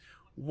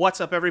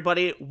What's up,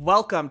 everybody?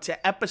 Welcome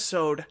to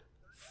episode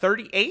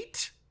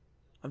 38.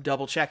 I'm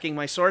double checking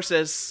my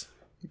sources.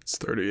 It's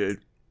 38.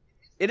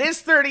 It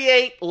is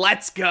 38.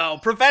 Let's go.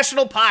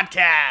 Professional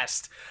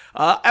podcast.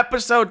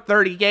 Episode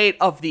 38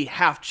 of the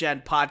Half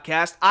Gen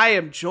podcast. I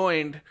am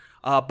joined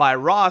by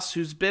Ross,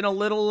 who's been a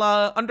little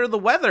under the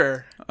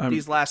weather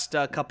these last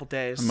couple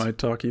days. I might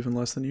talk even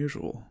less than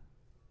usual.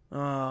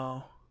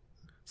 Oh.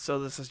 So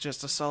this is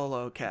just a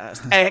solo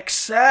cast.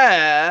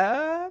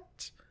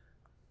 Except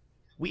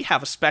we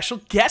have a special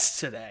guest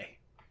today.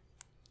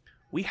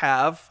 We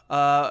have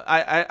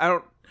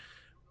I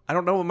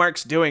don't know what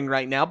Mark's doing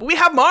right now, but we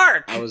have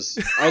Mark. I was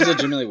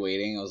legitimately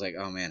waiting. I was like,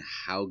 oh man,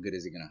 how good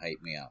is he gonna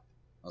hype me up?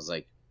 I was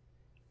like,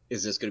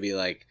 is this gonna be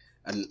like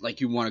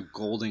you won a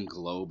Golden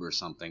Globe or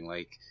something,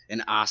 like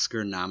an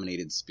Oscar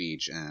nominated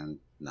speech? And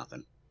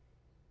nothing.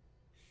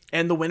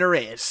 And the winner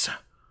is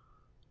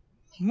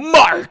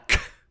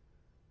Mark.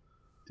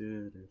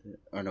 Oh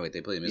no, wait,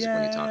 they play the music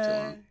when you talk too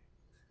long.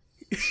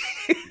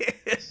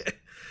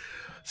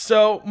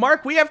 So,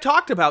 Mark, we have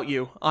talked about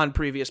you on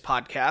previous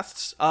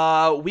podcasts.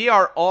 We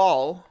are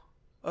all,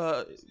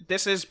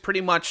 this is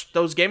pretty much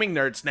those gaming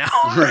nerds now.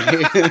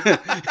 Right.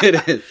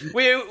 It is.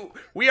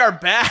 We are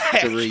back.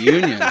 It's a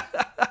reunion. Fun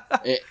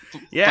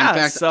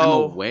fact, so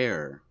I'm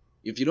aware.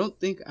 If you don't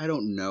think I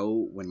don't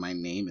know when my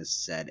name is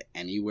said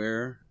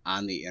anywhere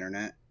on the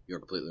internet, you're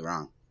completely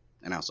wrong.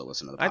 And I also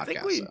listen to the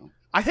podcast.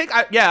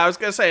 I was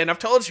going to say, and I've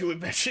told you we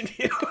mentioned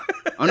you.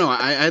 Oh no,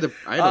 I had to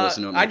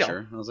listen to it. Make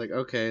sure. I was like,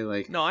 okay,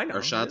 like, no, I know.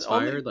 Are shots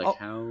fired?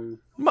 How?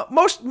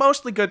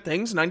 Mostly good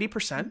things.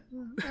 90%.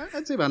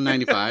 I'd say about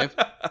 95.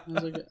 I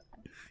was like,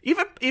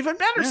 even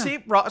better. Yeah. See,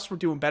 Ross, we're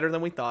doing better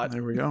than we thought.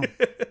 There we go.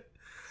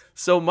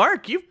 So,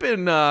 Mark, you've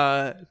been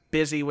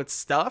busy with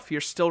stuff. You're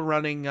still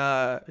running.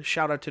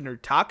 Shout out to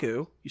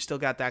Nerdtaku. You still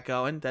got that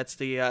going. That's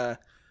the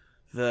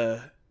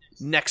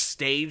next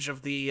stage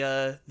of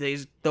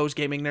those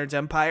gaming nerds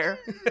empire.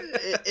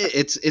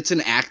 it's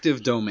an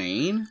active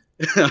domain.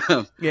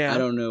 Yeah. I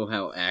don't know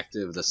how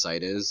active the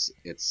site is.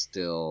 It's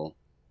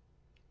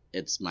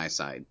my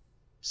side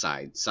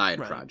right.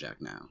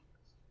 Project now.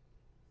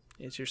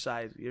 It's your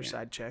side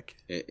chick.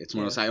 It's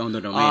more or less I own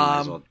the domain. Might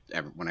as well,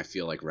 when I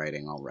feel like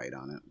writing, I'll write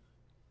on it.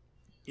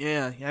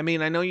 Yeah, I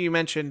mean, I know you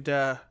mentioned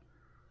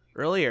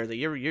earlier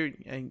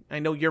that I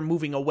know you're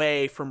moving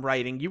away from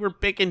writing. You were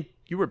big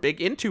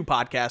into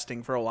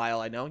podcasting for a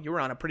while. I know you were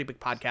on a pretty big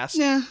podcast.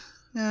 Yeah.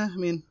 I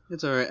mean,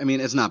 it's all right. I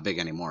mean, it's not big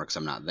anymore because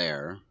I'm not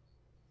there.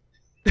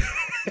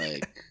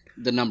 Like,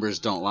 the numbers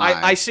don't lie.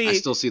 I see. I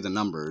still see the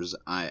numbers.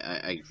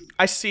 I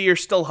see you're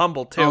still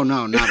humble too. Oh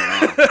no, not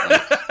at all.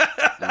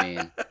 Like, I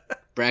mean,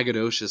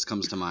 braggadocious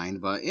comes to mind,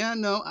 but yeah,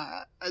 no.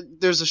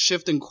 There's a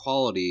shift in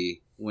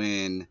quality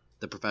when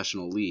the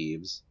professional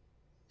leaves,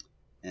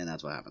 and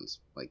that's what happens.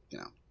 Like,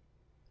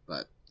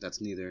 but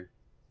that's neither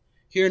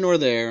here nor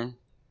there.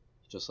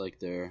 Just like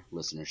their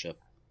listenership.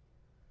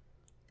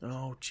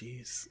 Oh,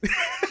 jeez.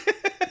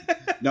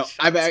 No,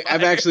 I've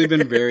actually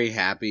been very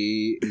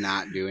happy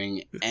not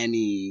doing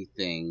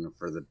anything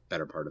for the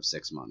better part of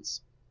 6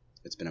 months.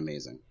 It's been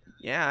amazing.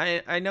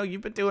 Yeah, I know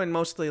you've been doing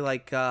mostly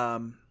like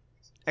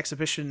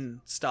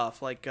exhibition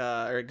stuff, like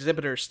or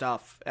exhibitor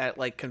stuff at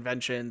like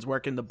conventions,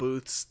 working the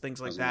booths,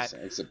 things like that.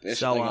 Exhibition.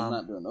 So, I'm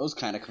not doing those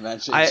kind of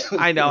conventions.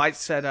 I know. I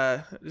said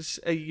I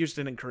used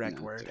an incorrect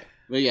word.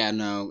 But yeah,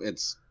 no,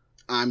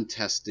 I'm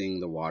testing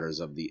the waters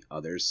of the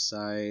other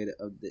side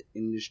of the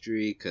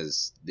industry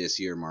because this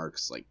year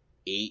marks like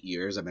 8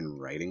 years I've been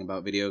writing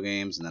about video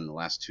games, and then the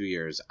last 2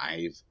 years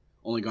I've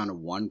only gone to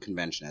one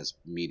convention as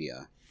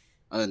media.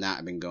 Other than that,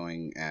 I've been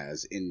going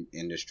as in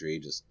industry,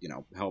 just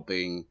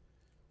helping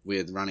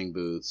with running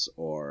booths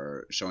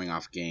or showing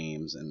off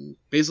games, and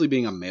basically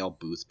being a male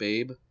booth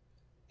babe,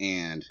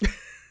 and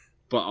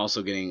but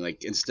also getting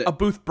like a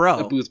booth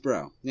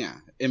bro, yeah,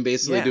 and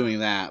basically doing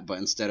that, but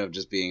instead of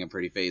just being a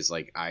pretty face,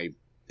 like I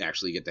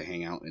actually get to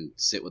hang out and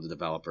sit with the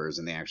developers,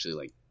 and they actually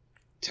like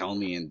tell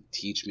me and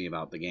teach me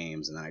about the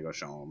games, and then I go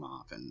show them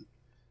off, and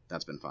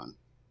that's been fun.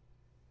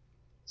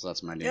 So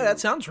that's my new, that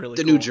sounds really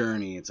the cool. new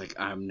journey. It's like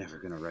I'm never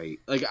gonna write.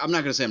 Like I'm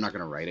not gonna say I'm not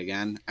gonna write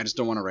again. I just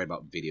don't want to write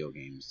about video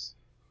games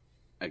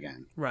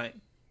again. Right.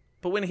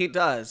 But when he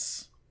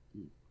does,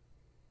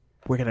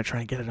 we're gonna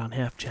try and get it on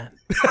Half Gen.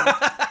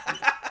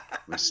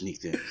 We're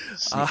sneak it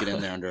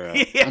in there under.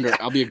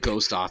 I'll be a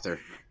ghost author.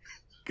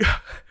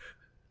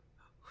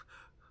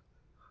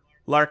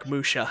 Lark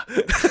Musha.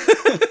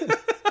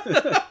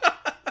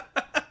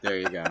 There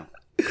you go.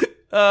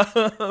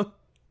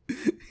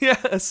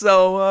 Yeah,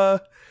 so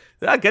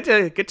I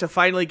get to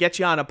finally get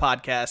you on a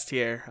podcast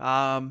here.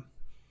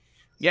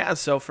 Yeah,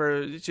 so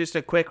for just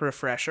a quick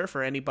refresher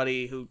for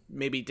anybody who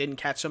maybe didn't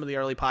catch some of the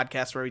early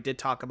podcasts where we did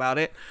talk about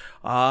it,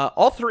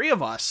 all three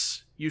of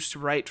us used to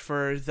write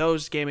for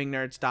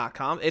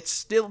thosegamingnerds.com. It's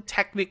still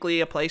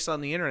technically a place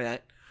on the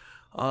internet.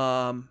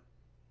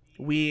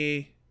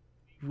 We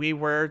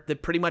were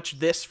pretty much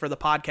this for the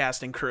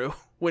podcasting crew.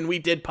 When we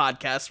did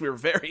podcasts, we were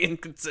very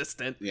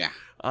inconsistent. Yeah.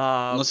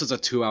 Unless it's a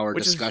 2-hour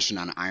discussion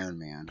on Iron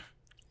Man.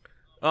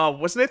 Oh,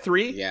 wasn't it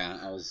 3? Yeah,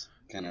 I was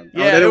kind of.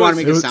 Yeah, I didn't want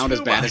to it make it was sound as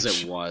too bad much.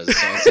 as it was.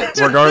 So I said,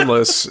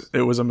 Regardless,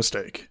 it was a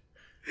mistake.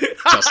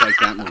 just like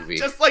that movie.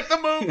 Just like the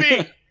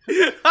movie.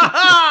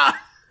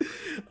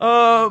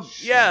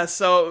 Yeah,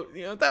 so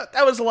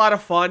that was a lot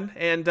of fun,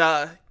 and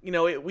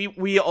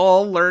we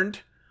all learned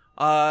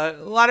a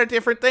lot of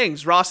different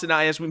things. Ross and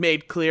I, as we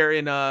made clear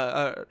in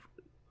our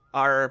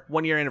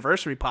 1-year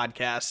anniversary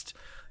podcast,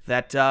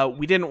 that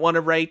we didn't want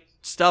to write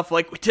stuff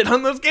like we did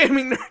on those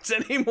Gaming Nerds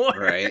anymore.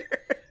 Right.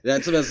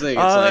 That's the best thing.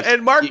 It's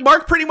And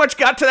Mark pretty much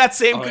got to that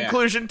same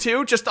conclusion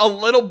too, just a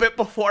little bit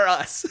before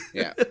us.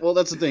 Yeah. Well,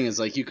 that's the thing is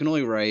like you can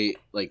only write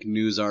like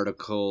news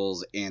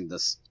articles and the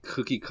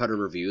cookie cutter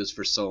reviews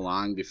for so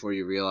long before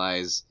you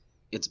realize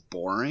it's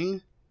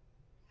boring.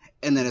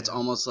 And then it's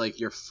almost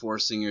like you're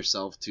forcing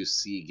yourself to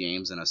see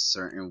games in a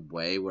certain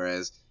way.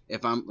 Whereas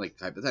if I'm like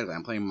hypothetically,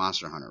 I'm playing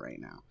Monster Hunter right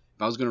now.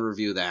 If I was going to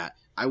review that,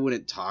 I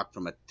wouldn't talk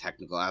from a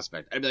technical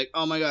aspect. I'd be like,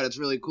 oh my god, it's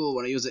really cool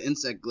when I use an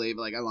insect glaive.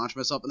 Like I launch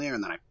myself in the air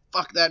and then I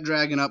fuck that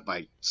dragon up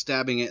by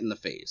stabbing it in the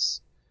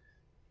face.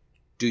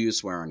 Do you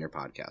swear on your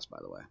podcast, by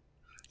the way?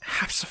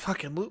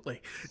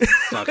 Absolutely.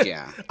 Fuck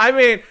yeah. I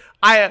mean,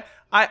 I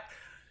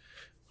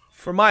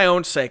for my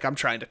own sake, I'm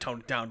trying to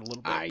tone it down a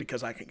little bit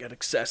because I can get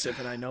excessive,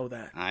 and I know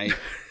that.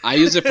 I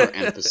use it for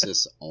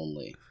emphasis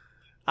only.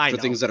 For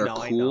things that are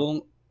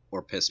cool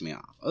or piss me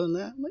off. Other than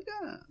that, I'm like,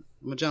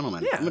 I'm a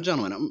gentleman. Yeah. I'm a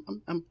gentleman.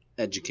 I'm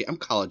educated. I'm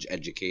college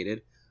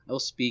educated. I will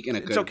speak in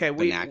a good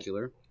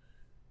vernacular.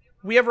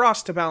 We have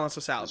Ross to balance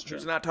us out.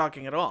 He's not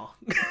talking at all.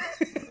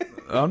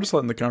 I'm just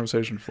letting the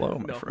conversation flow,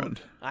 my friend.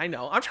 I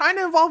know. I'm trying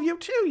to involve you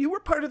too. You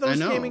were part of those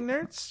Gaming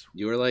Nerds.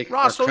 You were like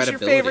Ross. What was your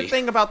favorite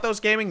thing about those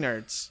Gaming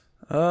Nerds?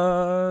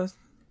 I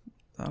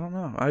don't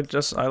know.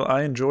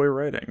 I enjoy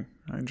writing.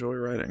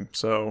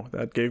 So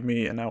that gave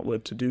me an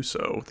outlet to do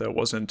so. That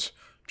wasn't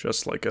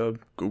just like a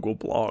Google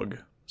blog.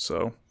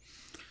 So.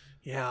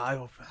 Yeah,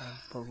 I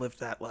lived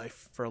that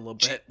life for a little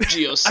bit.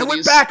 GeoCities. I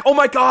went back. Oh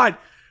my god,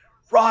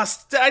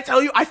 Ross! Did I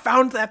tell you I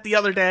found that the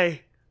other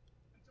day?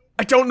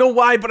 I don't know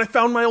why, but I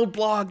found my old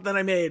blog that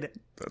I made.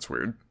 That's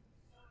weird.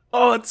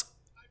 Oh,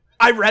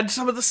 I read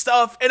some of the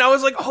stuff and I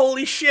was like,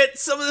 holy shit!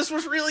 Some of this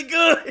was really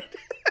good.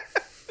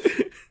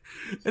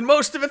 And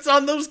most of it's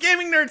on those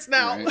Gaming Nerds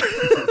now. Right.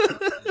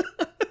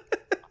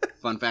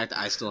 Fun fact: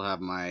 I still have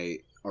my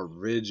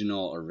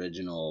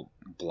original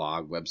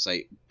blog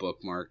website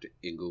bookmarked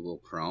in Google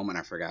Chrome, and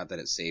I forgot that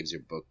it saves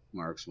your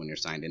bookmarks when you're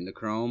signed into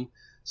Chrome.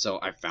 So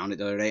I found it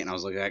the other day, and I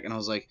was looking back, and I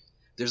was like,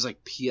 "There's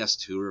like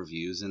PS2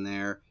 reviews in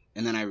there."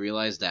 And then I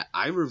realized that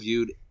I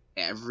reviewed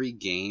every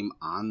game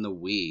on the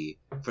Wii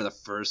for the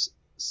first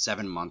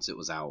 7 months it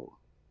was out.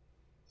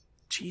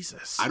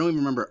 Jesus. I don't even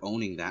remember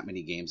owning that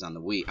many games on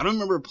the Wii. I don't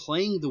remember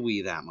playing the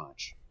Wii that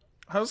much.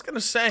 I was going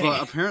to say,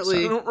 but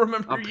apparently, I don't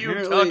remember you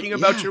talking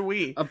about your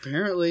Wii.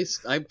 Apparently,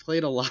 I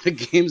played a lot of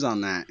games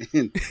on that.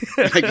 And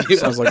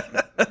sounds like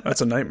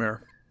that's a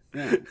nightmare.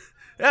 Yeah.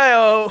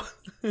 Hey-oh.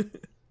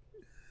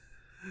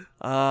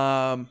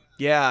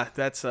 Yeah,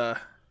 that's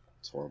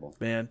it's horrible.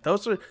 Man,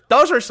 those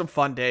were some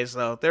fun days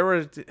though. There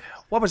were,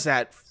 what was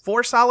that?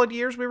 4 solid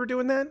years we were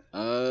doing that?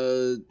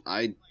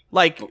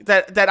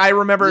 That I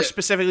remember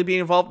specifically being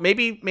involved.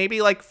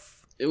 Maybe like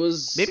it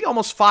was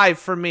almost 5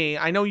 for me.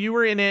 I know you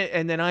were in it,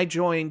 and then I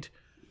joined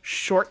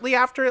shortly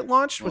after it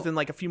launched, within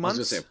like a few months.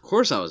 I was gonna say, of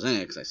course I was in it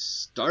because I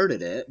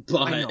started it,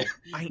 but I know.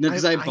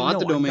 Because I bought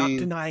the domain. I'm not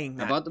denying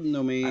that. I bought the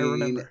domain. I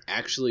remember.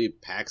 Actually,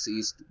 PAX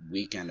East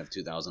weekend of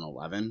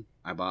 2011.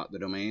 I bought the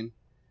domain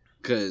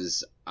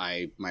because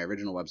my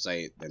original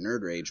website, the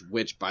Nerd Rage,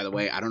 which by the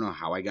way, I don't know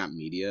how I got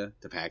media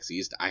to PAX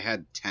East. I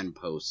had 10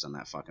 posts on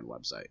that fucking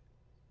website,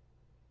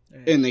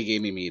 and they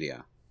gave me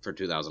media for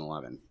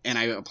 2011, and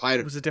I applied.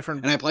 It was a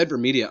different. And I applied for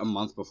media a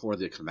month before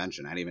the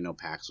convention. I didn't even know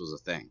PAX was a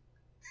thing,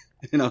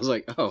 and I was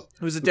like, "Oh,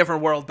 it was a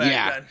different world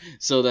back then."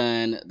 So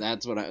then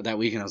that's what that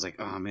weekend I was like,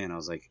 "Oh man," I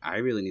was like, "I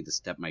really need to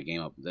step my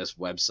game up." This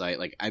website,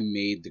 like, I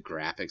made the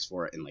graphics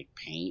for it in like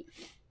Paint,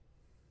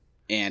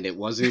 and it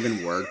wasn't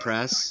even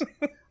WordPress.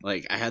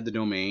 Like, I had the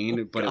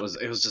domain, but it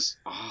was just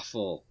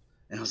awful,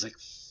 and I was like,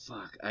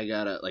 "Fuck, I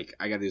gotta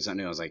do something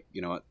new." I was like,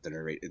 "You know what?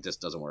 It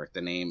just doesn't work.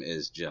 The name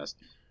is just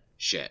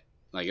shit."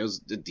 Like, it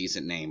was a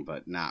decent name,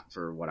 but not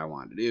for what I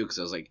wanted to do, because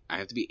I was like, I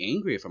have to be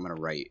angry if I'm going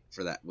to write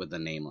for that with a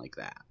name like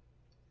that.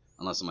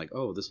 Unless I'm like,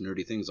 oh, this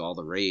nerdy thing's all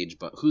the rage,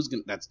 but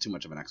that's too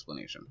much of an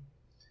explanation.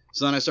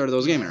 So then I started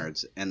those Gaming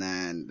Nerds, and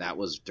then that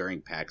was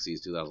during PAX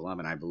East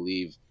 2011. I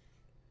believe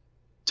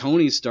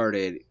Tony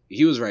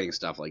he was writing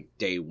stuff like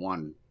day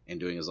one and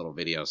doing his little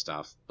video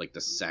stuff, like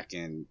the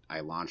second I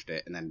launched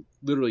it, and then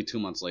literally 2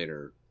 months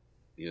later,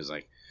 he's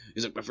like,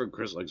 my friend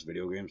Chris likes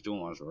video games, doing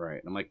wants to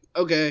write. And I'm like,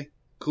 okay,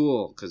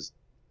 cool, because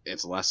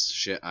it's less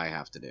shit I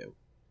have to do.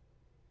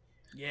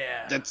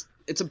 Yeah.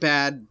 It's a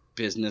bad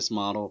business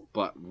model,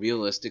 but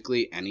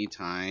realistically,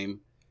 anytime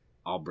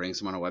I'll bring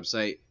someone on a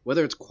website,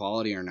 whether it's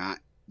quality or not,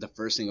 the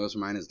first thing that goes to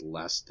mind is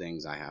less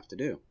things I have to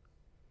do.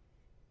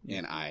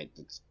 And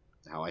that's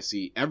how I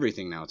see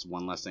everything now. It's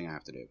one less thing I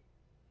have to do.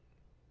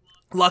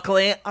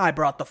 Luckily, I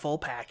brought the full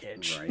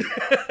package. Right.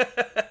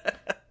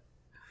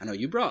 I know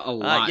you brought a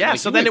lot. Yeah, like,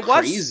 so you then went it was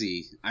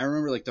crazy. I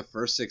remember like the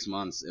first 6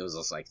 months, it was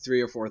just like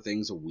 3 or 4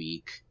 things a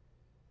week,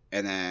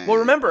 and then. Well,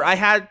 remember, I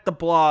had the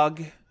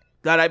blog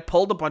that I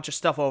pulled a bunch of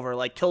stuff over,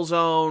 like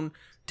Killzone,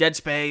 Dead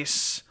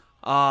Space,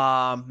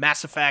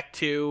 Mass Effect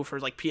 2 for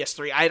like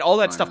PS3. I had all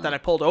that stuff that I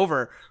pulled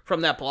over from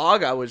that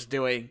blog I was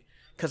doing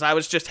because I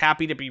was just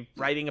happy to be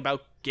writing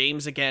about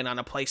games again on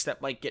a place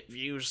that might get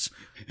views.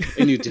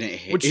 And you didn't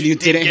hate, Which and you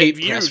did didn't get hate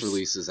views. press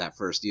releases at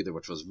first either,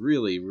 which was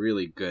really,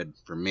 really good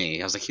for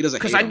me. I was like, he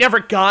doesn't hate Because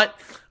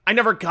I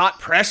never got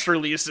press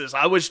releases.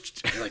 I was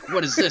You're like,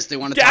 what is this? They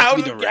want to talk to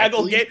me down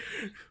Gaggle directly?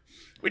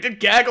 We did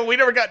Gaggle.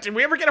 Did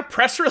we ever get a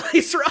press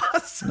release,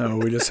 Ross? No,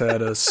 we just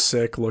had a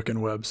sick looking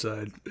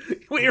website.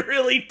 We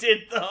really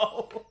did,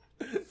 though.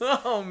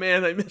 Oh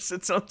man, I miss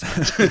it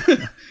sometimes.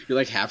 You're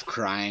like half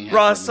crying. Half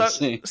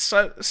Ross,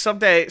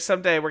 reminiscing.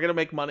 someday we're gonna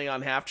make money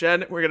on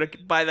HalfGen. We're gonna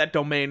buy that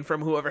domain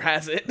from whoever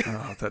has it.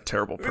 Oh, that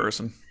terrible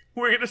person.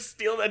 We're gonna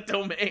steal that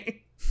domain.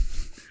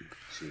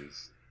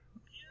 Jeez.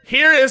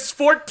 Here is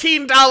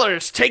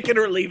 $14. Take it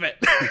or leave it.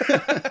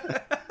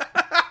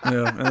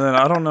 Yeah, and then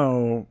I don't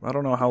know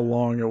how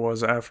long it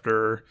was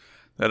after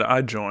that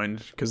I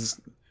joined,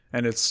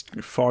 and it's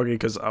foggy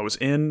because I was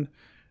in,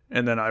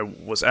 and then I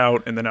was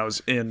out, and then I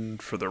was in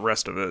for the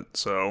rest of it.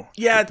 So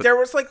Yeah, there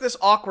was like this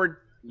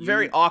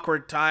very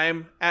awkward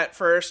time at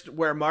first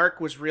where Mark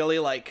was really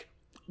like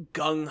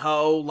gung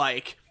ho,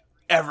 like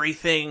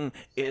everything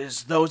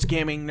is those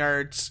gaming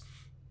nerds.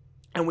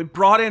 And we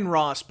brought in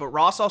Ross, but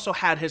Ross also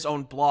had his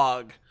own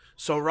blog.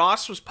 So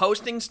Ross was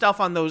posting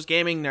stuff on those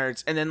gaming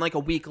nerds and then like a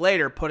week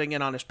later putting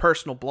it on his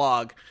personal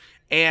blog.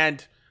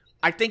 And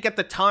I think at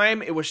the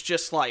time it was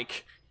just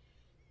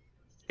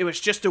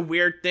a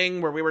weird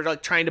thing where we were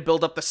like trying to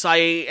build up the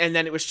site and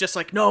then it was just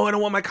like, no, I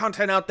don't want my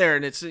content out there.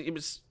 And it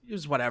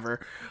was whatever.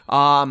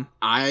 I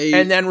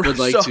then would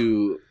like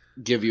to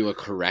give you a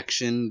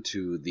correction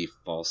to the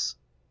false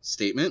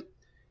statement.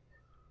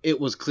 It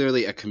was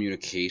clearly a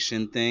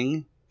communication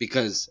thing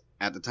because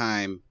at the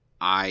time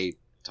I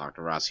talked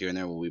to Ross here and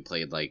there when we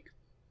played like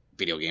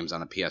video games on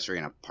the PS3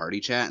 in a party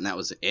chat, and that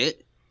was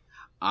it.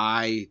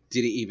 I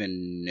didn't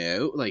even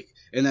know, like,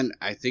 and then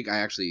I think I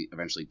actually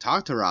eventually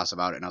talked to Ross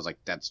about it, and I was like,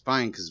 that's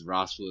fine, because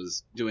Ross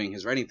was doing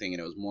his writing thing, and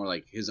it was more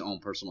like his own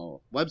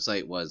personal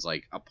website was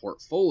like a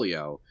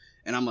portfolio,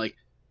 and I'm like,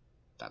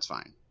 that's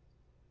fine.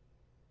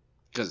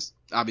 Because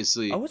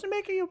obviously... I wasn't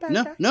making you a bad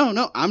guy.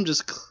 No, I'm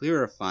just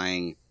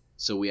clarifying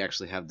so we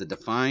actually have the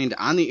defined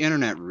on the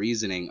internet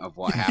reasoning of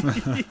what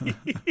happened.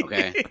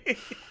 Okay?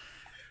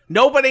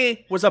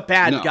 Nobody was a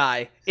bad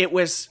guy. It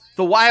was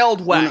the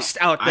Wild West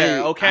out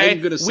there, okay?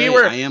 I'm gonna say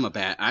I am a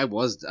bad... I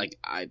was, like,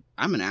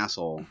 I'm an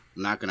asshole.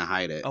 I'm not gonna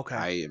hide it. Okay.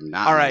 I am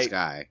not a nice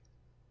guy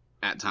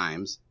at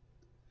times.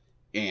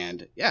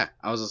 And, yeah,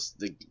 I was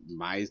just, like,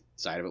 my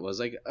side of it was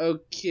like,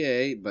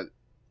 okay, but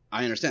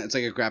I understand. It's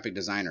like a graphic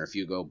designer. If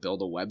you go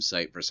build a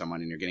website for someone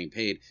and you're getting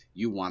paid,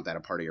 you want that a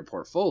part of your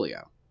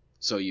portfolio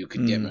so you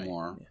could get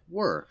more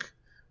work.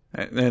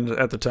 And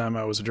at the time,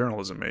 I was a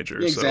journalism major,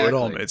 Exactly. so it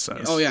all made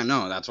sense. Oh, yeah,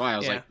 no, that's why I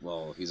was like,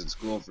 well, he's in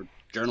school for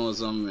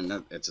journalism,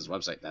 and it's his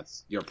website.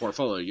 That's your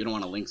portfolio. You don't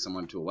want to link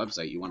someone to a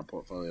website. You want a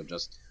portfolio of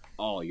just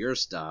all your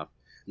stuff,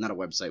 not a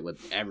website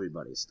with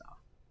everybody's stuff.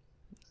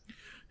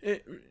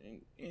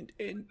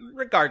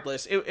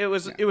 Regardless, it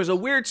was a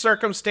weird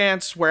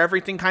circumstance where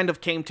everything kind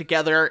of came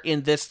together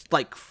in this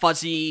like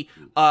fuzzy,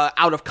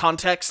 out of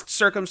context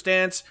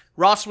circumstance.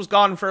 Ross was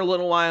gone for a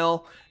little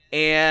while,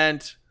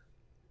 and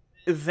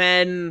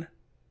then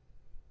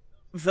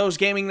those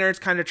gaming nerds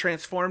kind of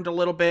transformed a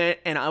little bit,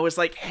 and I was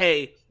like,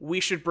 hey, we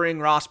should bring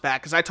Ross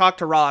back, because I talked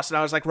to Ross, and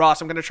I was like, Ross,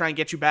 I'm going to try and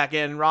get you back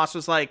in. And Ross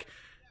was like,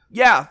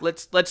 yeah,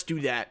 let's do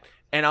that.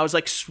 And I was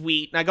like,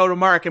 sweet. And I go to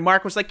Mark, and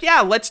Mark was like,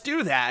 yeah, let's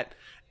do that.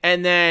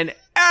 And then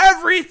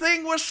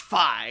everything was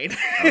fine.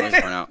 I always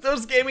point out,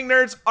 those gaming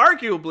nerds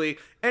arguably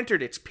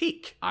entered its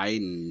peak. I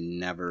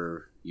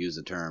never use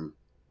the term,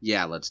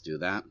 yeah, let's do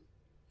that.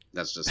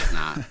 That's just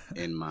not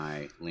in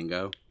my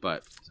lingo.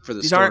 But for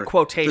the These story, aren't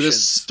quotations. For the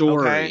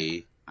story,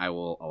 okay? I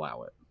will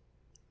allow it.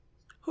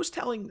 Who's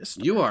telling this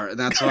story? You are. And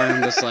that's why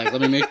I'm just like,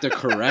 let me make the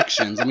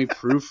corrections. Let me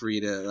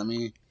proofread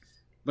it.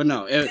 But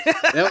no,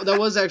 that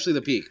was actually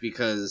the peak,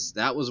 because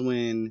that was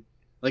when,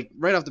 like,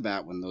 right off the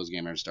bat when those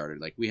gamers started,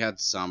 like, we had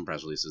some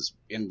press releases,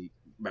 and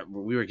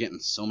we were getting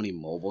so many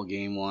mobile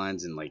game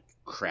ones and, like,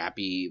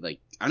 crappy, like,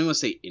 I don't even want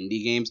to say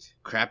indie games,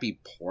 crappy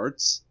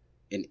ports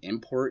and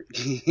import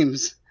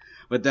games.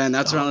 But then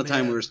that's around the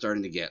time we were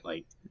starting to get,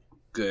 like,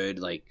 good,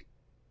 like,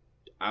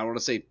 I don't want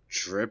to say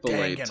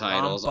AAA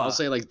titles. I'll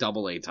say, like,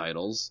 AA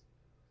titles.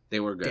 They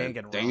were good.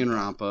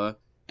 Danganronpa.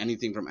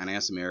 Anything from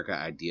NAS America,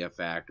 Idea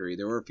Factory.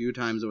 There were a few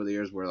times over the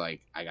years where,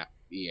 like,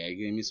 EA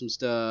gave me some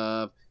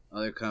stuff,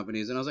 other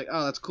companies, and I was like,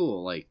 oh, that's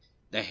cool. Like,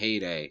 the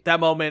heyday. That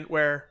moment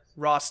where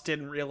Ross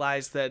didn't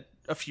realize that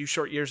a few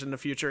short years in the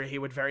future he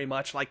would very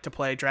much like to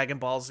play Dragon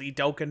Ball Z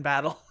Dokkan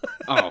Battle.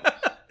 Oh,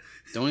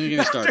 don't even get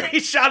me started. He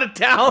shot it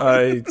down.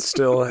 I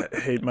still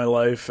hate my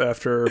life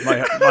after my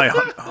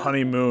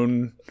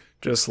honeymoon.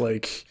 Just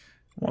like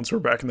once we're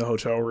back in the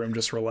hotel room,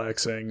 just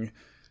relaxing,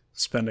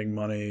 spending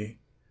money,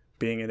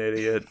 being an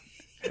idiot,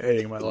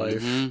 hating my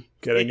life,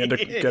 getting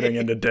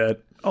into debt,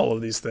 all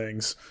of these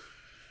things.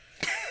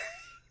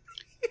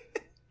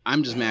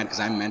 I'm just mad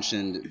because I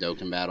mentioned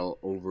Dokkan Battle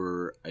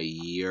over a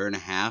year and a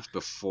half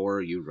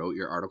before you wrote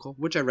your article,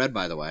 which I read,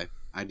 by the way.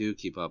 I do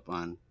keep up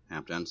on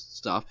Half-Done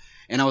stuff.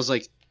 And I was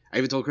like, I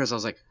even told Chris, I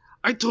was like,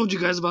 I told you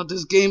guys about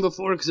this game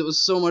before because it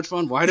was so much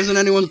fun. Why doesn't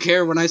anyone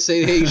care when I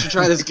say, hey, you should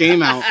try this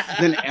game out?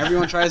 Then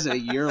everyone tries it a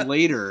year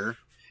later.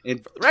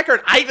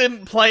 Record, I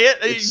didn't play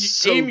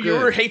it. Aim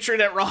your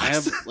hatred at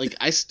Ross.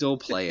 I still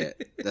play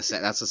it. That's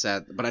a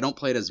sad, but I don't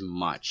play it as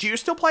much. Do you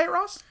still play it,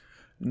 Ross?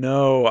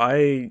 No,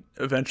 I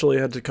eventually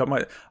had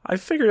to I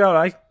figured out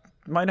I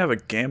might have a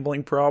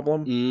gambling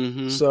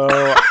problem. So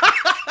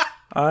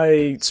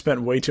I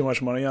spent way too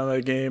much money on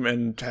that game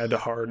and had to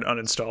hard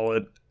uninstall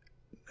it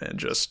and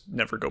just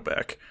never go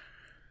back.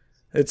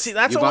 See,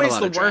 that's always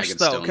the worst,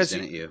 though, because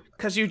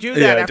you do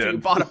that after you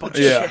bought a bunch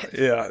of shit.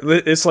 Yeah,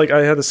 it's like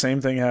I had the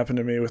same thing happen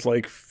to me with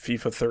like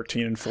FIFA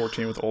 13 and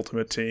 14 with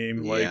Ultimate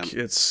Team. Like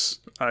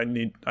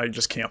I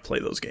just can't play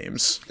those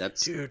games.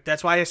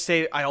 That's why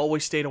I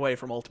always stayed away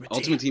from Ultimate Team.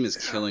 Ultimate Team is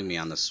killing me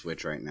on the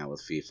Switch right now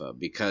with FIFA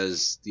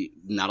because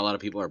not a lot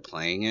of people are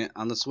playing it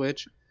on the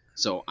Switch,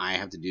 so I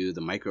have to do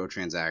the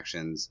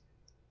microtransactions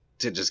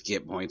to just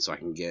get points so I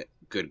can get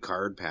good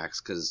card packs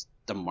because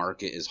the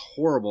market is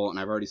horrible, and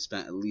I've already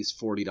spent at least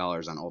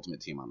 $40 on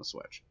Ultimate Team on the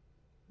Switch.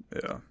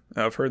 Yeah,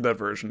 I've heard that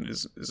version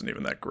isn't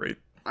even that great.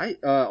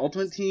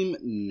 Ultimate Team,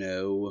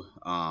 no,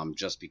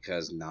 just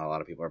because not a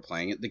lot of people are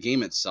playing it. The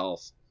game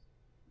itself,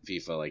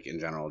 FIFA, like in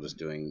general, just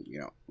doing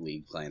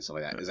league play and stuff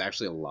like that, is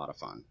actually a lot of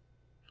fun.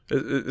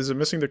 Is it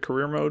missing the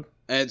career mode?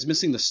 It's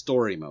missing the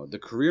story mode. The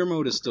career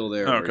mode is still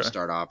there, where you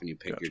start off and you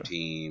pick your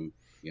team.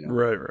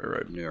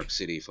 Right. New York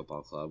City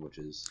Football Club, which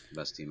is the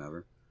best team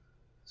ever.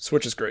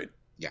 Switch is great.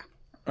 Yeah.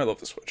 I love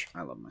the Switch.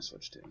 I love my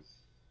Switch, too.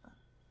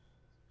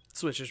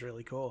 Switch is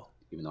really cool.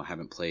 Even though I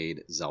haven't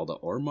played Zelda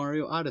or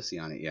Mario Odyssey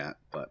on it yet,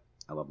 but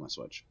I love my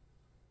Switch.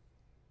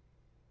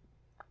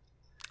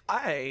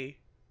 I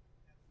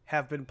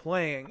have been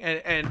playing,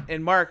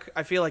 and Mark,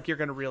 I feel like you're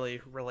going to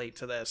really relate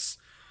to this.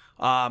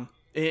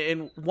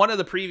 In one of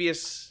the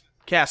previous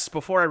casts,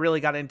 before I really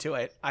got into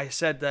it, I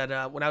said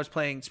that when I was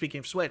playing, speaking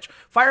of Switch,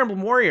 Fire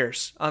Emblem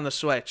Warriors on the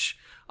Switch,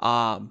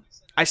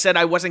 I said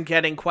I wasn't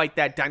getting quite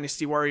that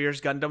Dynasty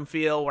Warriors Gundam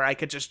feel where I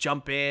could just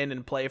jump in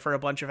and play for a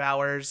bunch of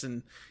hours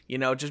and,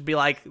 just be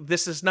like,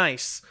 this is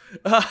nice.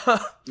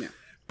 Yeah.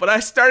 But I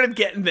started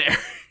getting there.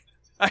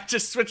 I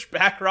just switched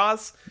back,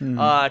 Ross,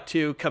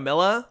 to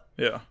Camilla.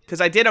 Yeah. Because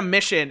I did a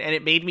mission and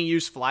it made me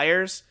use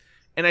flyers.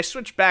 And I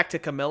switched back to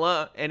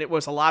Camilla and it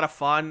was a lot of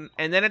fun.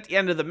 And then at the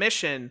end of the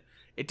mission,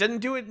 it didn't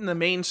do it in the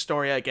main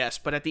story, I guess,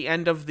 but at the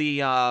end of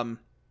the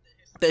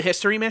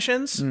history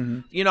missions,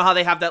 you know how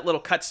they have that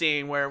little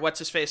cutscene where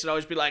what's-his-face would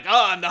always be like,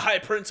 oh, I'm the High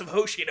Prince of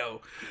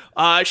Hoshido.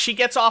 She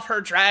gets off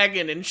her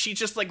dragon and she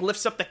just like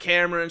lifts up the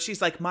camera and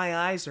she's like, my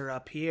eyes are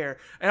up here.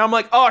 And I'm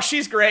like, oh,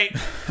 she's great.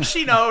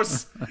 She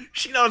knows.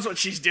 She knows what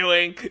she's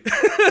doing.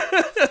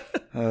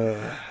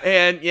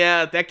 And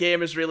yeah, that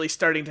game is really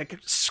starting to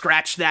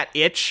scratch that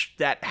itch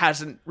that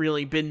hasn't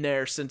really been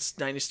there since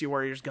Dynasty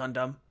Warriors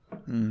Gundam.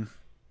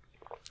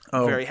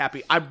 Very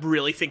happy. I'm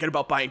really thinking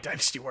about buying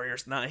Dynasty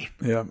Warriors 9.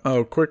 Yeah.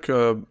 Oh, quick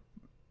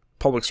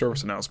public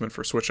service announcement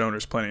for Switch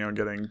owners planning on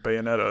getting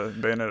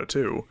Bayonetta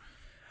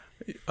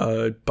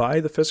 2. Buy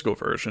the physical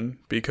version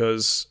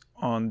because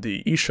on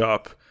the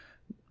eShop,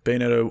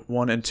 Bayonetta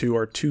 1 and 2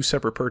 are two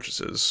separate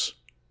purchases.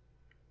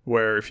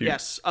 Where if you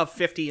of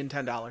 $50 and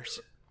 $10.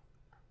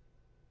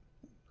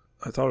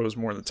 I thought it was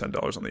more than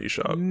 $10 on the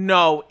eShop.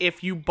 No,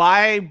 if you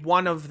buy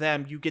one of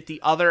them, you get the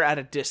other at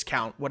a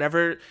discount.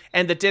 Whatever,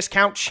 and the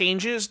discount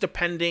changes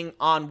depending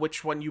on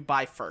which one you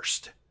buy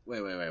first.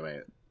 Wait.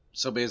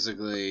 So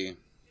basically,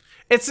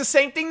 it's the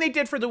same thing they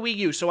did for the Wii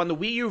U. So on the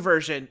Wii U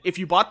version, if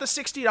you bought the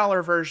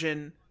 $60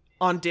 version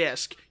on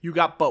disc, you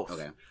got both.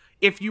 Okay.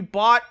 If you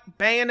bought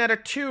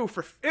Bayonetta 2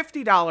 for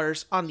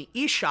 $50 on the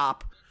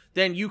eShop,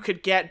 then you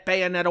could get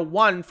Bayonetta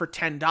 1 for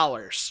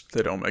 $10.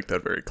 They don't make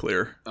that very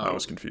clear. I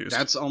was confused.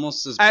 That's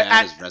almost as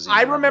bad as Resident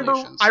Evil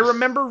Revelations. I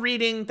remember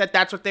reading that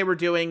that's what they were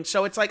doing.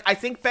 So it's like, I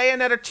think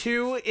Bayonetta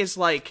 2 is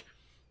like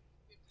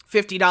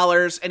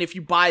 $50, and if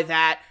you buy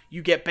that,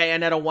 you get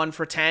Bayonetta 1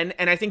 for $10.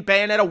 And I think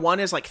Bayonetta 1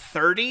 is like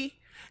 $30,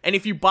 and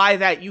if you buy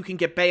that, you can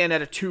get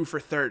Bayonetta 2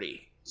 for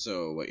 $30.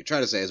 So what you're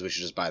trying to say is we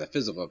should just buy the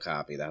physical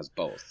copy that has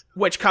both.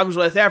 Which comes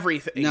with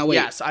everything. Now, wait,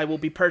 yes, I will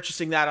be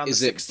purchasing that on the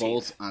 16th. Is it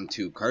both on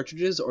two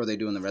cartridges, or are they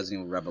doing the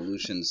Resident Evil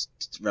Revelations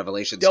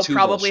They'll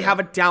probably have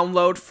a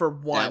download for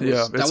one.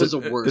 That was the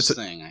worst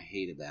thing. I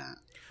hated that.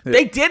 Yeah.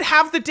 They did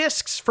have the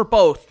discs for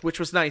both, which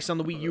was nice on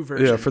the Wii U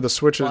version. Yeah, for the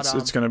Switch,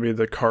 it's going to be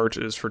the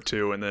cartridges for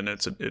 2, and then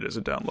it is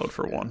a download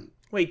for 1.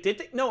 Wait, did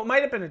they? No, it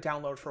might have been a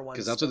download for 1.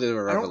 Because that's what they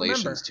were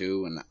Revelations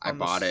too, and I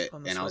bought it,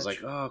 and I was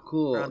like, oh,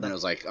 cool. And then it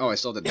was like, oh, I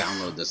still have to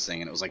download this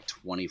thing, and it was like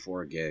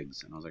 24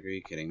 gigs. And I was like, are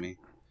you kidding me?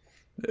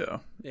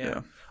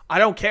 Yeah. I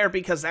don't care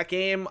because that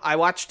game, I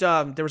watched,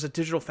 there was a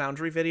Digital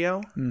Foundry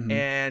video,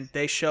 and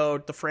they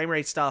showed the frame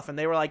rate stuff, and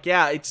they were like,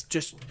 yeah,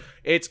 it's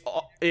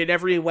in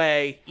every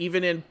way,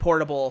 even in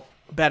portable,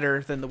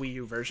 better than the Wii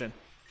U version.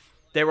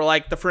 They were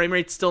like, the frame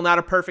rate's still not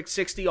a perfect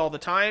 60 all the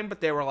time, but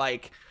they were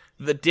like,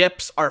 the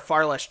dips are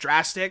far less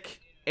drastic,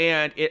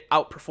 and it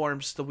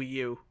outperforms the Wii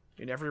U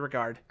in every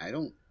regard. I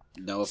don't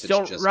know if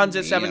Still it's just runs me.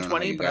 at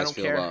 720, but I guys don't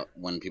feel care. about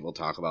when people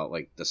talk about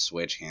like the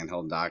Switch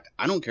handheld docked.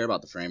 I don't care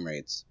about the frame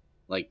rates.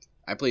 Like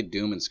I played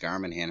Doom and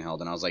Skyrim in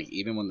handheld, and I was like,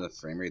 even when the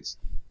frame rates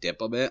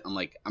dip a bit, I'm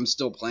like, I'm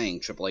still playing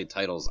AAA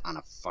titles on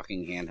a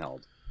fucking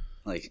handheld.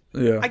 Like,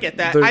 Yeah, I get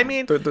that. I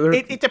mean,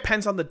 it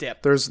depends on the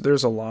dip.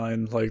 There's a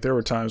line, like there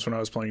were times when I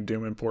was playing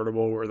Doom in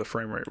portable where the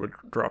frame rate would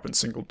drop in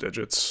single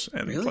digits,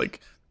 and Really? like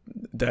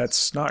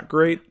that's not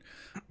great.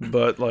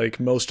 But like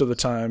most of the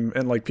time,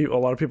 and like a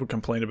lot of people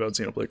complain about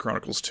Xenoblade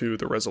Chronicles 2,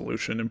 the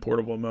resolution in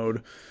portable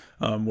mode,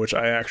 which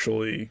I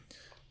actually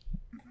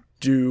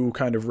do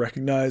kind of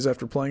recognize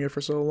after playing it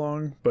for so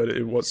long. But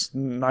it was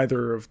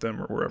neither of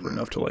them were ever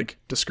enough to like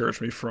discourage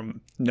me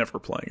from never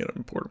playing it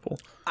in portable.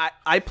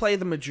 I play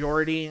the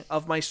majority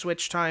of my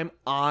Switch time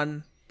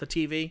on the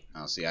TV.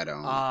 oh, see, I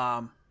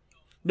don't.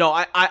 No,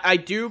 I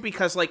do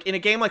because like in a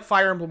game like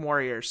Fire Emblem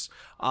Warriors,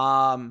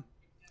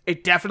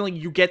 it definitely,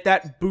 you get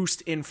that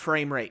boost in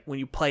frame rate when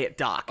you play it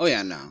docked. Oh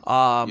yeah,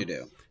 no, you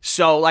do.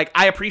 So, like,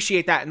 I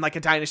appreciate that in, like, a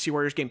Dynasty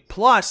Warriors game.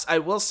 Plus, I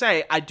will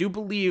say, I do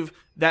believe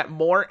that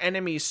more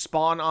enemies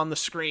spawn on the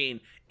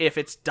screen if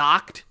it's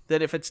docked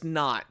than if it's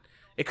not.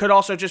 It could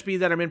also just be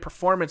that I'm in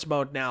performance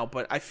mode now,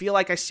 but I feel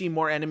like I see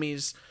more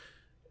enemies.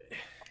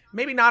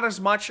 Maybe not as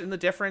much in the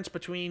difference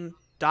between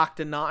docked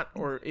and not,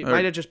 or it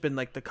might have just been,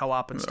 like, the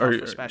co-op and stuff,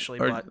 especially.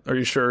 But Are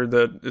you sure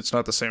that it's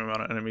not the same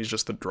amount of enemies,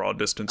 just the draw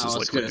distance is,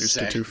 like, reduced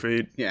to 2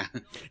 feet? Yeah.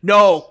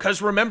 No,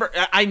 because remember,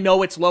 I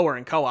know it's lower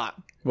in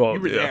co-op. Well,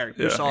 You were there.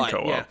 You saw it.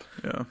 Co-op. Yeah.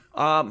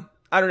 Yeah.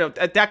 I don't know.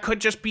 That could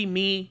just be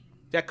me.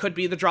 That could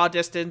be the draw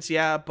distance.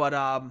 Yeah, but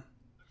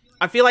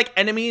I feel like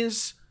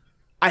enemies,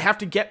 I have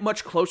to get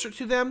much closer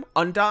to them,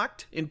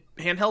 undocked in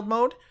handheld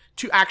mode,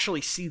 to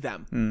actually see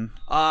them.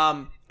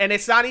 And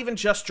it's not even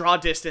just draw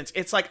distance.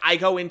 It's like I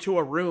go into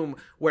a room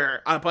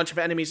where a bunch of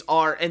enemies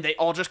are, and they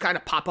all just kind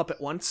of pop up at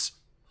once.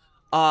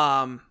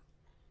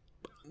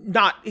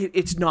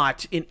 It's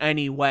not in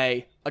any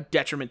way a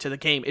detriment to the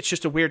game. It's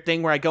just a weird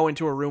thing where I go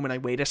into a room and I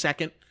wait a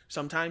second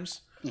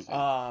sometimes.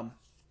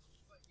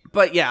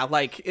 But yeah,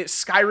 like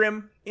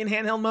Skyrim in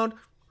handheld mode,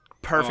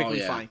 perfectly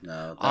fine.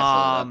 No,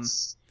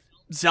 that's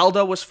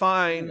Zelda was I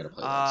fine. gotta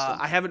play that stuff.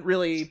 I haven't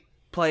really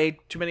played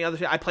too many other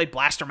things. I played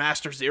Blaster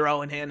Master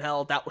Zero in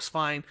handheld. That was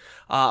fine.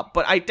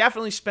 But I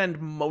definitely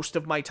spend most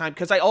of my time,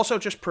 because I also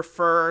just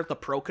prefer the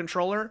Pro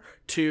Controller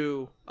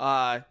to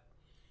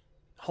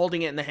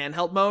holding it in the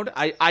handheld mode.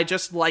 I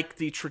just like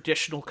the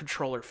traditional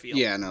controller feel.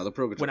 Yeah, no, the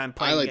Pro Controller. When I'm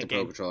playing I like a the game.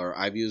 Pro Controller.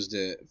 I've used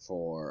it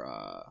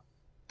for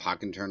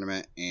Pokken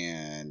Tournament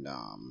and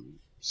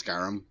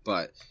Skyrim,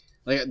 but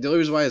like the only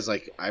reason why is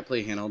like I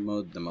play handheld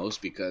mode the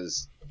most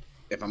because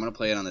if I'm gonna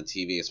play it on the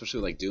TV,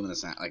 especially like Doom and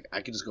this, like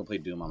I could just go play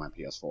Doom on my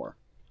PS4.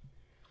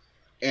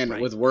 And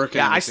Right. with work, and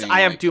Yeah, everything, I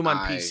have like, Doom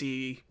on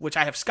PC, which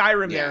I have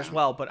Skyrim there Yeah. as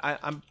well, but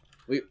I'm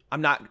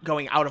not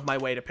going out of my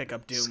way to pick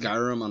up Doom.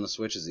 Skyrim on the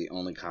Switch is the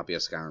only copy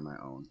of Skyrim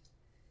I own.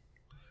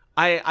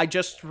 I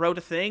just wrote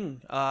a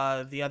thing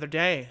the other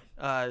day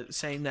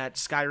saying that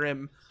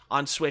Skyrim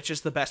on Switch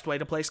is the best way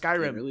to play It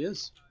Skyrim really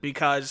is.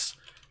 because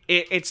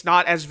it's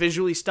not as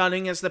visually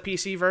stunning as the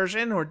PC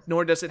version,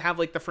 nor does it have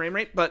like the frame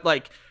rate, but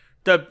like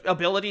the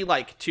ability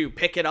like to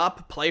pick it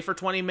up, play for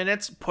 20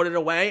 minutes, put it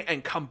away,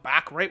 and come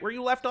back right where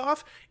you left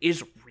off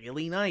is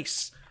really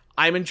nice.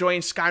 I'm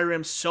enjoying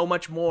Skyrim so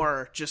much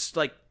more just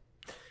like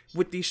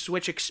with the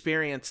Switch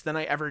experience than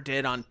I ever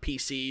did on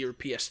PC or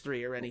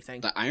PS3 or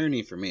anything. The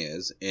irony for me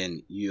is,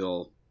 and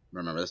you'll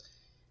remember this,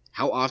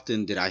 how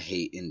often did I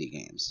hate indie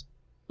games?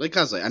 Like,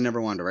 cause like, I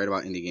never wanted to write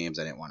about indie games.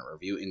 I didn't want to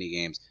review indie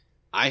games.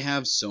 I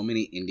have so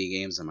many indie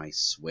games on my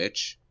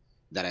Switch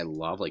that I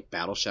love, like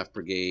Battle Chef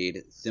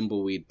Brigade,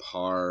 Thimbleweed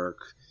Park,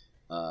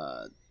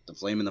 The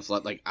Flame in the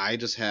Flood. Like, I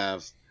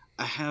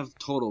have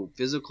total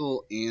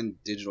physical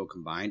and digital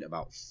combined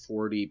about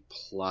 40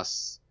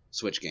 plus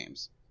Switch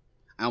games.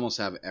 I almost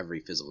have every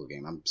physical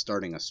game. I'm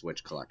starting a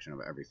Switch collection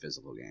of every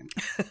physical game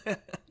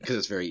because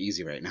it's very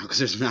easy right now because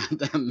there's not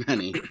that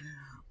many.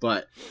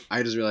 But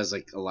I just realized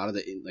like a lot of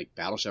the like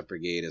Battle Chef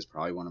Brigade is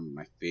probably one of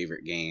my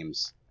favorite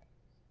games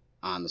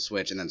on the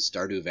Switch, and then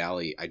Stardew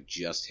Valley I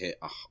just hit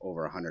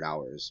over 100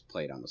 hours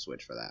played on the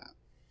Switch for that.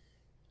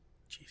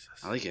 Jesus.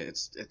 I like it.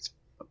 It's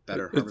a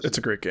better. It's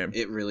a great game.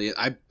 It really is.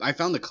 I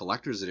found the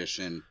collector's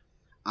edition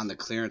on the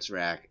clearance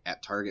rack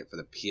at Target for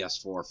the PS4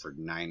 for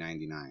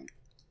 $9.99.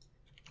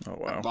 Oh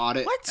wow! I bought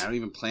it. What? I don't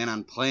even plan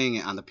on playing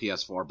it on the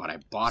PS4, but I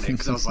bought it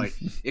because I was like,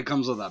 it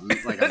comes with a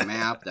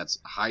map that's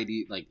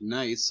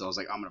nice. So I was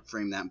like, I'm gonna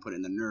frame that and put it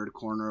in the nerd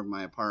corner of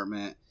my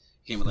apartment.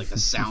 Came with like the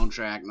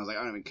soundtrack, and I was like,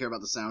 I don't even care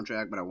about the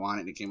soundtrack, but I want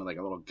it. And it came with like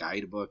a little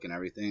guidebook and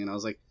everything, and I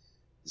was like,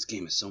 this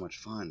game is so much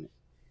fun.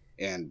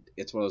 And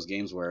it's one of those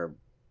games where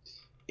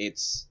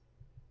it's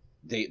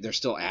they're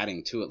still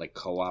adding to it. Like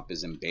co-op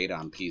is in beta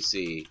on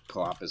PC.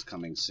 Co-op is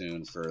coming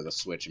soon for the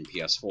Switch and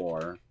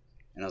PS4.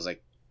 And I was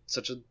like,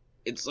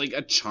 it's like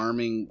a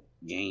charming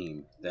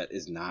game that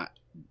is not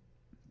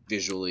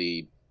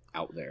visually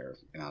out there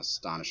and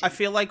astonishing. I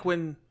feel like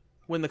when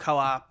the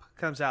co-op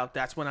comes out,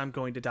 that's when I'm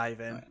going to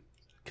dive in,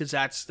 because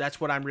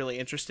that's what I'm really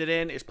interested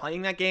in, is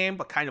playing that game,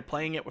 but kind of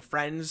playing it with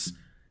friends.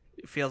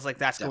 It feels like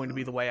that's going to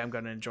be the way I'm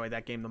going to enjoy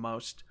that game the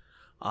most.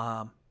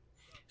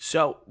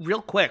 So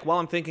real quick, while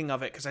I'm thinking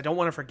of it, because I don't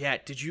want to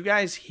forget, did you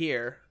guys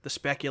hear the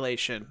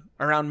speculation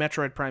around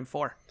Metroid Prime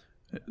 4?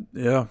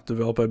 Yeah,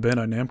 developed by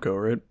Bandai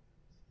Namco, right?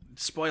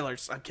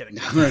 Spoilers. I'm kidding.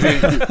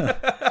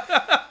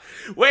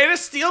 Way to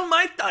steal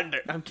my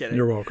thunder. I'm kidding.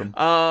 You're welcome.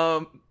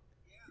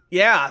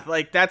 Yeah,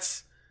 like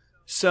that's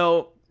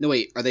so. No,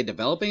 wait. Are they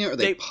developing it or are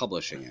they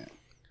publishing it?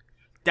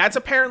 That's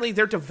apparently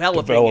they're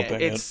developing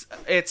it.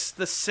 It's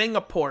the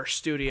Singapore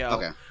studio.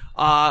 Okay.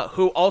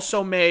 Who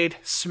also made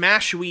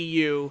Smash Wii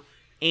U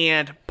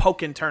and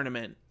Pokken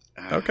Tournament.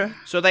 Okay.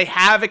 So they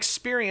have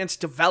experience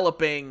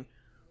developing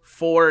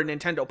for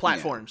Nintendo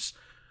platforms.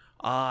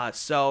 Yeah.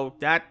 So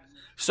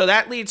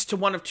that leads to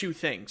one of two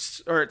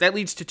things, or that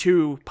leads to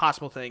two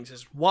possible things.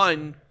 Is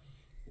one,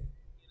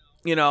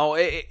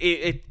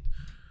 it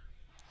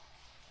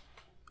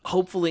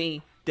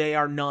hopefully they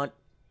are not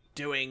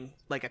doing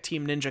like a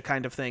Team Ninja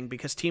kind of thing,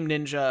 because Team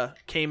Ninja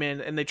came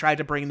in and they tried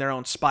to bring their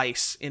own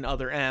spice in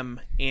Other M,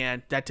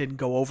 and that didn't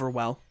go over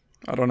well.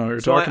 I don't know what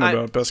you're talking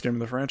about. Best game of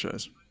the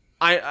franchise.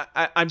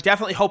 I'm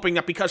definitely hoping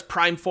that because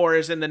Prime 4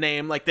 is in the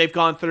name, like they've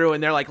gone through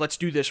and they're like, let's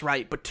do this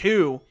right. But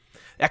two,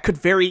 that could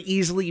very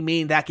easily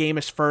mean that game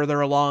is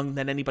further along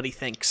than anybody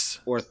thinks.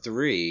 Or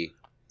three,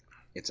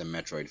 it's a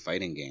Metroid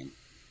fighting game.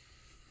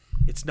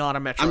 It's not a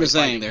Metroid. I'm just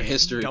saying their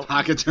history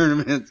Pocket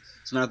Tournament,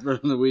 Smash Bros.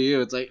 On the Wii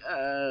U. It's like,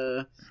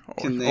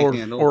 can they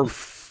handle?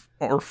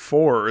 Or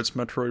 4, it's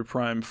Metroid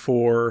Prime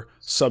 4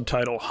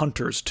 subtitle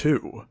Hunters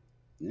 2.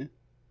 Yeah.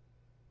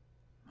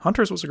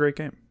 Hunters was a great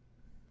game.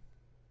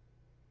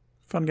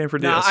 Fun game for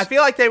DS. No, I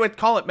feel like they would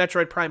call it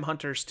Metroid Prime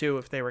Hunters 2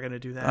 if they were going to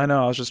do that. I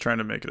know. I was just trying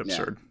to make it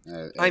absurd.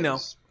 Yeah, I know.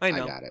 I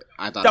got it.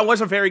 I thought that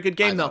was a very good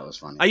game, though. It was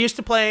funny. I used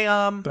to play.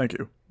 Thank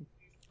you.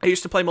 I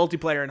used to play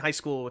multiplayer in high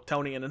school with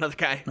Tony and another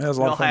guy. Yeah, it was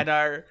a lot of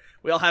fun.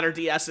 We all had our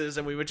DSs,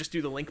 and we would just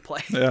do the link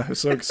play. Yeah, it's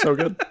so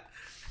good.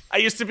 I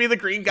used to be the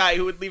green guy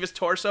who would leave his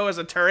torso as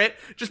a turret,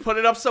 just put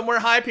it up somewhere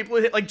high. People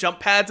would hit like jump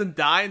pads and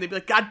die, and they'd be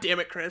like, "God damn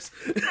it, Chris!"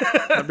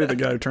 I'd be the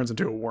guy who turns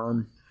into a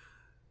worm.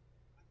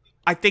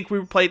 I think we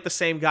played the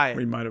same guy.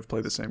 We might have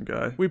played the same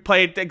guy. We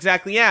played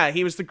exactly. Yeah,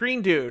 he was the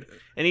green dude,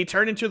 and he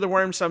turned into the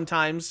worm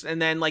sometimes, and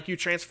then like you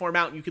transform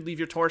out, and you could leave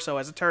your torso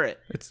as a turret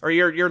or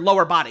your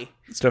lower body.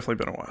 It's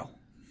definitely been a while.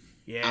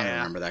 Yeah, I don't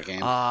remember that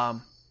game.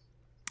 That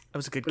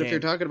was a good game. If you're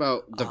talking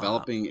about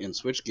developing in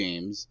Switch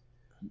games,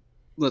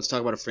 let's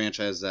talk about a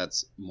franchise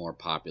that's more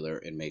popular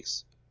and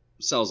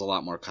sells a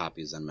lot more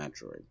copies than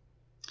Metroid.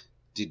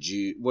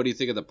 What do you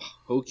think of the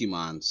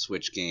Pokemon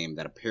Switch game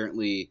that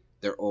apparently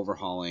they're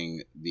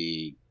overhauling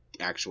the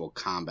actual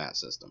combat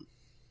system?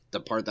 The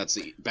part that's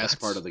the best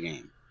part of the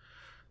game.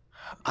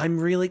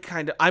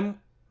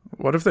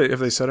 What if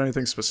they said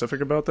anything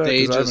specific about that?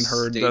 Because I haven't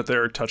heard that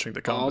they're touching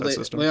the combat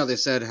system. Well, yeah, they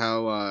said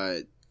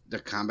how the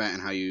combat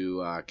and how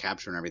you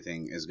capture and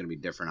everything is going to be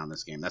different on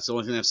this game. That's the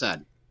only thing they've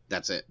said.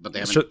 That's it. But they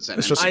haven't said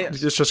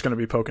anything. It's just going to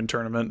be Pokken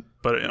Tournament,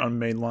 but on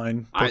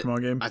mainline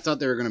Pokemon game. I thought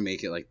they were going to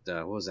make it like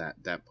what was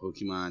that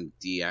Pokemon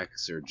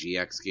DX or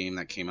GX game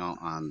that came out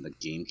on the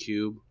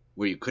GameCube,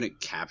 where you couldn't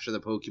capture the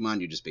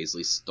Pokemon, you just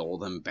basically stole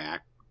them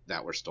back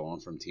that were stolen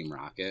from Team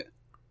Rocket,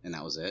 and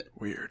that was it.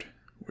 Weird.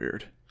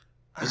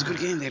 It was a good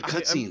game. They had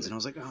cutscenes, and I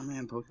was like, "Oh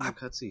man, Pokemon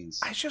cutscenes."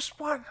 I just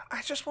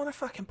want a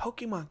fucking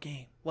Pokemon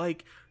game.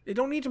 Like, they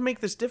don't need to make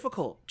this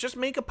difficult. Just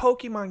make a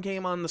Pokemon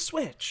game on the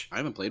Switch. I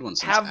haven't played one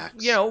since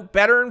X.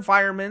 Better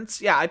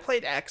environments. Yeah, I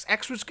played X.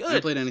 X was good. I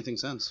haven't played anything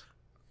since.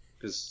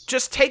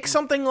 Just take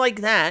something like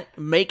that,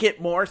 make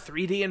it more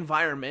 3D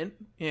environment.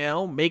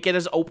 Make it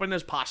as open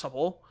as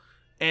possible,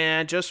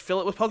 and just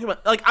fill it with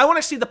Pokemon. Like, I want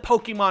to see the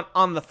Pokemon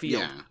on the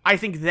field. Yeah. I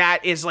think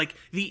that is, like,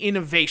 the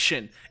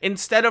innovation.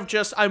 Instead of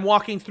just, I'm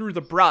walking through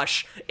the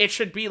brush, it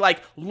should be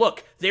like,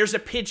 look, there's a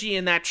Pidgey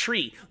in that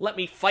tree. Let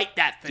me fight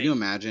that thing. Can you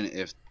imagine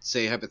if,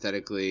 say,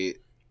 hypothetically,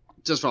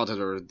 just for all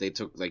time, they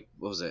took, like,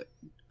 what was it?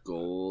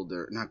 Gold,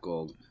 or not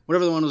Gold.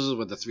 Whatever the one was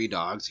with the 3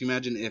 dogs. Can you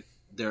imagine if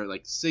they're,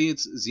 like, say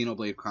it's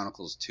Xenoblade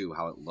Chronicles 2,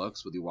 how it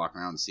looks with you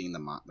walking around and seeing the,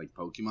 like,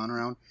 Pokemon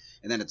around,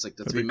 and then it's, like,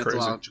 the 3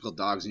 mythological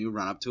dogs, and you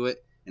run up to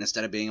it, and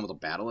instead of being able to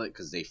battle it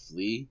because they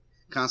flee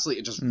constantly,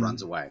 it just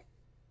runs away.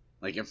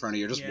 Like in front of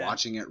you, just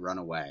watching it run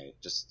away,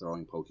 just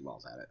throwing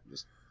Pokeballs at it.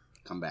 Just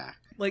come back.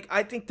 Like,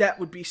 I think that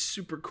would be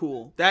super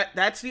cool.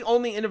 That's the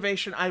only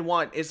innovation I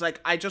want, is like,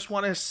 I just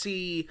want to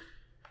see...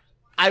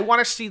 I want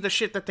to see the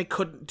shit that they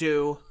couldn't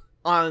do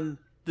on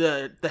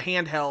the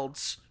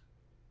handhelds,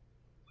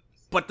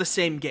 but the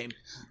same game.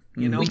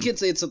 You know? We could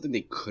say it's something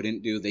they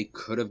couldn't do. They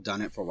could have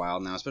done it for a while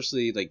now,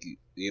 especially like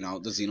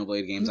the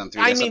Xenoblade games on 3DS.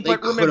 I mean,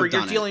 but remember,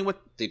 you're dealing with...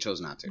 They chose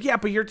not to. Yeah,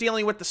 but you're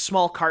dealing with the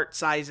small cart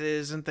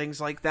sizes and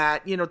things like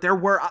that. There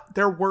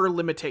were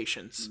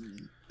limitations.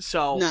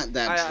 So not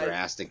that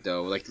drastic,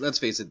 though. Like, let's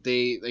face it,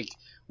 they, like,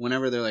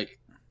 whenever they're like,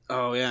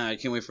 oh, yeah, I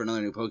can't wait for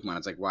another new Pokemon,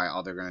 it's like, why?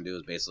 All they're going to do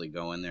is basically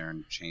go in there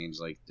and change,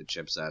 like, the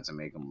chipsets and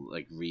make them,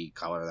 like,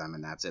 recolor them,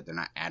 and that's it. They're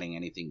not adding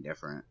anything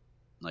different.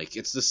 Like,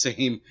 it's the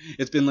same...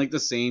 It's been, like, the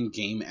same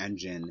game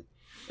engine,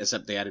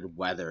 except they added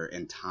weather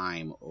and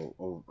time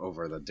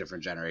over the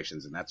different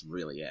generations, and that's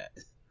really it.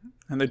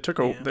 And they took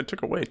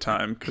away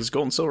time, because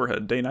Gold and Silver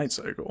had day-night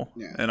cycle,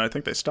 and I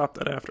think they stopped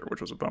that after,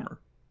 which was a bummer.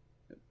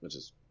 Which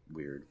is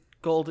weird.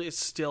 Gold is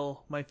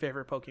still my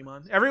favorite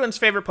Pokemon. Everyone's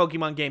favorite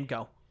Pokemon game,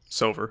 go.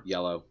 Silver.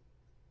 Yellow.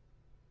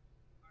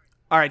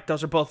 All right,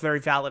 those are both very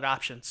valid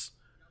options.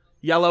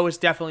 Yellow is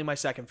definitely my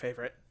second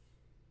favorite.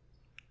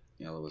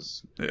 Yellow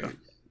is... Yeah.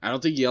 I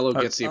don't think Yellow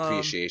gets the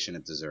appreciation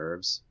it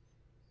deserves.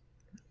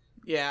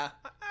 Yeah,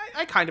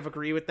 I kind of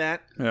agree with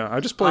that. Yeah, I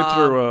just played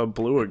through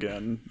Blue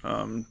again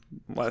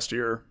last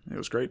year. It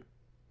was great.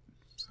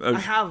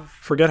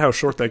 Forget how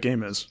short that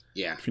game is.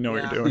 Yeah. If you know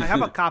what you're doing. I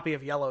have a copy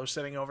of Yellow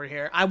sitting over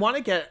here. I want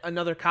to get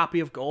another copy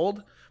of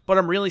Gold, but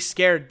I'm really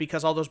scared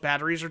because all those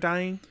batteries are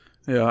dying.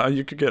 Yeah,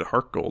 you could get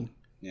Heart Gold.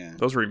 Yeah.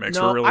 Those remakes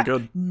were really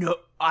good. No,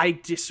 I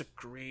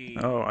disagree.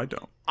 Oh, I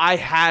don't. I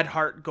had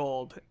Heart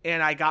Gold,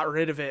 and I got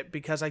rid of it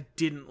because I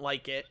didn't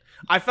like it.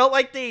 I felt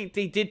like they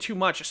did too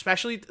much,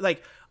 especially,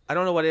 like, I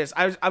don't know what it is.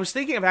 I was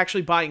thinking of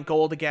actually buying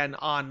Gold again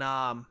on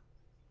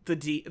the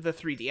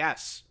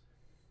 3DS,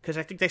 because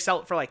I think they sell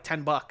it for like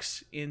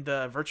 $10 in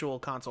the virtual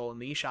console in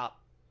the eShop.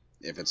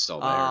 If it's still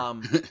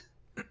there.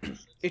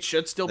 It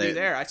should still be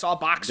there. I saw a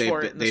box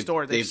for it in the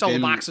store. They sell the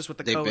boxes with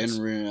the codes.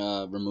 They've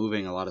been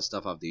removing a lot of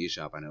stuff off the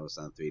eShop, I noticed,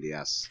 on the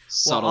 3DS.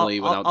 Subtly,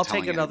 without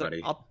telling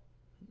anybody.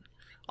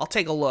 I'll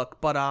take a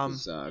look, but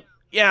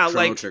yeah,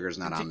 Chrono Trigger's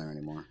not on there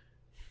anymore.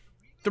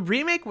 The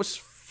remake was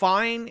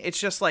fine. It's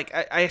just like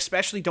I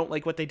especially don't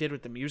like what they did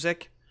with the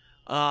music.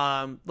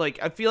 Like,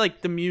 I feel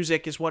like the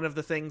music is one of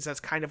the things that's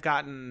kind of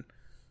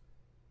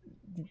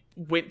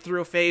went through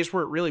a phase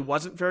where it really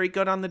wasn't very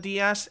good on the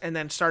DS, and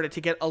then started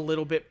to get a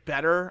little bit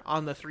better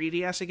on the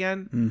 3DS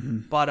again. Mm-hmm.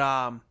 But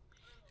I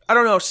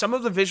don't know. Some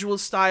of the visual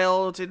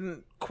style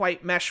didn't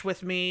quite mesh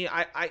with me.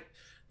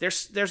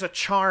 There's a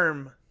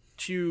charm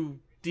to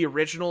the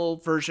original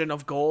version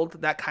of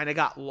Gold that kind of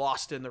got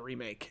lost in the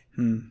remake,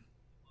 in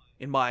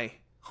my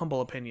humble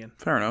opinion.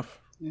 Fair enough.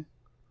 Yeah,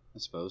 I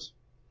suppose.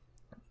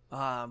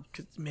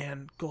 'Cause,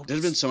 man, Gold.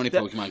 There's been so many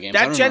Pokemon games.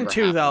 That Gen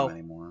 2 though.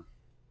 Anymore.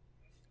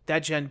 That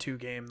Gen 2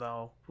 game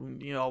though,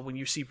 when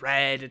you see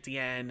Red at the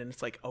end, and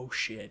it's like, oh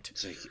shit,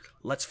 like,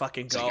 let's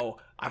fucking go.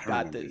 Like,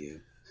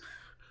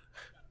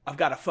 I've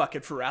got a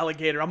fucking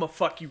Feraligatr. I'm gonna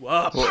fuck you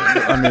up. Well,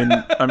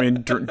 I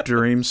mean,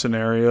 dream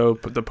scenario.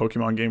 But the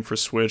Pokemon game for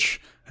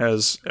Switch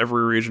has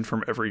every region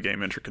from every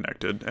game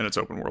interconnected, and it's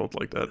open world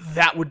like that.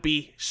 That would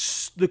be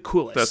the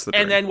coolest. That's the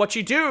dream. And then what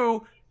you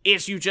do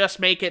is you just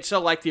make it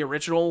so, like, the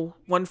original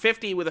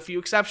 150, with a few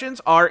exceptions,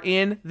 are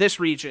in this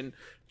region.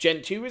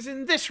 Gen 2 is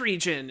in this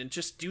region, and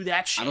just do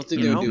that shit. I don't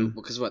think they would do,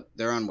 because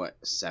they're on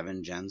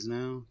 7 gens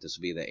now? This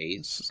will be the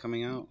 8th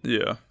coming out?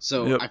 Yeah.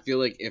 So I feel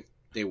like if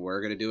they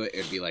were going to do it,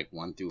 it'd be like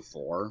 1 through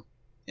 4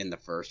 in the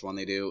first one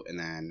they do, and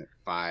then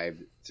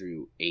 5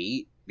 through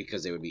 8,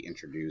 because they would be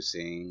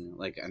introducing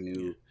like a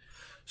new...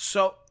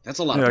 So that's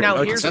a lot of now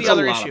Pokemon. here's That's the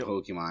other a lot issue. of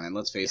Pokemon, and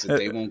let's face it,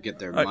 they won't get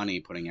their money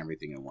putting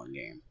everything in one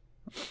game.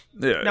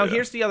 Yeah. Now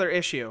here's the other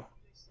issue.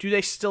 Do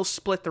they still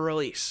split the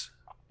release?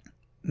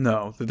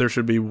 No, there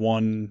should be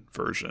one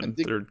version. I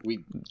think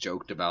we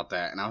joked about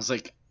that, and I was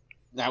like,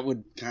 that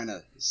would kind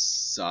of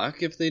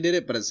suck if they did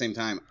it, but at the same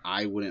time,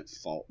 I wouldn't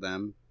fault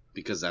them,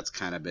 because that's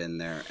kind of been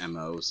their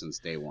MO since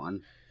day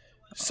one.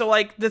 So,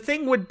 like, the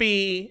thing would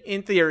be,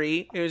 in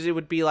theory, it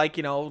would be like,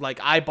 like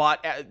I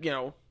bought,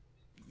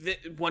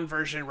 one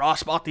version,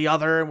 Ross bought the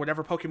other, and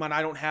whatever Pokemon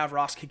I don't have,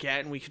 Ross could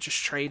get, and we could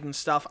just trade and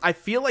stuff. I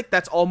feel like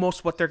that's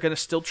almost what they're going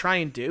to still try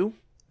and do.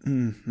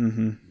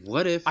 Mm-hmm.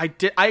 What if... I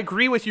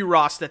agree with you,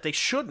 Ross, that they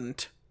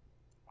shouldn't,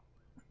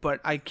 but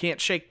I can't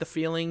shake the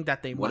feeling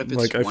that they might. What if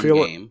it's one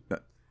game,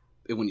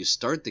 and when you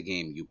start the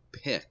game, you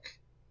pick...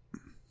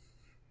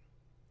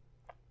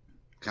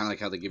 Kind of like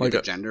how they give you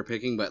the gender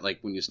picking, but like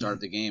when you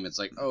start the game, it's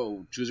like,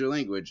 oh, choose your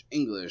language,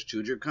 English,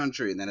 choose your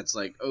country, and then it's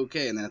like,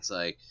 okay, and then it's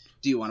like,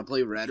 do you want to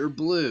play red or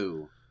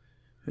blue?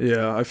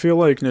 Yeah, I feel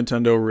like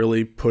Nintendo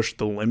really pushed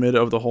the limit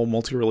of the whole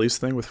multi-release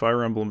thing with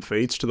Fire Emblem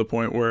Fates to the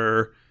point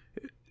where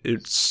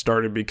it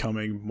started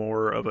becoming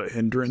more of a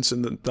hindrance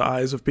in the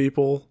eyes of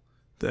people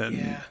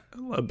than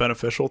a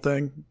beneficial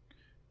thing.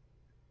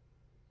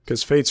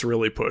 Because Fates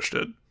really pushed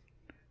it.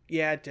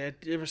 Yeah, it did.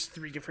 It was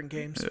 3 different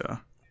games. Yeah.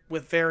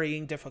 With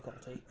varying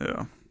difficulty.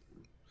 Yeah.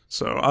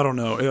 So, I don't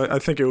know. I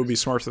think it would be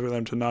smart for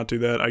them to not do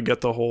that. I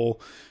get the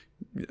whole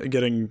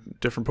getting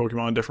different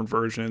Pokemon, different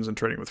versions, and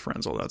trading with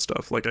friends, all that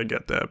stuff. Like, I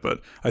get that.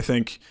 But I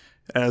think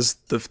as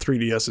the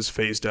 3DS is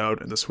phased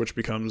out and the Switch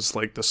becomes,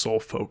 like, the sole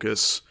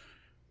focus,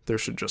 there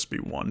should just be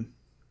one.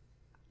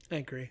 I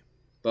agree.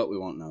 But we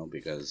won't know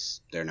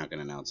because they're not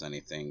going to announce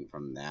anything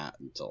from that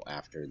until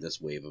after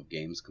this wave of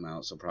games come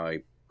out. So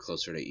probably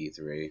closer to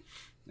E3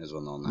 is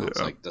when they'll announce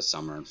like the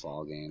summer and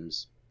fall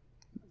games.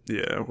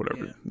 Yeah,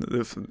 whatever.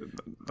 Yeah.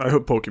 I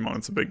hope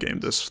Pokemon's a big game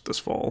this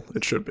fall.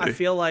 It should be. I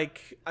feel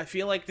like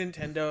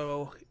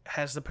Nintendo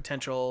has the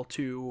potential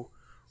to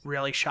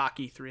really shock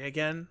E3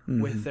 again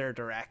with their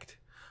Direct.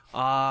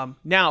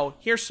 Now,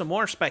 here's some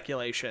more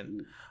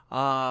speculation.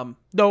 No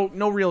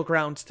real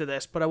grounds to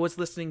this, but I was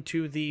listening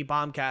to the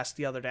Bombcast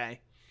the other day,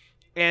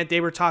 and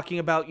they were talking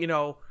about,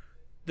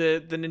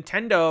 the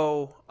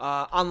Nintendo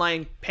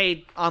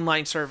paid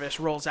online service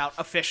rolls out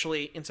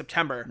officially in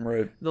September.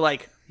 Right. They're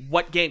like,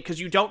 what game? Because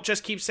you don't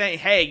just keep saying,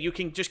 hey, you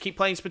can just keep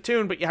playing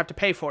Splatoon, but you have to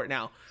pay for it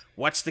now.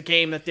 What's the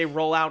game that they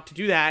roll out to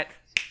do that?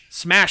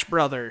 Smash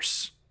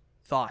Brothers.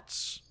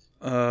 Thoughts?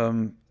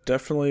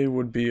 Definitely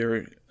would be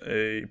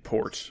a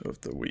port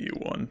of the Wii U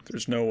one.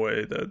 There's no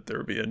way that there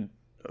would be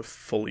a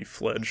fully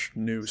fledged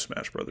new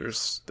Smash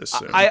Brothers this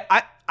soon.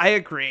 I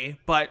agree,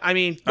 but I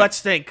mean,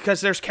 let's think, because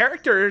there's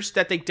characters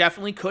that they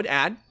definitely could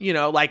add,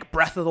 like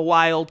Breath of the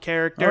Wild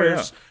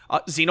characters,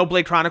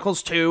 Xenoblade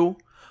Chronicles 2.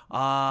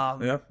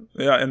 Yeah,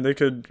 and they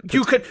could.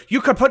 You could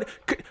put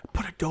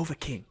a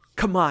Dovahkiin.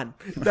 Come on,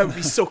 that would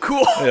be so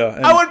cool. Yeah,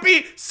 I would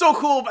be so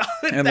cool about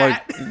and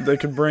that. Like they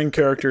could bring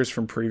characters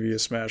from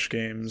previous Smash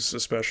games,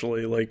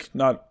 especially like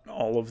not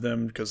all of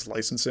them because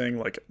licensing.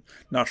 Like,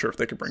 not sure if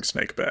they could bring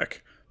Snake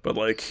back, but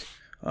like,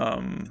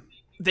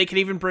 they could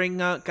even bring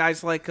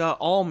guys like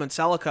Alm and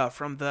Celica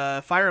from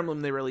the Fire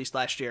Emblem they released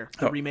last year,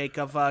 the remake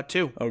of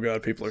 2. Oh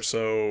god, people are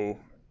so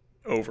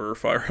over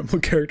Fire Emblem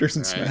characters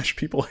in Smash.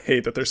 People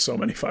hate that there's so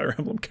many Fire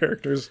Emblem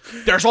characters.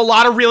 There's a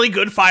lot of really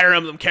good Fire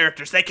Emblem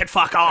characters. They can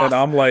fuck off. And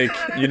I'm like,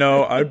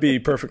 I'd be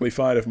perfectly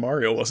fine if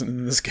Mario wasn't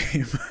in this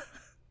game.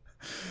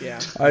 Yeah.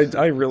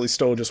 I really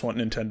still just want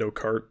Nintendo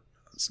Kart.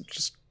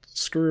 Just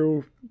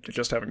screw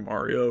just having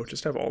Mario.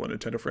 Just have all the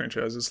Nintendo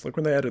franchises. Like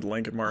when they added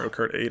Link in Mario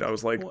Kart 8, I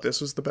was like,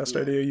 this was the best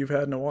idea you've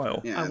had in a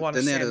while. Yeah, I want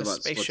to then see they a added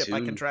spaceship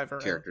Splatoon I can drive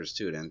around. Characters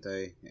too, didn't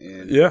they?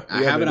 And yeah,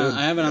 I have it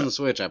on the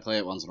Switch. I play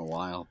it once in a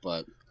while,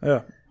 but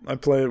yeah, I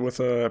play with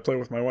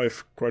my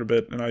wife quite a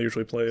bit, and I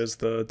usually play as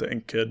the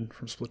Ink Kid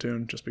from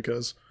Splatoon just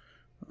because.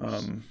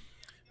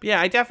 Yeah,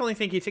 I definitely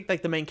think you take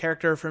like the main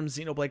character from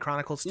Xenoblade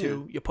Chronicles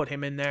 2, you put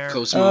him in there.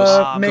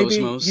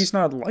 Maybe he's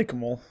not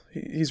likable.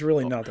 He's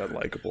really not that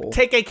likable.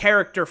 Take a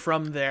character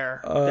from there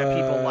that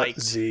people like.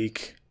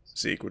 Zeke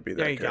would be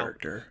that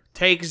character. Go.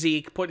 Take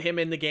Zeke, put him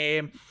in the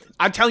game.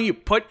 I'm telling you,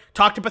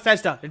 talk to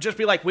Bethesda and just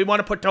be like, we want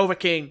to put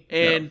Dovahkiin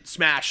in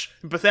Smash.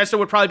 And Bethesda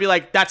would probably be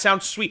like, that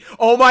sounds sweet.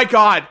 Oh my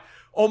god,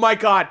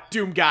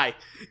 Doom guy.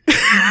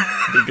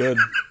 It'd be good.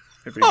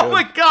 Oh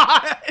my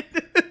god.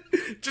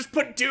 Just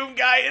put Doom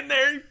guy in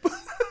there.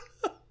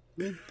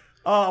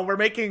 Oh, we're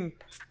making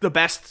the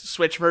best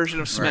Switch version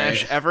of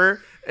Smash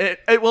ever.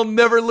 It will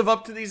never live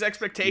up to these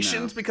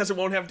expectations because it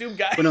won't have Doom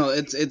guy. But no,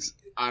 it's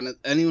on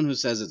anyone who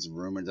says it's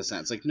rumored this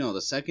it's like no.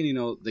 The second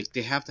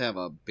they have to have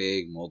a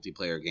big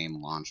multiplayer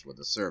game launched with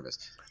a service.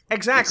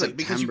 Exactly,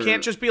 because you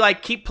can't just be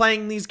like keep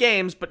playing these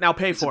games, but now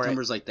pay for it.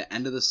 September's like the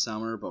end of the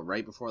summer, but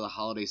right before the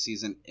holiday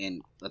season.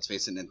 And let's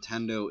face it,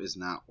 Nintendo is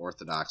not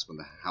orthodox with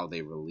how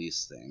they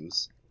release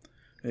things.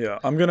 Yeah,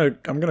 I'm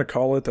gonna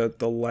call it that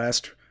the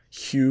last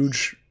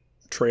huge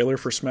trailer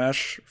for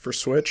Smash for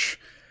Switch,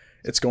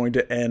 it's going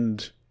to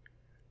end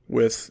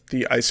with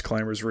the Ice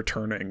Climbers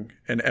returning,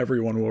 and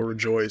everyone will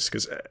rejoice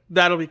because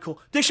that'll be cool.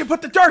 They should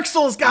put the Dark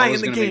Souls guy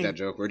in the game. I was gonna make that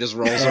joke where it just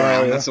rolls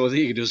around. That's all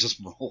you can do is just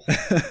roll.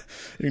 You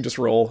can just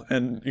roll,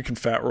 and you can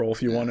fat roll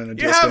if you want, and it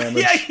deals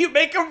damage. Yeah, you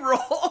make him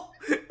roll.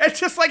 And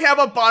just like have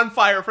a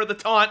bonfire for the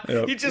taunt.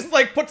 Yep. He just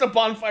like puts a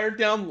bonfire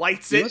down,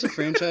 lights it. You know what's a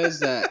franchise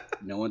that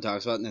no one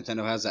talks about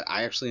Nintendo has that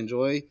I actually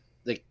enjoy?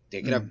 Like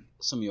they could have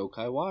some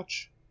Yokai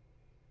Watch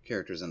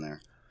characters in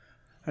there.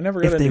 I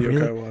never got into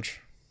Yokai Watch.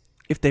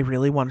 If they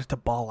really wanted to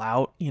ball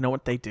out, you know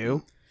what they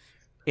do?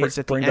 Is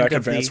bring back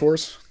Advance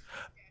Wars?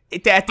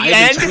 At the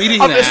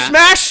end of the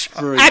Smash,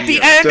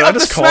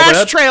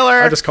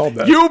 trailer, I just called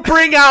that. You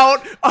bring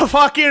out a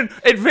fucking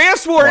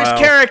Advance Wars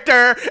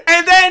character,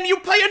 and then you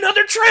play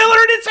another trailer,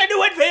 and it's a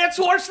new Advance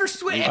Wars for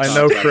Switch. I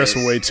know Chris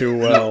way too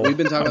well. No, we've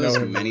been talking about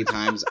this many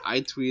times.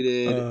 I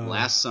tweeted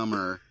last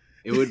summer,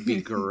 it would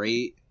be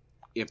great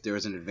if there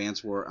was an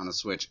Advance War on the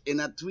Switch. And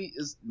that tweet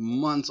is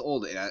months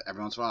old. And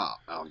every once in a while,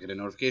 I'll get a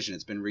notification.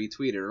 It's been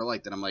retweeted or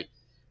liked. And I'm like,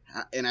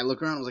 and I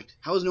look around, I was like,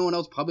 how is no one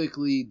else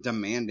publicly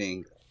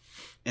demanding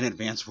an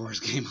Advance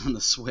Wars game on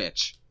the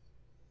Switch?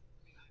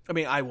 I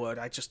mean, I would.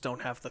 I just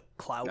don't have the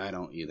clout. I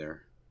don't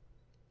either.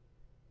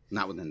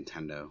 Not with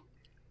Nintendo.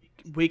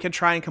 We can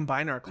try and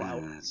combine our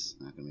clout. That's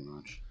not going to be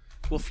much.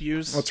 We'll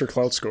fuse. What's your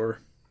clout score?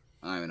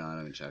 I don't even know. I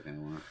don't even check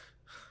anymore.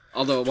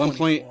 Although at one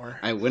point,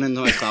 I went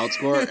into my clout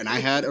score, and I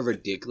had a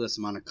ridiculous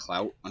amount of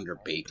clout under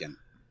Bacon.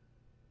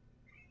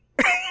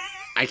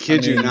 I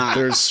kid you not.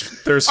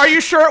 There's. Are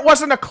you sure it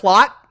wasn't a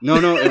clot? No,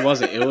 it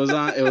wasn't. It was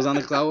on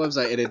the Cloud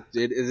website. And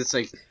it's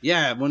like,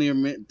 yeah, one of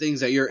your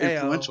things that you're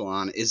influential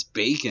on is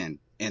Bacon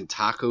and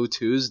Taco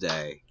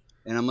Tuesday.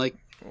 And I'm like,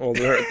 Well,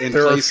 there In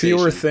are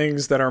fewer PlayStation.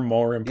 things that are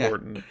more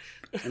important.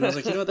 And I was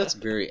like, you know what? That's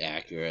very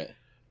accurate.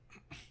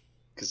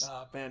 Because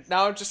Oh man,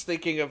 now I'm just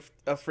thinking of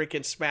a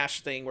freaking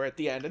Smash thing where at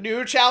the end a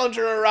new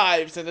challenger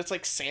arrives and it's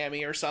like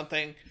Sammy or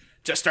something,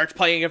 just starts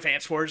playing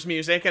Advance Wars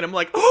music, and I'm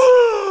like,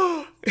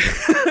 oh!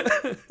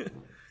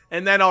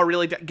 And then I'll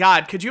really,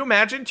 God, could you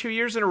imagine 2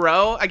 years in a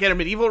row I get a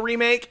Medieval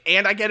remake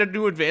and I get a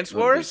new Advance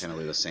Wars kind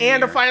of the same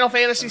and a year. Final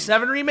Fantasy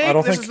VII remake? I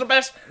don't This think is the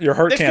best. your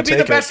heart This can't could be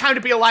the take best it. time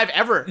to be alive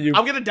ever.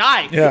 I'm gonna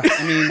die. Yeah,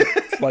 I mean,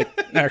 like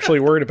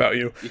actually worried about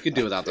you. you could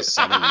do without the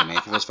 7 remake.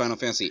 If it was Final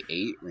Fantasy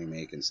 8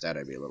 remake instead,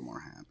 I'd be a little more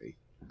happy.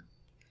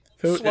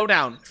 Slow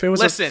down. If it was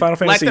Listen, a Final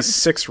let Fantasy the-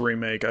 6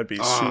 remake, I'd be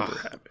super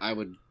happy. I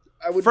would.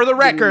 For the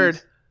record,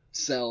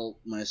 sell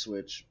my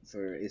Switch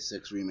for a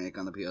 6 remake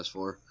on the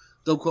PS4.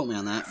 Don't quote me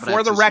on that. But I For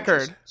have the 2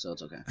 record- Switches, so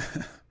it's okay.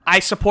 I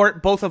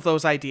support both of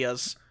those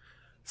ideas.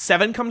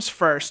 7 comes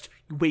first.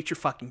 You wait your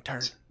fucking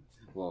turn.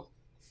 Well,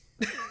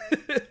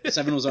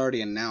 7 was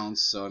already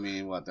announced, so I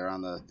mean, what, they're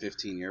on the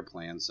 15-year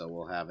plan, so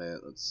we'll have it.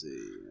 Let's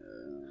see,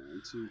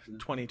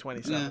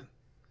 2027. yeah,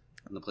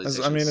 on the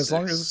PlayStation. I mean, as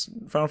long 6. as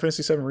Final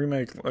Fantasy VII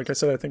Remake, like I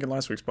said, I think in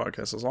last week's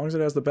podcast, as long as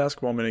it has the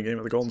basketball minigame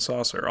of the Golden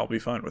Saucer, I'll be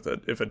fine with it.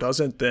 If it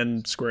doesn't,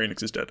 then Square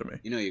Enix is dead to me.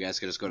 You know, you guys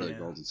could just go to the Yeah.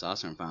 Golden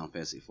Saucer in Final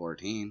Fantasy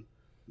 14.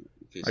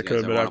 I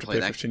could, but I have to pay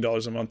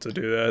 $15 a month to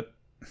do that.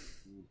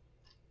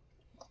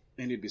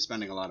 And you'd be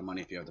spending a lot of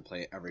money if you have to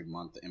play it every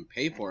month and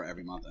pay for it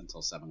every month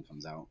until 7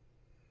 comes out.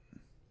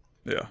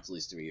 Yeah. It's at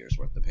least 3 years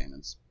worth of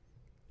payments.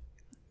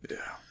 Yeah.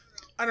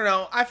 I don't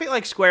know. I feel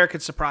like Square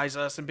could surprise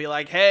us and be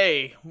like,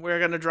 "Hey, we're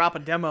gonna drop a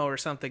demo or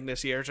something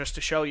this year just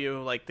to show you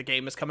like the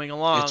game is coming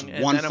along." It's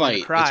and one then I'm fight.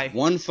 gonna cry. It's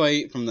one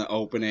fight from the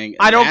opening.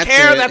 I don't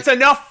care. It. That's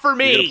enough for You're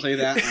gonna me. play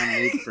that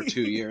on loop for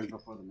 2 years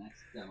before the next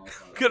demo.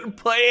 Couldn't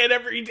play it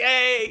every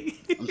day.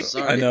 I'm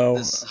sorry. I know.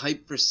 This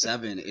hype for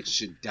 7, it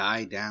should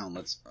die down.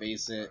 Let's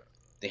face it.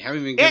 They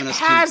haven't even It given us.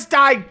 has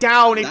died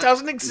down. It Not-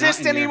 doesn't not exist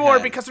in your anymore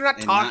head, because they're not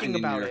and talking not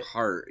about in your it.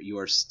 heart, you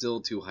are still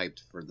too hyped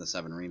for the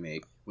 7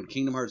 remake. When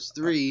Kingdom Hearts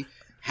 3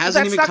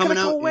 hasn't that's even not coming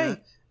gonna go out away.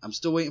 yet. I'm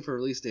still waiting for a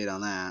release date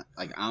on that.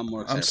 Like, I'm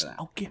more excited for that.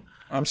 Okay.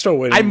 I'm still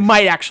waiting. I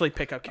might actually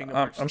pick up Kingdom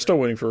Hearts. I'm still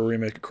waiting for a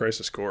remake of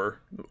Crisis Core,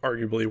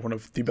 arguably one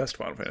of the best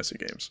Final Fantasy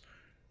games.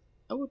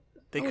 I would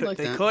They like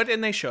that. could,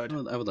 and they should.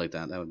 I would like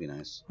that. That would be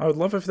nice. I would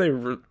love if they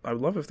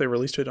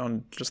released it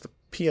on just the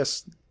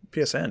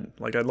PSN.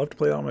 Like I'd love to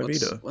play that on my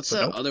Vita. What's but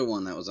that nope. other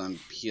one that was on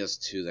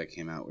PS2 that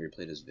came out where you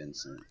played as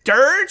Vincent?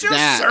 Dirge of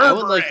That Cerberus. I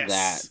would like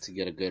that to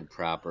get a good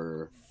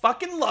proper.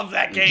 Fucking love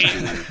that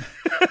game.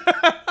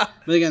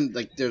 But again,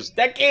 like there's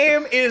That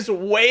game is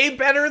way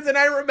better than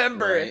I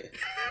remember it.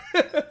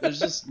 right? There's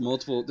just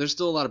multiple. There's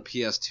still a lot of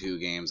PS2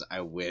 games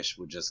I wish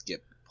would just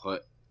get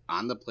put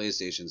on the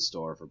PlayStation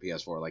Store for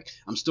PS4. Like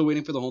I'm still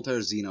waiting for the whole entire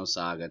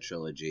Xenosaga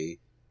trilogy.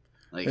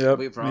 Like Yep,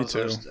 wait for me all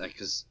too.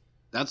 because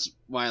that's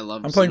why I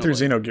love. I'm playing through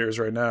Xenoblade. Xenogears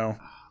right now.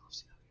 Ah, I love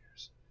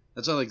Xenogears.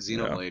 That's why I like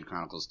Xenoblade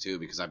Chronicles 2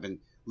 because I've been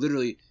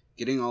literally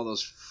getting all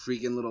those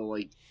freaking little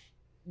like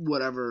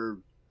whatever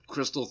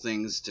crystal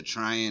things to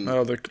try and.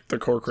 Oh, the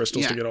core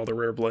crystals to Yeah. get all the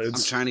rare I'm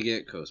blades. trying to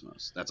get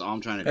Cosmos. That's all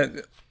I'm trying to do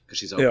And- because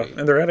she's OP. yeah,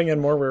 and they're adding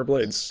in more rare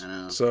blades.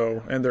 I know.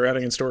 So, and they're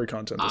adding in story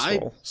content this I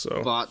fall.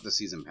 So Bought the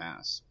season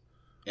pass,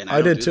 and I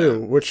don't did do too,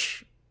 that.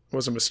 which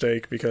was a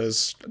mistake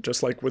because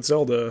just like with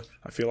Zelda,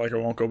 I feel like I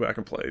won't go back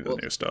and play the Well,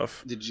 new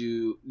stuff. Did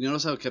you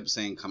notice how it kept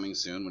saying coming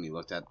soon when you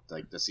looked at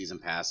like the season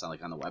pass on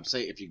like on the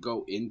website? If you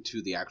go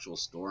into the actual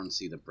store and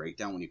see the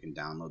breakdown when you can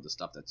download the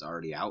stuff that's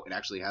already out, it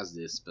actually has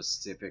the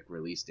specific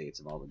release dates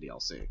of all the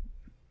DLC,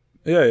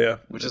 Yeah.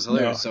 which is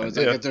hilarious. No, So it's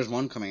like yeah. if there's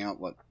one coming out,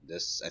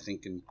 I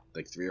think in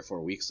like 3 or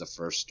 4 weeks, the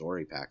first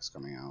story pack's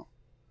coming out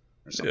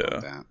or something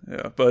like that.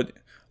 Yeah, but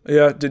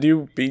yeah, did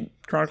you beat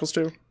Chronicles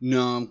 2?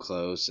 No, I'm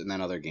close. And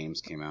then other games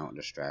came out and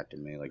distracted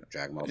me, like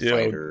Dragon Ball Yeah.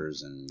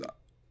 Fighters and.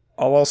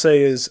 All I'll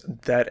say is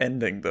that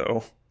ending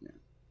though.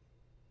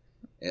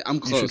 I'm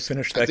You close. should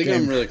finish I that think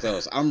game. I'm really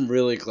close. I'm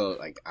really close.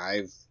 Like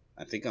I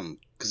think I'm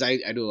because I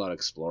do a lot of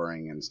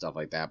exploring and stuff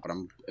like that. But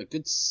I'm a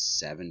good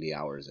 70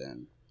 hours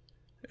in.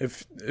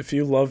 If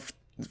you love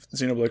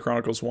Xenoblade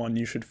Chronicles 1,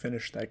 you should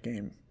finish that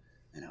game.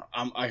 You know,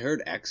 I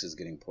heard X is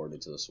getting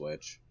ported to the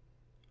Switch.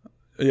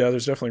 Yeah,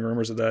 there's definitely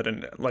rumors of that,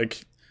 and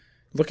like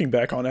looking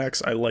back on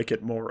X, I like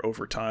it more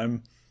over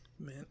time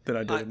Man. than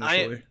I did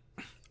initially.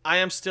 I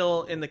am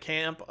still in the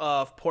camp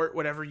of port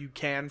whatever you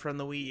can from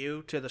the Wii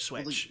U to the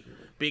Switch.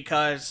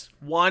 Because,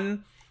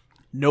 one,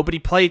 nobody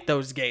played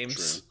those games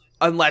True.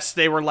 unless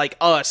they were like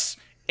us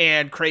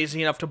and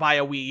crazy enough to buy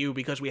a Wii U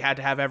because we had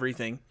to have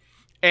everything.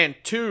 And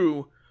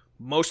two,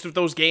 most of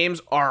those games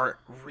are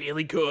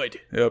really good.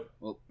 Yep.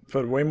 Well,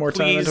 Put way more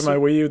time please- into my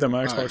Wii U than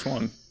my Xbox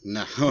One.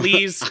 No,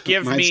 Please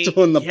give Mine's me...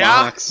 still in the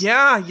yeah, box.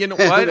 Yeah, you know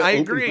I what? had to I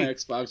open agree. My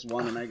Xbox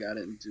One and I got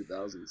it in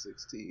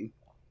 2016.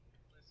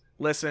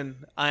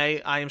 Listen,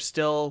 I am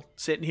still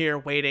sitting here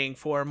waiting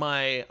for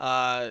my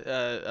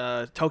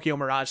Tokyo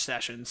Mirage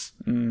Sessions.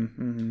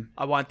 Mm-hmm.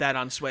 I want that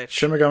on Switch.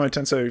 Shin Megami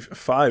Tensei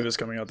 5 is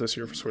coming out this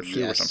year for Switch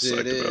too, which I'm Yes, it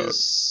psyched is. about.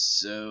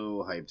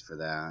 So hyped for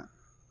that.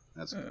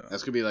 That's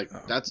gonna be like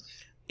that's.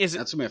 Is it?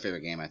 That's my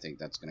favorite game. I think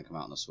that's going to come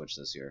out on the Switch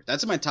this year.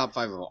 That's in my top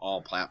 5 of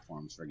all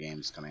platforms for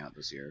games coming out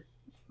this year.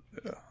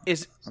 Yeah.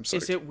 Is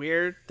it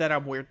weird that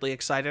I'm weirdly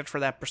excited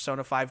for that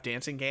Persona 5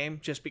 dancing game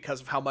just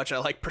because of how much I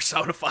like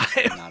Persona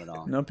 5? Not at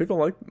all. No, people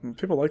like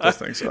those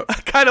things. I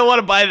kind of want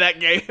to buy that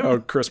game. Oh,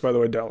 Chris, by the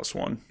way, Dallas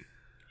won.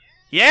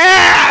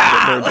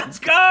 Yeah! Let's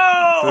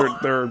go!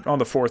 They're on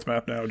the 4th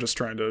map now, just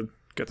trying to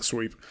get the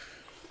sweep.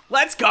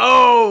 Let's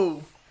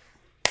go!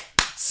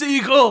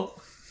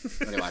 Seagull!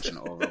 Are they watching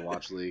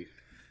Overwatch League?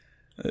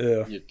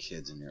 Yeah. Your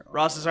kids in your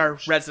Ross is our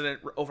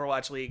resident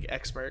Overwatch League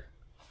expert.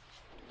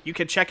 You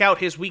can check out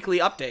his weekly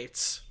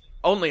updates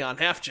only on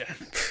Half Gen.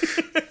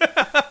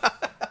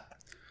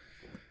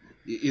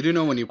 You do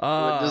know when you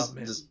man.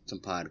 this some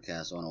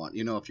podcast 101.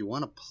 You know, if you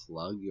want to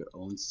plug your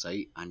own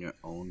site on your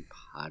own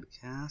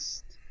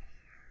podcast,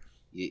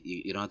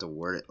 you don't have to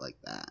word it like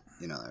that.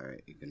 You know,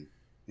 right? You can,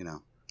 you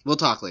know. We'll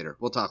talk later.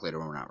 We'll talk later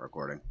when we're not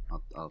recording.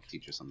 I'll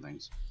teach you some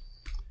things.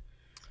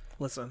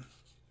 Listen,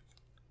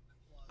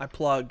 I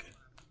plug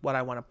what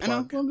I want to I know.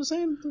 plug. Well, I'm just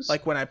saying.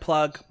 Like when I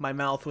plug my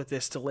mouth with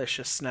this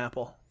delicious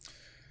Snapple.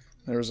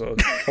 There's a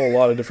whole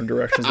lot of different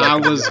directions. I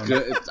was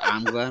good.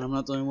 I'm glad I'm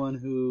not the only one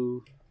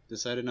who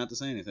decided not to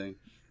say anything.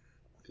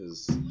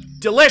 Because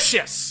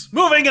Delicious!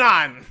 Moving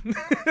on!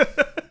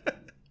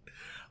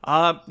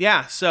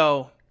 Yeah,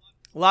 so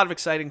a lot of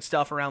exciting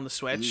stuff around the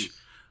Switch.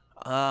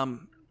 Man,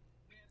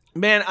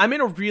 I'm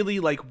in a really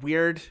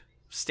weird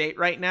state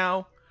right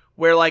now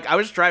where I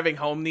was driving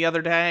home the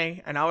other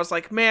day and I was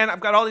like, man,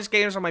 I've got all these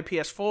games on my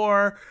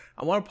PS4.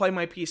 I want to play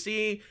my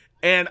PC.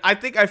 And I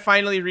think I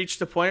finally reached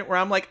the point where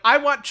I'm like, I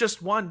want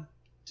just one.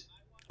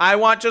 I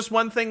want just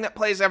one thing that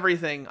plays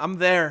everything. I'm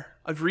there.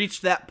 I've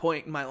reached that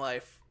point in my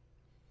life.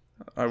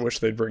 I wish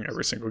they'd bring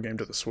every single game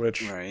to the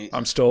Switch. Right.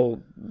 I'm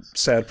still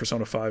sad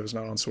Persona 5 is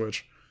not on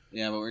Switch.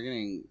 yeah, but we're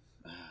getting.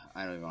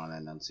 I don't even want to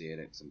enunciate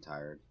it because I'm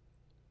tired.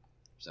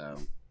 So,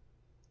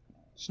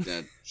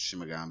 that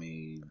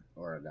Shimigami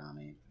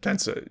Origami.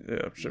 Tensei,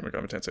 yeah, Shin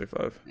Megami Tensei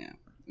 5. Yeah.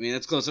 I mean,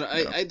 it's closer.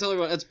 I tell you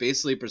what, it's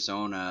basically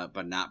Persona,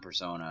 but not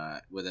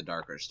Persona, with a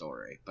darker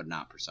story, but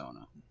not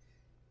Persona.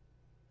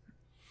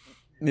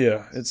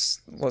 Yeah,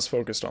 it's less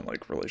focused on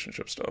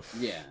relationship stuff.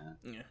 Yeah.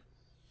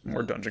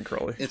 More dungeon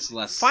crawly. It's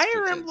less.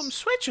 Fire Emblem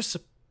Switch is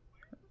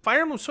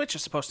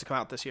supposed to come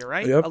out this year,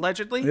 right? Yep.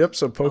 Allegedly. Yep.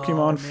 So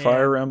Pokemon, man.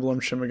 Fire Emblem,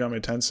 Shin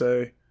Megami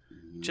Tensei.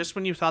 Just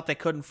when you thought they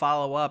couldn't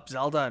follow up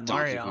Zelda and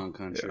Donkey Mario. Kong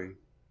Country.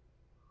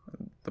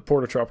 The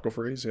Port of Tropical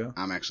Freeze. Yeah.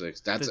 I'm actually.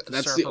 The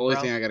That's Surfer the only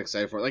Bro. thing I got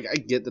excited for. I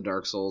get the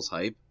Dark Souls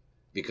hype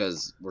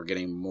because we're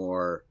getting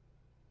more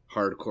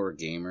hardcore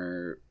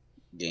gamer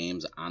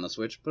games on the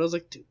Switch. But I was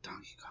like, dude,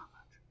 Donkey Kong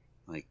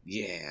Country.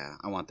 Yeah,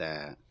 I want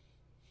that.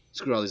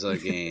 Screw all these other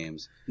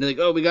games. And they're like,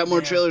 oh, we got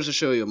more trailers to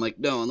show you. I'm like,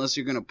 no, unless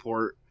you're gonna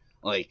port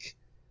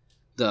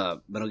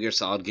the Metal Gear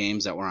Solid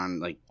games that were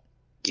on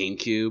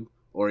GameCube,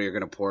 or you're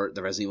gonna port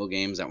the Resident Evil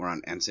games that were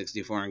on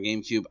N64 and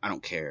GameCube. I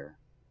don't care.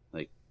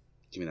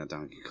 Give me that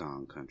Donkey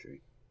Kong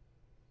Country.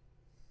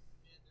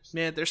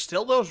 Man, there's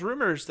still those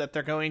rumors that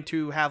they're going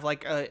to have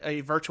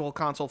a virtual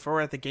console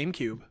for the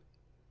GameCube.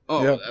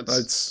 Oh, yeah,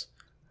 that's.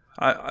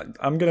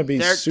 I'm gonna be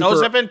super.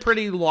 Those have been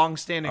pretty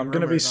long-standing. I'm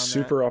gonna be rumors on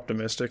super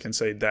optimistic and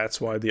say that's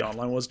why the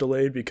online was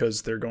delayed,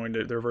 because their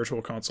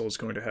virtual console is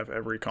going to have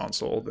every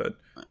console that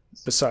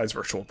besides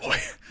Virtual Boy.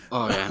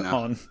 Oh yeah, no.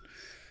 on.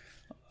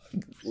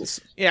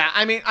 Yeah,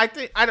 I mean,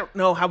 I don't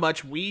know how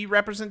much Wii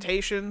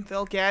representation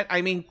they'll get.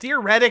 I mean,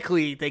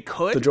 theoretically they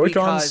could. The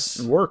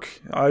Joy-Cons work.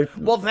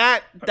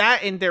 That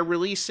and they're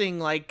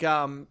releasing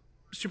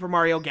Super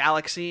Mario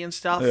Galaxy and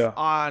stuff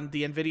on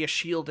the Nvidia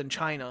Shield in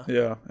China.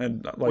 Yeah,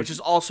 and which is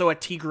also a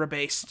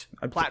Tegra-based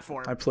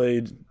platform.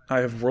 I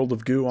have World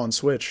of Goo on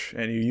Switch,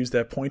 and you use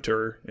that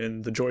pointer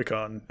in the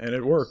Joy-Con, and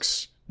it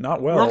works.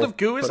 Not well. World of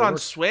Goo is on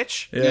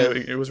Switch? Yeah,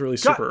 it was really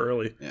super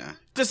early. Yeah.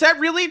 Does that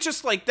really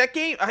just that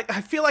game?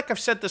 I feel like I've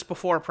said this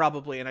before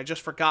probably, and I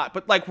just forgot.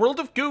 But World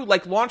of Goo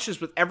launches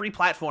with every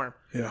platform.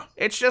 Yeah.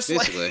 It's just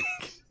basically.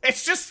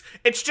 it's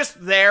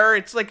just there.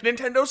 It's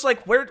Nintendo's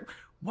where.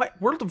 What?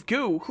 World of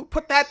Goo? Who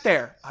put that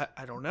there?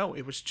 I don't know.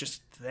 It was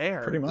just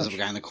there. Pretty much. There's a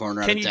guy in the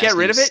corner. Can you get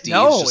rid of it?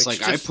 No, just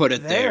it's I just put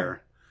it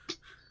there.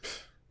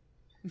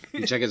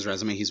 You check his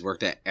resume. He's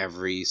worked at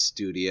every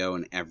studio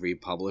and every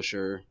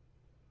publisher,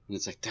 and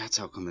it's that's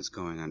how come it's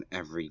going on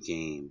every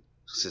game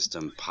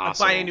system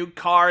possible. I buy a new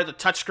car. The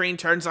touchscreen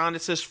turns on.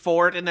 It says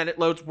Ford, and then it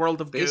loads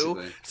World of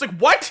Basically. Goo. It's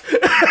what?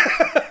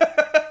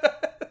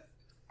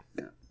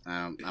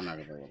 I'm not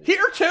gonna play it.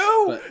 Here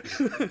too.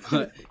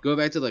 But go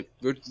back to the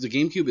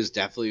GameCube is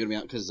definitely gonna be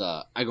out because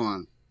I go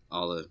on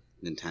all the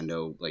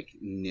Nintendo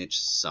niche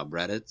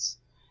subreddits,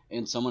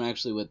 and someone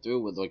actually went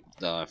through with the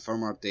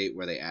firmware update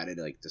where they added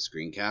the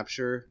screen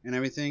capture and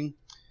everything.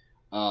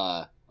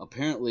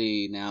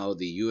 Apparently now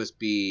the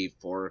USB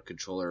 4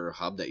 controller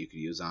hub that you could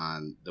use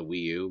on the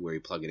Wii U, where you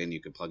plug it in, you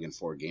could plug in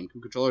 4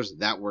 GameCube controllers.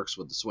 That works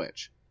with the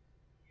Switch.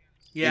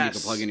 Yes, and you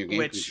can plug in your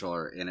GameCube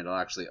controller, and it'll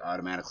actually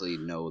automatically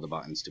know the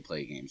buttons to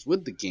play games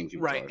with the GameCube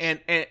controller.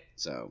 Right, and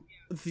so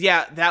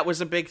yeah, that was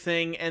a big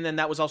thing, and then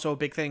that was also a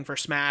big thing for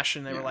Smash,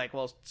 and they were like,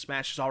 well,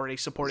 Smash is already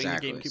supporting the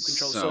GameCube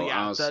controller, so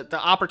yeah, the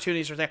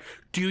opportunities are there.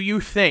 Do you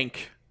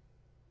think...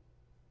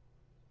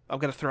 I'm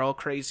going to throw a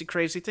crazy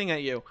thing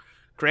at you.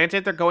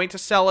 Granted, they're going to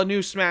sell a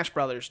new Smash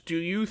Brothers. Do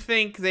you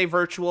think they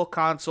virtual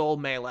console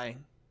Melee?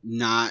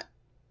 Not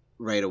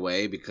right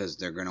away, because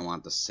they're going to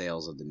want the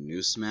sales of the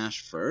new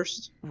Smash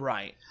first.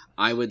 Right.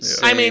 I would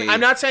say... I mean, I'm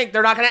not saying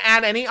they're not going to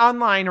add any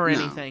online or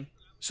anything.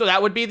 So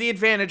that would be the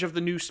advantage of the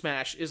new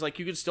Smash, is like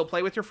you could still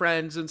play with your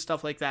friends and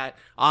stuff like that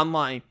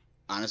online.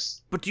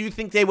 But do you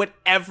think they would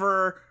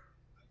ever...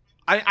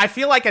 I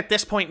feel like at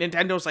this point,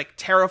 Nintendo's like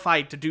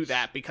terrified to do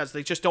that because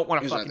they just don't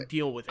want to fucking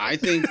deal with it. I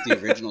think the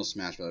original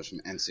Smash Bros. From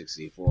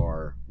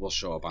N64 will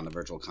show up on the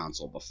Virtual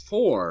Console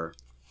before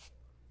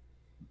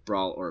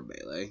Brawl or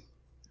Melee,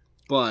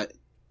 but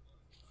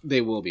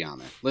they will be on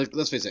there. Like,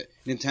 let's face it,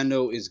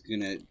 Nintendo is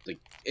gonna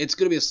it's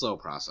gonna be a slow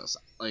process.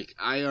 We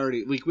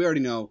already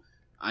know.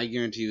 I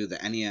guarantee you the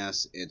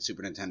NES and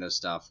Super Nintendo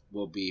stuff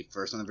will be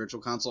first on the Virtual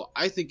Console.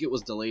 I think it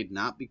was delayed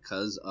not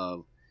because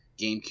of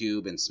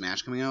GameCube and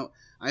Smash coming out.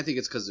 I think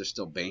it's because they're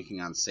still banking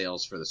on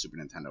sales for the Super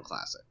Nintendo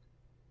Classic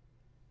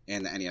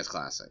and the NES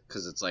Classic.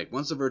 Because it's like,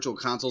 once the Virtual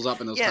Console's up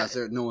and those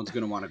classics, no one's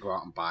going to want to go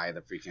out and buy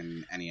the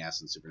freaking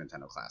NES and Super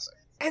Nintendo Classic.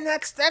 And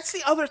that's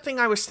the other thing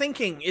I was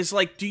thinking, is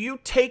like, do you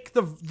take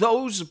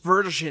those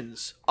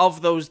versions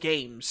of those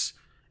games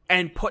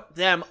and put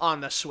them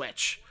on the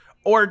Switch?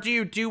 Or do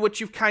you do what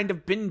you've kind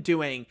of been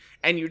doing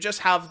and you just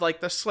have like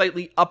the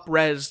slightly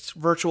up-resed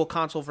Virtual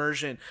Console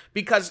version?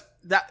 Because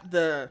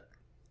the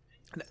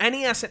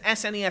NES and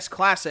SNES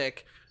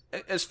Classic,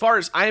 as far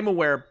as I'm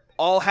aware,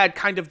 all had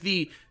kind of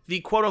the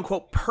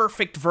quote-unquote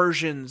perfect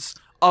versions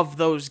of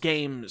those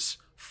games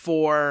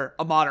for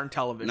a modern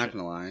television. Not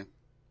gonna lie,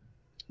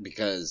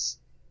 because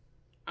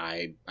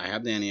I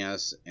have the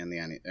NES and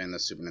the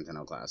Super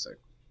Nintendo Classic.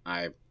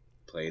 I've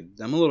played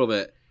them a little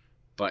bit,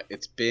 but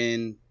it's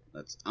been...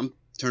 I'm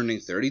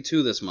turning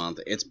 32 this month.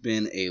 It's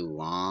been a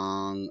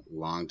long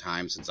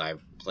time since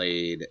I've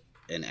played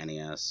an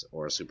NES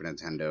or a Super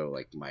Nintendo,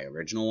 like my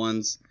original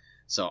ones.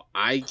 So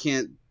I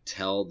can't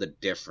tell the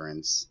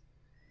difference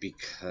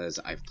because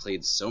I've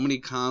played so many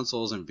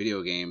consoles and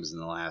video games in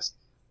the last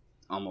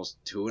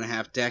almost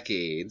 2.5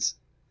 decades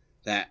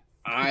that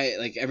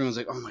everyone's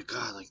like, oh my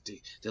god, like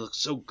they look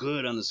so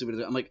good on the Super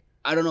Nintendo. I'm like,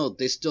 I don't know,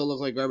 they still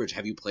look like garbage.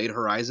 Have you played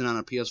Horizon on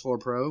a PS4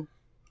 Pro?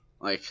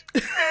 Like,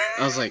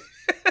 I was like,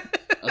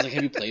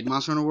 have you played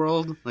Monster Hunter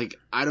World? Like,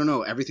 I don't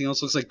know, everything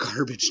else looks like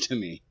garbage to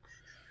me.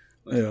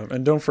 Yeah,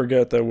 and don't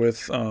forget that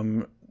with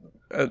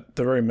at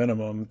the very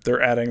minimum,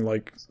 they're adding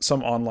like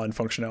some online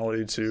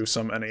functionality to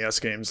some NES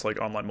games, like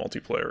online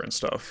multiplayer and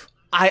stuff.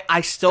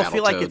 I still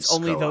feel like it's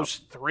only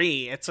those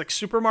three. It's like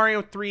Super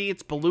Mario 3,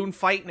 it's Balloon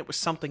Fight, and it was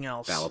something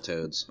else.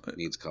 Battletoads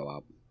needs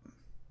co-op.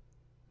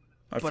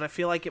 But I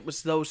feel like it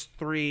was those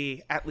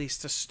three at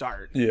least to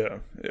start. Yeah.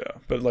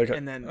 But like,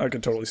 I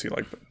could totally see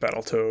like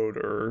Battletoad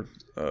or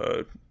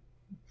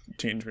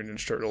Teenage Mutant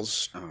Ninja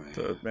Turtles,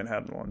 the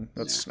Manhattan one.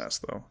 That's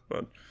SNES though,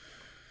 but.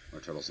 Or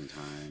Turtles in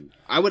Time.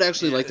 I would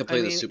actually like to play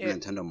the Super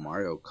Nintendo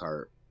Mario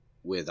Kart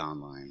with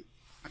online.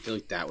 I feel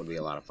like that would be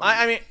a lot of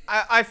fun.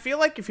 I feel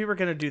like if you were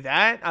gonna do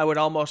that, I would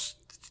almost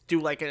do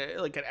like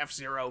an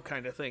F-Zero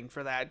kind of thing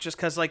for that, just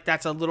because like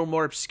that's a little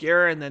more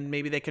obscure, and then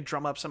maybe they could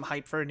drum up some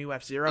hype for a new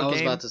F-Zero game. I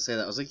was about to say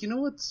that. I was like, you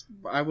know what?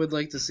 I would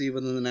like to see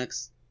within the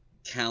next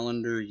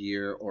calendar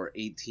year or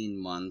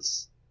 18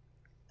 months,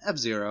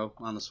 F-Zero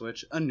on the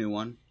Switch, a new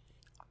one.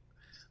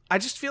 I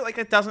just feel like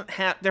it doesn't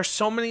have. There's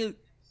so many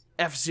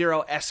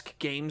F-Zero-esque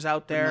games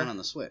out there. Not on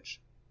the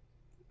Switch.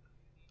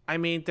 I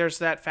mean, there's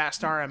that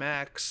Fast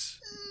RMX.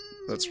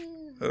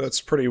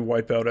 That's pretty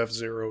Wipeout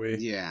F-Zero-y.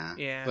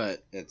 Yeah,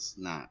 but it's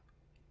not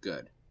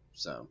good.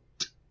 So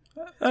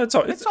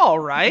it's all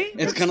right.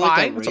 It's kind of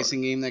like that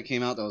racing game that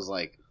came out that was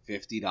like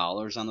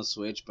 $50 on the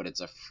Switch, but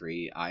it's a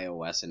free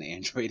iOS and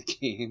Android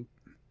game.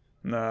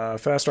 Nah,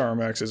 Fast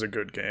RMX is a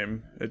good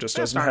game. It just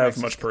doesn't have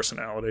much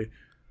personality.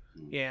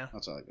 Yeah,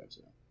 that's all I got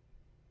to.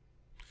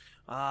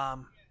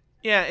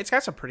 Yeah, it's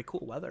got some pretty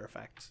cool weather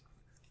effects.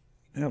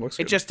 Yeah, it looks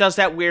good. It just does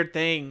that weird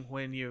thing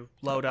when you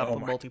load up a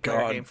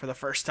multiplayer game for the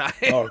first time.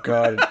 Oh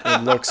god,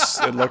 it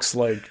looks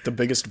like the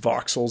biggest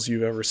voxels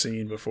you've ever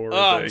seen before.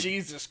 Oh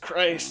Jesus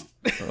Christ!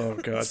 Oh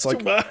god, it's like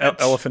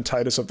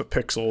elephantitis of the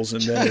pixels,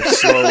 and then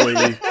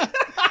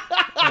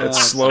it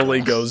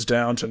slowly goes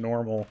down to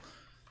normal.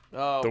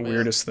 Oh, the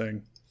weirdest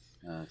thing.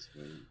 That's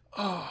weird.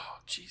 Oh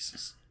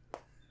Jesus!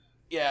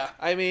 Yeah,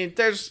 I mean,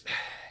 there's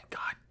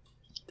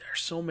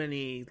so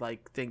many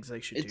like things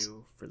they should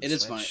do for the Switch. It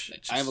is funny.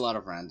 I have a lot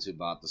of friends who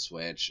bought the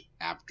Switch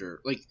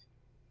after, like,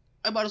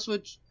 I bought a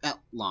Switch at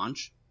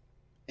launch,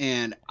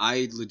 and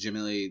I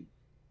legitimately,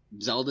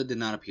 Zelda did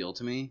not appeal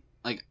to me.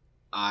 Like,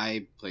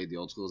 I played the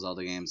old school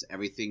Zelda games.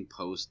 Everything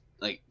post,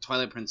 like,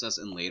 Twilight Princess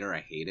and later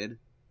I hated,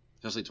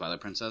 especially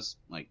Twilight Princess.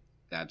 Like,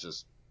 I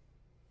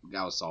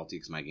was salty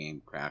because my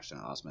game crashed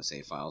and I lost my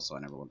save file, so I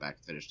never went back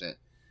and finished it.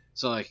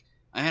 So like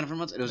I had it for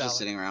months, and it was just Valid.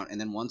 sitting around. And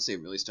then once they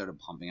really started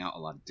pumping out a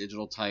lot of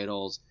digital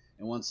titles,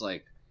 and once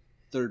like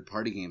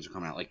third-party games were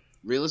coming out, like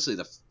realistically,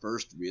 the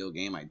first real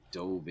game I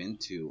dove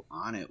into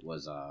on it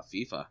was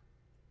FIFA.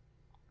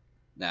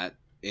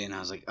 And I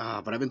was like,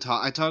 but I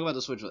talk about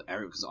the Switch with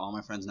because all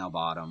my friends now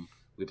bought them.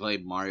 We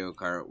played Mario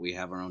Kart. We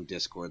have our own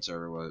Discord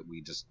server where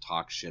we just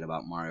talk shit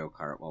about Mario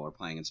Kart while we're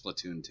playing in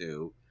Splatoon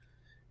 2.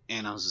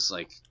 And I was just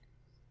like,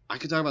 I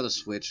could talk about the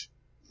Switch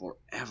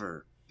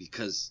forever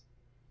because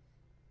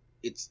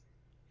it's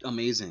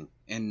amazing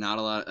and not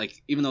a lot.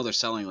 Like even though they're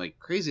selling like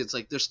crazy, it's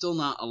like there's still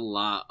not a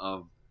lot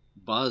of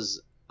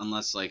buzz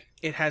unless the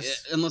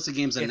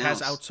game's announced. It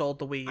has outsold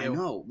the Wii U. I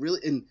know,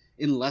 really,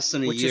 in less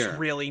than a year. Which is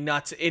really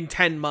nuts. In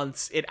 10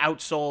 months, it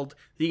outsold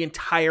the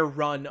entire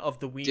run of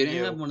the Wii U. Didn't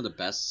it have one of the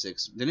best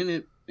didn't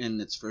it, in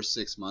its first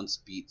 6 months,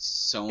 beat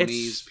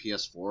Sony's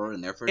PS4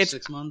 in their first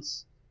 6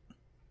 months?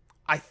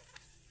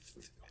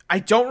 I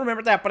don't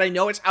remember that, but I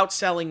know it's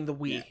outselling the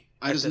Wii. Yeah.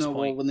 I just know,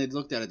 well, when they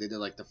looked at it, they did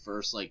like the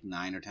first like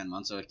 9 or 10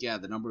 months. So like, yeah,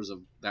 the numbers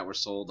that were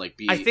sold like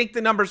I think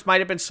the numbers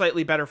might have been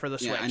slightly better for the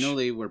Switch. Yeah, I know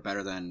they were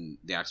better than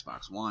the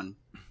Xbox One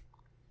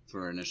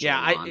for initial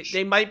launch.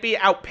 They might be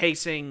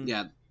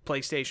outpacing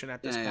PlayStation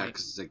at this point. Yeah,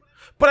 'cause like,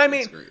 but I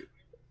mean,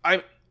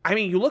 I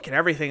mean, you look at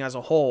everything as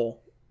a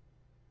whole.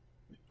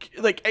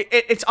 Like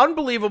it's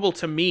unbelievable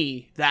to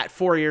me that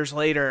 4 years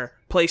later,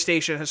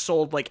 PlayStation has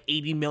sold like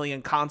 80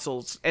 million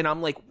consoles, and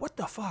I'm like, what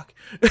the fuck?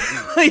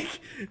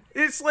 Like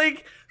it's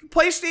like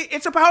PlayStation.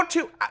 It's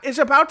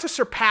about to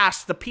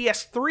surpass the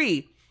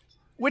PS3,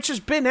 which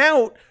has been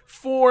out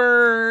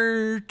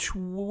for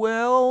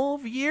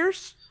 12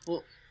 years.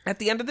 Well, at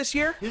the end of this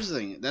year. Here's the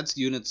thing: that's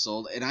units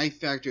sold, and I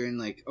factor in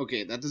like,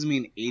 okay, that doesn't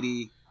mean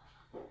 80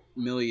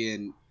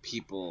 million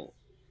people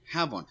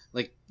have one.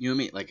 Like, you know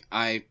what I mean? Like,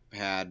 I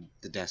had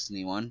the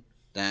Destiny one,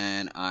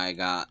 then I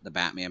got the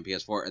Batman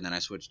PS4, and then I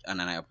switched, and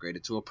then I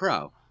upgraded to a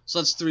Pro. So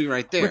that's 3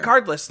 right there.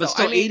 Regardless, but though,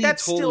 still, I mean, 80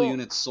 that's total still...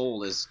 units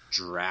sold is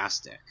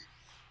drastic.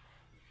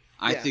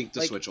 I think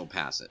the Switch will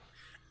pass it.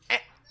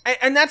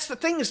 And that's the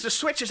thing, is the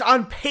Switch is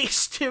on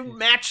pace to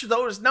match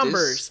those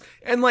numbers.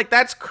 And, like,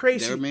 that's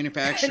crazy. They're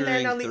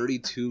manufacturing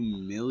 32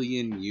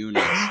 million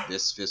units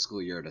this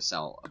fiscal year to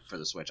sell for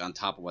the Switch, on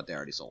top of what they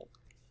already sold.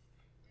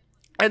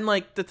 And,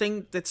 like, the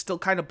thing that still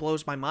kind of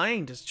blows my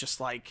mind is just,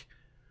 like...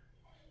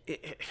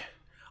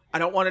 I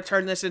don't want to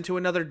turn this into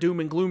another doom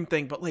and gloom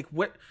thing, but, like,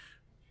 what...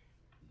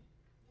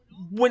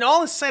 When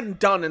all is said and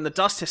done and the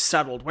dust has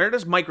settled, where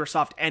does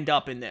Microsoft end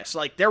up in this?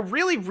 Like, they're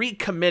really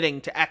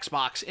recommitting to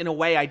Xbox in a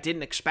way I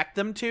didn't expect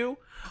them to,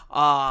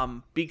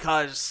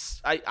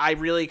 because I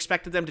really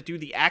expected them to do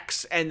the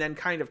X and then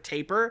kind of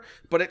taper,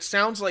 but it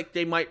sounds like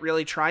they might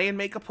really try and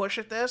make a push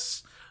at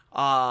this.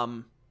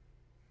 I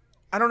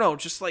don't know,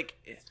 just like...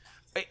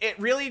 It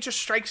really just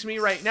strikes me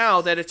right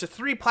now that it's a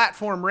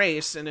 3-platform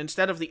race, and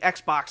instead of the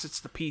Xbox, it's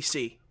the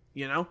PC,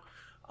 you know?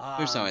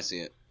 Here's how I see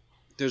it.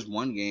 There's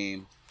one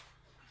game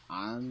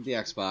on the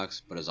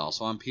Xbox, but is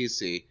also on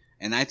PC,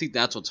 and I think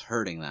that's what's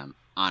hurting them,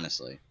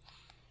 honestly.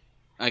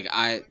 Like,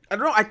 I don't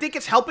know, I think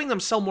it's helping them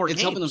sell more games.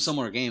 It's helping them sell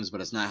more games, but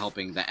it's not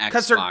helping the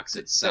Xbox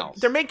itself.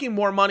 They're making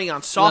more money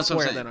on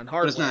software than on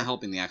hardware. But it's not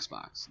helping the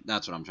Xbox.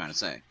 That's what I'm trying to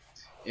say.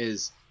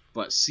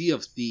 But Sea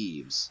of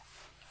Thieves,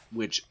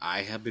 which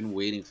I have been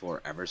waiting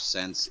for ever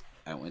since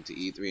I went to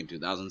E3 in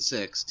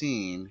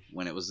 2016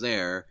 when it was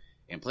there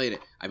and played it.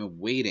 I've been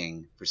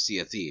waiting for Sea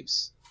of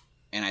Thieves,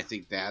 and I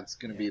think that's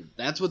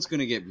what's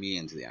gonna get me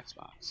into the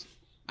Xbox.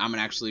 I'm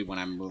gonna actually, when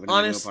I'm moving to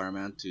my new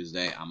apartment on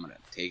Tuesday, I'm gonna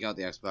take out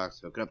the Xbox,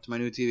 hook it up to my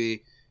new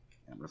TV,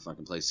 and I'm gonna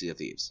fucking play Sea of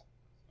Thieves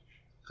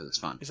because it's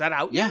fun. Is that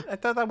out? Yeah, yet? I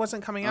thought that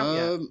wasn't coming out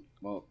yet.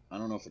 Well, I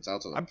don't know if it's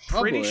out to the public.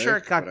 I'm pretty sure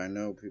it got... but I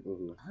know people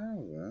who have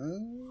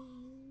it.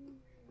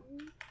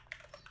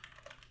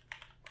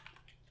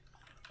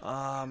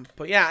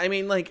 But yeah, I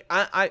mean, like,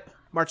 I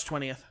March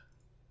 20th.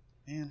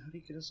 Man, how do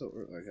you get us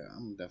over? Like,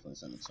 I'm definitely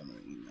sending someone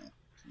an email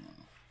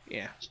tomorrow.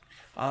 Yeah.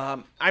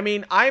 I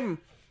mean,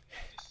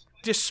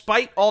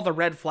 despite all the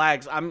red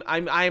flags,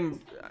 I'm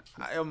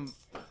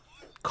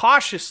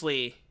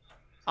cautiously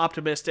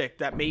optimistic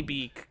that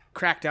maybe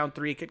Crackdown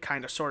 3 could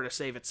kind of sort of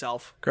save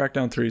itself.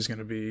 Crackdown 3 is going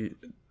to be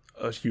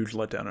a huge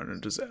letdown and a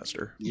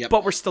disaster. Yep.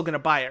 But we're still going to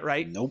buy it,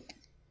 right? Nope.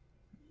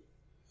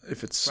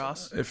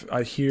 If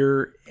I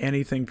hear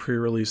anything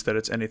pre-release that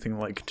it's anything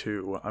like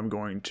 2, I'm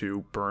going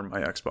to burn my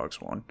Xbox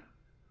One.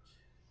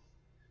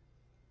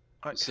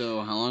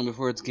 So how long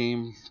before it's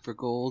game for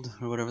gold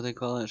or whatever they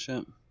call that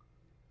shit?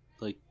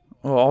 Like,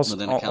 well,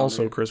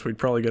 also, Chris, we'd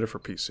probably get it for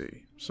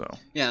PC. So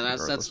yeah,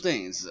 that's the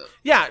thing. So.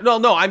 Yeah,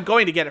 no, I'm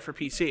going to get it for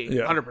PC,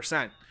 yeah.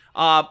 100%.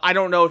 I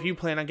don't know if you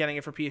plan on getting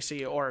it for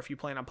PC or if you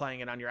plan on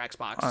playing it on your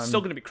Xbox. It's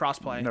still going to be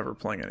crossplay. I'm never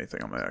playing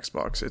anything on my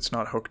Xbox. It's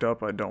not hooked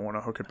up. I don't want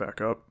to hook it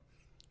back up.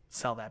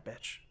 Sell that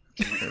bitch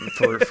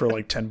for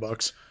like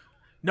 $10.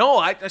 No,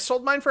 I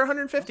sold mine for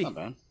 $150. That's not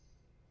bad.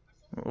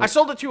 I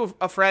sold it to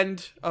a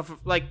friend of,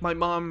 like, my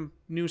mom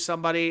knew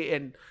somebody,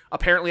 and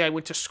apparently I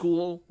went to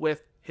school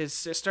with his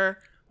sister,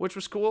 which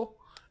was cool.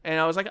 And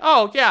I was like,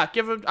 oh yeah,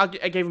 I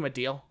gave him a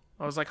deal.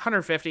 I was like,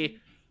 $150.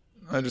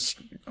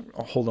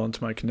 I'll hold on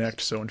to my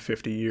Kinect, so in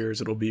 50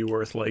 years it'll be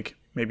worth like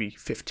maybe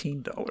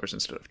 $15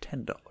 instead of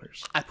 $10.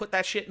 I put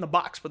that shit in the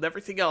box with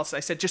everything else. I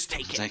said, just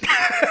take it.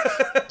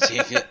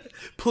 Take it.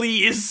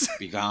 Please.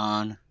 Be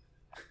gone.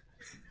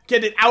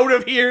 Get it out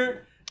of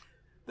here.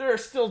 There are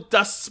still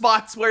dust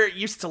spots where it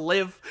used to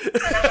live.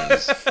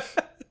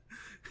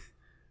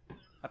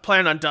 I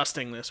plan on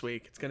dusting this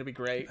week. It's going to be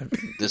great.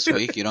 This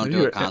week? You don't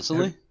do it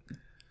constantly?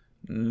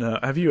 No.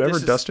 Have you ever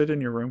dusted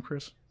in your room,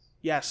 Chris?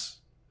 Yes.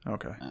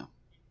 Okay. Oh.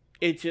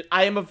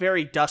 I am a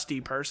very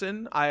dusty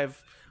person. I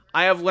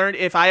have learned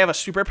if I have a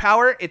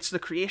superpower, it's the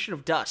creation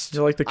of dust.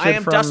 You're like the I kid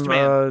am from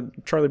Dustman.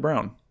 Charlie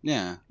Brown.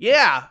 Yeah.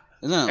 Yeah.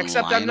 Isn't that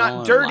Except I'm Lionel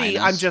not or dirty.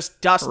 Linus? I'm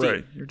just dusty.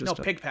 Right, you're just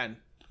no, Pigpen.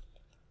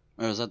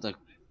 Or is that the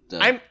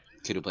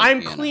kid who plays I'm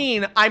piano?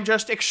 clean. I'm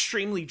just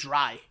extremely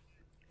dry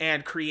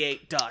and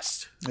create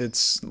dust.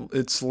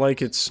 It's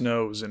like it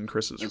snows in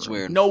Chris's It's room.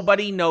 weird.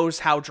 Nobody knows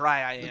how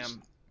dry I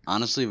am.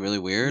 Honestly, really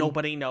weird.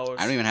 Nobody knows.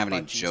 I don't even have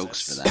any but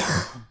jokes Jesus. for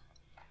that.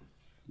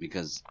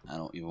 Because I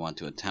don't even want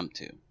to attempt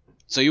to.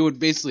 So you would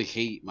basically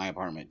hate my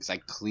apartment because I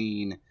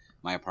clean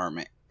my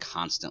apartment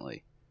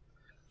constantly.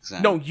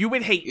 No, you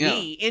would hate Yeah.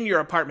 me in your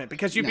apartment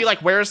because you'd be No. like,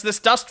 "Where's this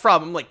dust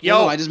from?" I'm like, "Yo,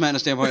 No, I just meant a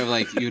standpoint of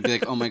like you'd be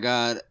like, "Oh my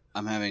god,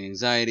 I'm having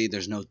anxiety.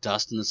 There's no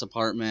dust in this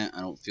apartment.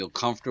 I don't feel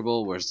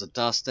comfortable. Where's the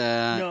dust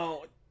at?"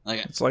 no."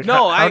 Like It's like,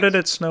 No, how I- did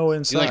it snow you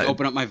inside? like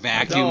open up my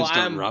vacuum No, and start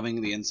I'm- rubbing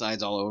the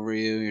insides all over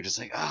you. You're just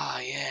like, "Oh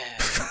yeah."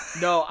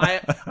 No,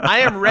 I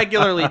am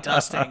regularly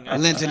dusting.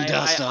 Linton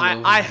dust all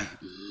over I me.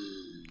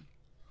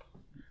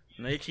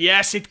 like,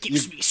 yes, it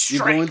gives me you go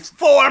strength.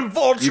 Form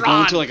Voltron. You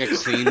go into like a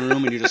clean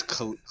room and you just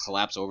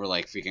collapse over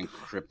like freaking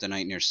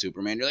kryptonite near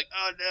Superman. You're like,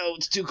 "Oh no,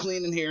 it's too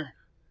clean in here."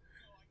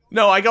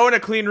 No, I go in a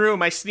clean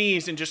room, I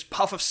sneeze, and just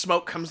puff of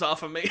smoke comes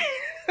off of me.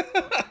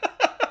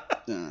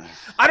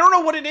 I don't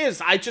know what it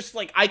is. I just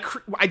like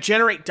I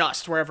generate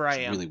dust wherever I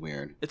am. Really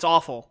weird. It's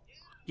awful.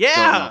 Don't know if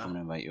Yeah. I'm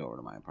gonna invite you over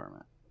to my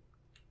apartment.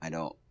 I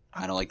don't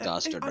like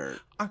dust or dirt.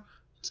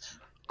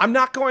 I'm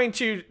not going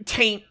to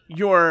taint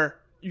your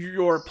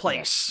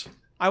place.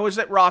 I was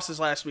at Ross's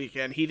last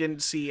weekend. He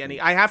didn't see any.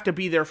 I have to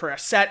be there for a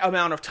set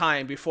amount of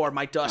time before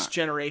my dust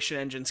generation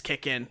engines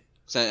kick in.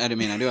 So I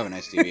mean, I do have a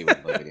nice TV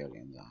with play video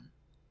games on.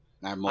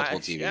 I have multiple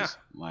TVs. Yeah.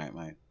 My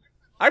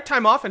I have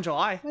time off in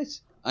July.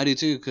 nice. I do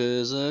too,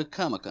 cause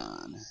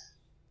Comic-Con.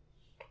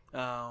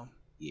 Oh,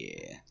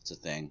 Yeah, it's a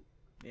thing.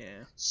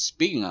 yeah.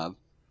 Speaking of,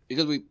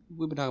 because we've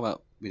been talking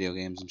about video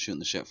games and shooting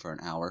the shit for an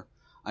hour.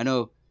 I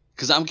know,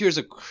 because I'm curious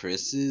of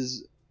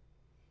Chris's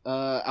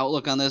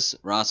outlook on this.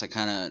 Ross, I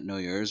kind of know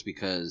yours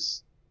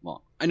because,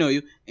 well, I know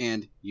you,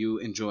 and you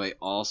enjoy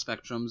all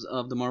spectrums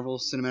of the Marvel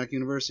Cinematic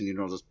Universe, and you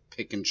don't just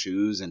pick and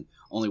choose and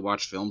only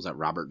watch films that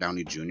Robert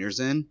Downey Jr.'s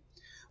in.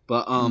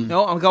 But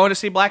No, I'm going to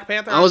see Black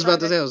Panther. I was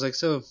about to say, I was like,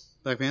 so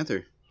Black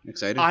Panther,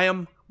 excited? I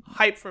am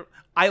hyped for.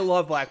 I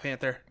love Black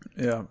Panther.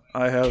 Yeah,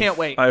 I have. Can't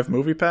wait. I have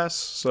Movie Pass,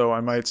 so I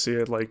might see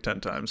it like 10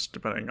 times,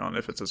 depending on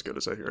if it's as good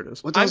as I hear it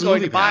is. What the I'm hell's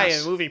going to Movie buy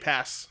Pass? a movie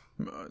pass.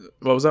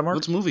 What was that, Mark?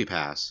 What's Movie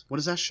Pass? What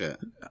is that shit?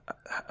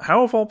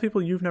 How of all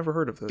people you've never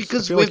heard of this?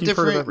 Because I feel we like have you've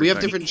heard of different, we have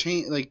everything.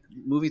 different like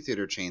movie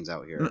theater chains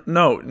out here.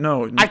 No.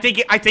 I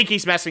think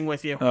he's messing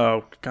with you.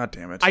 Oh, god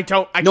damn it. I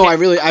don't. I No, can't-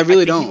 I really think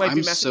he don't. might be I'm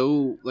messing-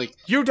 so like.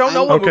 You don't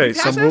know what Okay, movie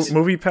so pass is?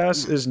 Movie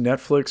Pass is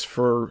Netflix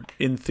for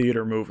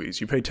in-theater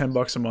movies. You pay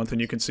 $10 a month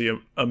and you can see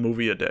a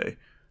movie a day.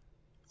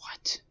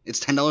 What? It's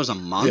 $10 a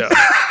month.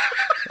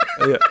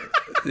 Yeah.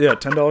 Yeah,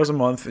 $10 a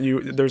month.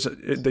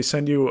 They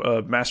send you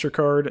a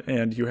MasterCard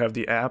and you have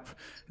the app.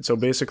 And so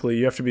basically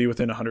you have to be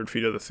within 100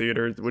 feet of the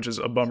theater, which is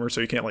a bummer,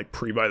 so you can't like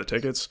pre-buy the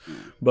tickets.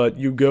 But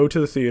you go to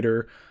the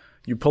theater,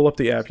 you pull up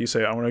the app, you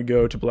say, I want to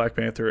go to Black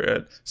Panther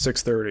at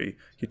 6:30.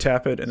 You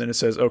tap it, and then it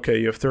says, okay,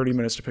 you have 30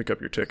 minutes to pick up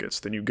your tickets.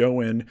 Then you go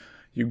in,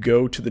 you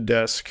go to the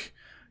desk,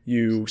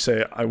 you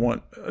say, I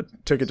want a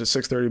ticket to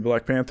 6:30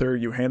 Black Panther.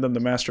 You hand them the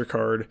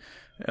MasterCard.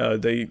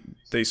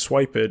 They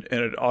swipe it,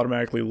 and it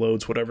automatically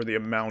loads whatever the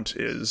amount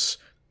is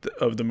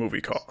of the movie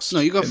cost. No,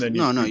 you go. And then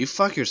No, you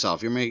fuck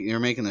yourself. You're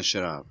making this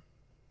shit up.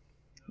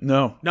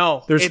 No.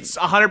 No, There's- it's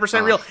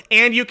 100% real,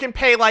 and you can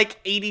pay like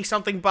 80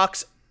 something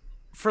bucks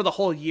for the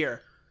whole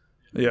year.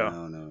 Yeah.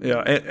 No. Yeah.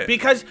 And-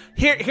 Because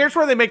here's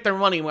where they make their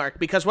money, Mark.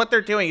 Because what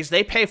they're doing is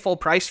they pay full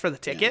price for the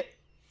ticket,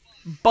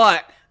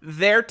 but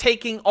they're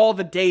taking all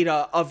the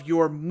data of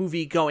your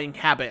movie-going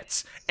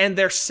habits, and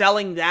they're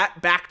selling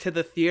that back to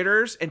the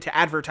theaters and to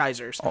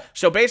advertisers.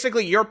 So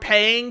basically, you're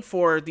paying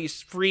for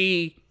these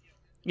free,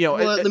 Well,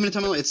 limited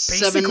time. It's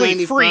basically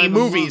 $7.95 free a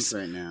movies.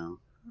 month right now.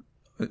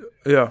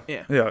 Yeah.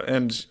 Yeah.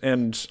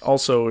 And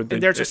also and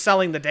they're just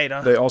selling the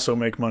data. they also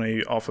make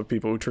money off of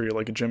people who treat it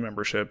like a gym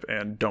membership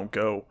and don't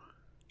go.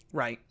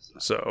 Right.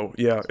 So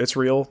yeah, it's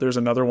real. There's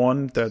another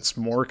one that's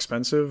more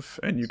expensive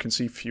and you can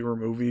see fewer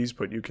movies,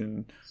 but you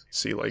can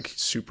see like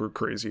super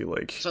crazy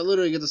like So I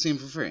literally get to see them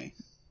for free.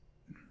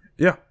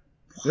 yeah.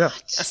 Yeah.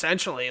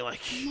 Essentially, like,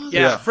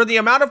 Yeah. for the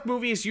amount of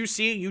movies you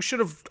see, you should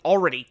have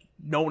already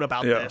known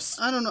about Yeah. this.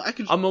 I don't know. I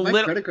could. I'm a my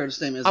little- credit card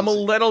statement. I'm a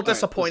isn't- little All right,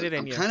 disappointed listen,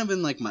 in you. I'm kind of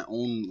in like my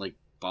own like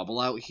bubble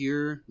out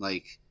here.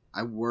 Like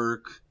I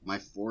work my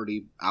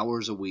 40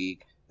 hours a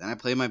week, then I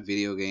play my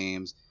video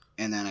games,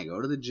 and then I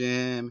go to the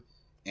gym.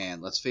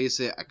 And let's face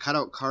it, I cut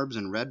out carbs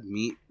and red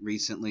meat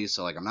recently,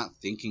 so like I'm not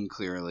thinking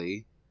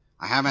clearly.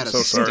 I haven't had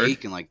a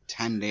steak in like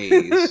 10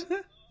 days.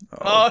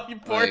 Oh, you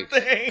poor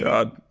thing.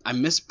 God. I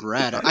miss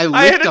bread. I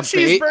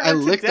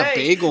licked a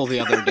bagel the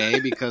other day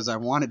because I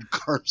wanted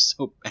carbs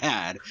so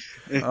bad.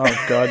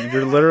 Oh God,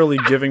 you're literally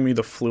giving me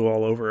the flu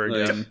all over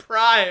again.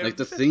 Like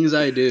the things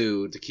I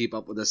do to keep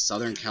up with this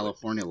Southern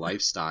California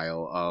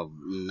lifestyle of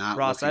not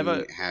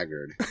looking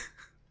haggard.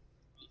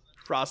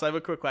 Ross, I have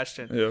a quick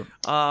question. Yeah.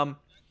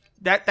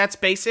 That's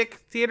basic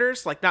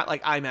theaters, like not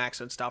like IMAX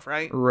and stuff,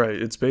 right? Right.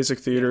 It's basic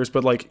theaters,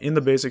 but like in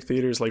the basic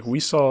theaters, like we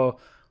saw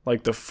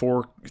like the it's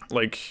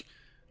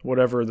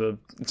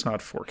not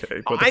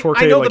 4K, but the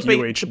 4K like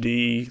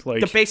UHD, like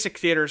the basic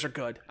theaters are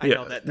good. I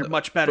know that they're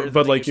much better.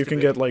 But like you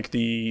can get like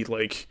the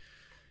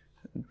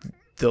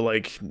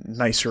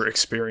nicer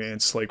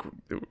experience, like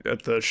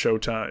at the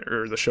Showtime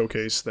or the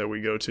showcase that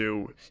we go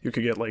to. You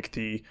could get like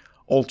the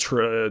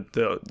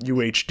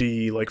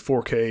UHD, like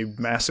 4K,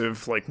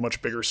 massive, like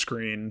much bigger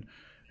screen,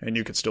 and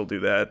you could still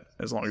do that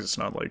as long as it's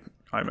not like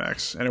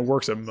IMAX, and it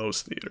works at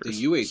most theaters.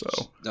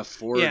 The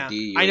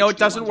 4D. I know it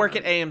doesn't work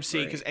at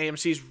AMC because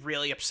AMC is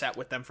really upset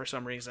with them for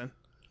some reason.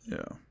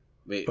 Yeah.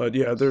 But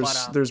yeah,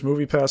 there's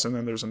Movie Pass, and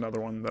then there's another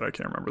one that I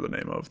can't remember the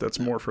name of. That's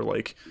more for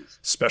like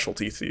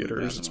specialty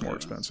theaters. It's more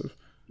expensive.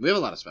 We have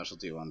a lot of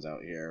specialty ones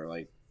out here.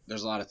 Like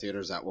there's a lot of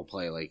theaters that will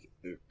play, like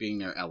being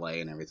near LA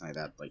and everything like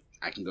that. Like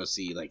I can go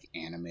see like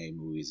anime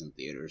movies in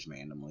theaters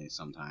randomly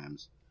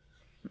sometimes.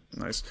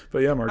 Nice. But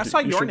yeah, Mark, I saw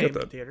Your Name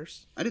in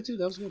theaters. I did too.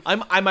 That was good.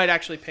 I might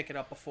actually pick it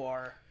up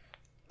before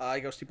I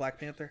go see Black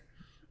Panther.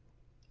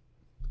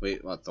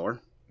 Wait, what,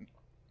 Thor?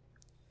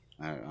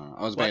 I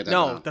was bad at that.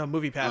 No, the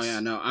Movie Pass. Oh yeah,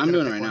 no, I'm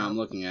doing it right now. I'm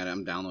looking at it.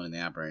 I'm downloading the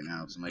app right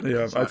now. So I'm like,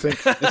 yeah, I think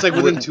it's like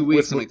within 2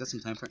 weeks. I'm like, that's some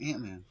time for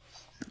Ant-Man.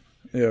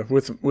 Yeah,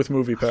 with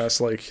Movie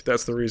Pass, like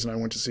that's the reason I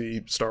went to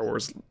see Star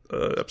Wars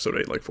Episode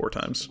 8 like 4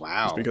 times.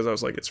 Wow. It's because I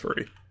was like, it's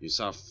free. You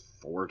saw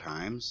 4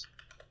 times?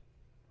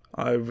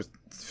 I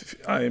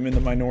am in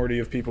the minority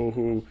of people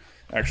who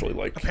actually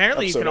like.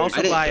 Apparently, you can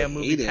also buy a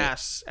Movie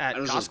Pass at Costco.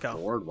 I was just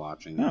bored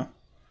watching it. Yeah.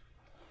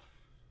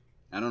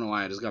 I don't know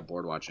why. I just got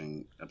bored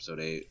watching Episode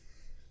 8.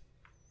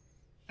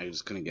 I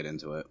just couldn't get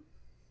into it.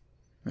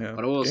 Yeah,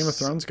 but Game of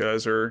Thrones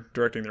guys are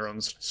directing their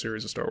own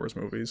series of Star Wars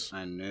movies.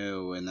 I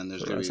know, and then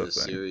there's going to be the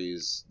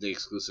series, the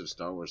exclusive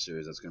Star Wars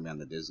series that's going to be on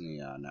the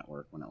Disney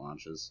network when it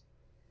launches.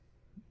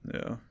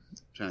 Yeah.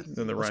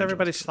 What's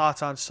everybody's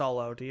thoughts on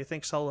Solo? Do you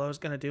think Solo is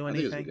going to do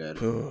anything? I think it's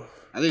good.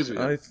 I think it's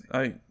good.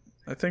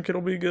 I think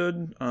it'll be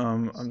good.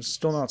 I'm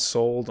still not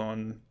sold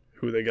on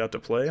who they got to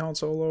play on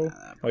Solo.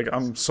 Like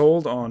I'm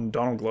sold on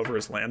Donald Glover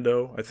as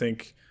Lando. I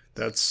think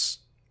that's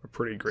a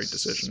pretty great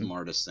decision.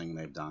 Smartest thing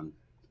they've done.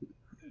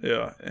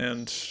 Yeah,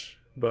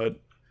 but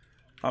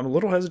I'm a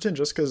little hesitant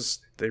just because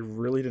they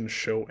really didn't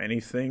show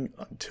anything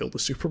until the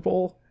Super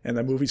Bowl, and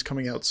that movie's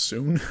coming out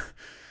soon.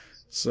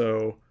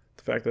 So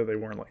the fact that they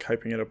weren't like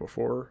hyping it up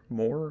before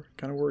more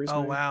kind of worries me.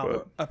 Oh wow!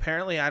 But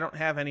apparently, I don't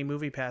have any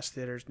Movie Pass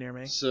theaters near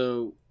me.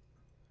 So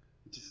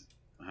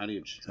how do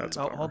you?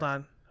 Hold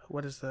on.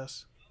 What is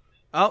this?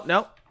 Oh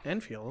no,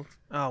 Enfield.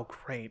 Oh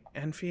great,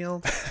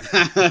 Enfield.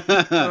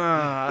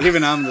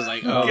 Even I'm just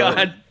like, oh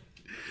God.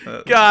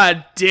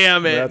 God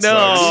damn it!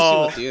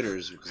 No. The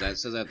theaters because that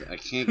says that I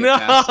can't get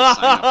past the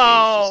sign up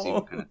page to see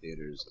what kind of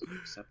theaters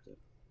accept it.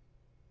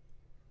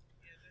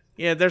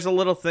 Yeah, there's a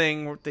little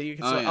thing that you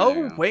can say.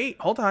 Oh wait,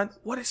 hold on.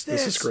 What is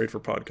this? This is great for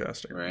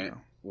podcasting, right?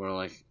 We're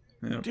like,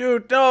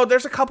 dude, no.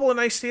 There's a couple of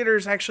nice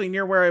theaters actually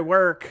near where I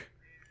work,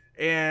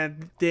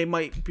 and they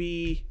might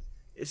be.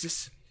 Is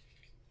this?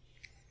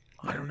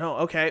 I don't know.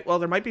 Okay, well,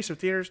 there might be some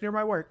theaters near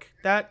my work.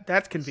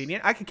 That's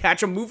convenient. I can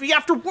catch a movie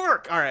after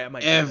work. All right, I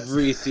might.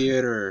 Every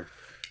theater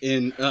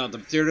in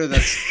the theater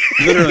that's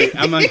literally.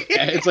 I'm like,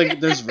 it's like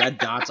there's red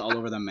dots all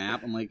over the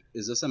map. I'm like,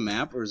 is this a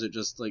map or is it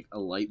just like a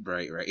light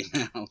bright right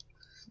now?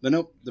 But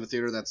nope, the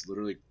theater that's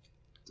literally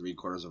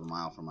 3/4 of a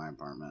mile from my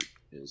apartment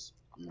is.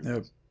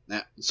 Yep.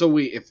 So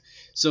you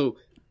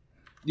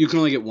can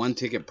only get one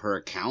ticket per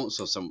account.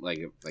 So so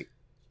you and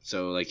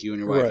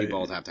your wife, you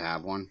both have to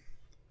have one.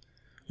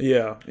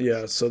 Yeah.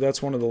 So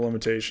that's one of the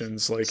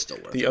limitations. Like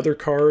the other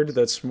card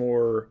that's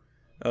more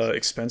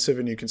expensive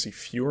and you can see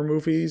fewer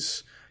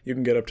movies, you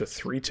can get up to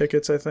 3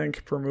 tickets, I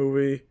think, per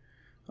movie.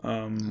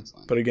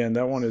 But again,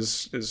 that one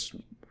is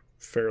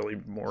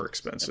fairly more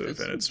expensive,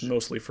 and it's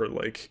mostly for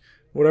like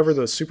whatever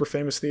the super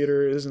famous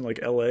theater is in like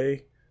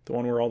LA, the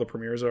one where all the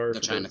premieres are.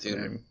 The China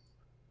Theater.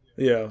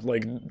 Yeah,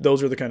 like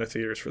those are the kind of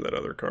theaters for that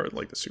other card,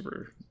 like the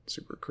super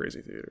super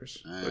crazy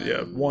theaters. But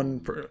yeah, one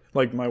per,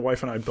 like my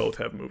wife and I both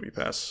have Movie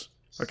Pass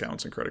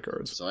accounts and credit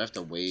cards. So I have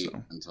to wait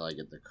until I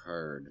get the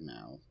card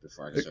now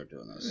before I can start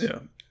doing this. Yeah.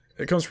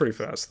 It comes pretty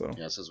fast, though.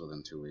 Yeah, it says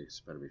within 2 weeks.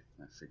 Better be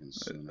freaking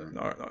sooner.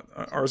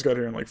 Ours got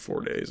here in like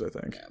 4 days, I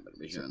think. Yeah, better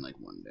be here in like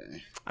 1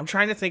 day. I'm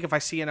trying to think if I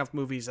see enough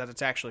movies that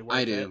it's actually worth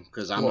it. I do,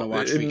 because I'm going to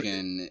watch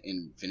freaking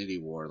Infinity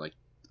War like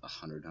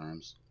 100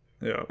 times.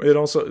 Yeah, it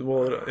also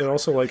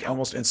like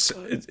almost it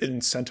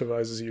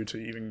incentivizes you to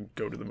even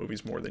go to the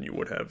movies more than you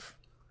would have.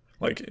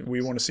 Like,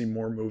 we want to see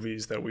more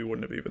movies that we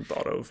wouldn't have even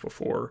thought of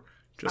before,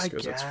 just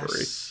because it's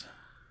free.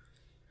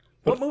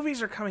 What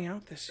movies are coming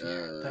out this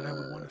year that I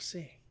would want to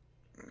see?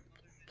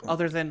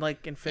 Other than,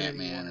 like, Infinity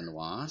War. Ant-Man and the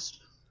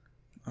Wasp.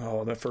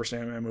 Oh, that first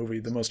Ant-Man movie,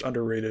 the most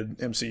underrated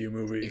MCU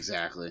movie.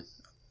 Exactly.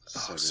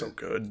 So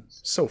good.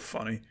 So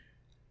funny.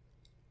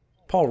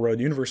 Paul Rudd,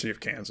 University of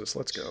Kansas.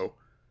 Let's go.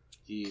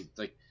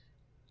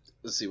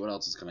 Let's see what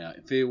else is coming out.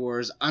 Infinity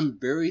Wars. I'm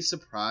very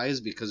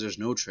surprised because there's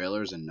no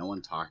trailers and no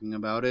one talking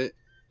about it.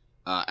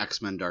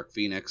 X-Men Dark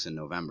Phoenix in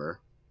November.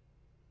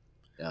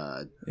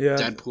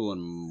 Deadpool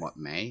in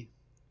May?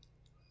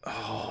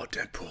 Oh,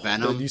 Deadpool.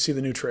 Venom. Did you see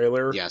the new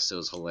trailer? Yes, it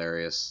was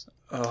hilarious.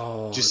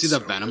 Oh, did you see the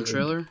Venom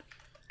trailer?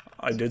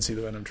 I did see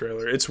the Venom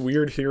trailer. It's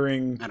weird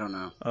hearing I don't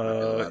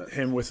know.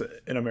 Him with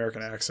an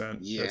American accent.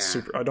 Yeah. That's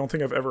super. I don't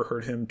think I've ever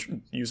heard him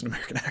use an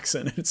American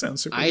accent. It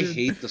sounds super I weird.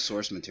 hate the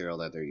source material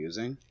that they're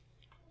using.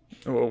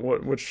 Well,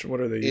 what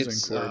are they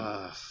using for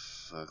it?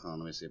 Fuck, hold on,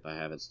 let me see if I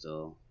have it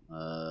still.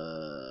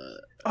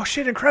 Oh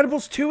shit,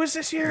 Incredibles 2 is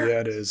this year?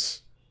 Yeah, it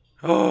is.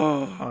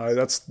 Oh,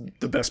 that's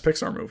the best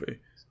Pixar movie.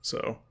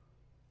 So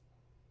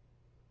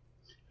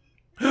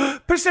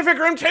Pacific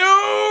Rim 2!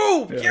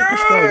 Yeah,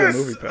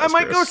 Yes! I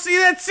might go see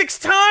that 6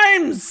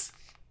 times!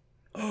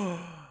 Oh,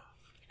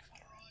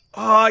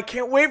 I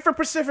can't wait for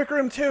Pacific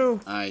Rim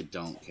 2. I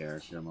don't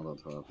care. Guillermo del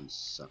Toro can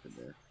suck a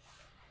dick.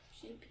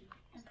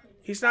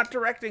 He's not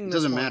directing It this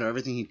doesn't one. matter.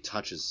 Everything he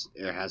touches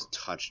or has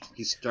touched.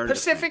 He started.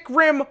 Pacific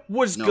Rim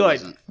was No, it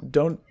good.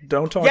 wasn't.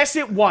 don't talk. Yes,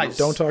 it was.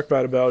 Don't talk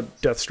bad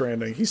about Death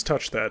Stranding. He's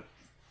touched that.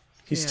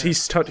 He's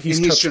touched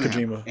shouldn't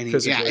have. Kojima And he-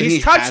 physically. yeah, and He's he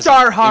touched hasn't.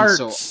 our And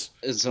hearts.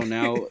 And so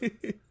now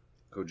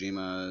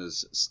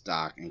Kojima's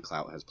stock and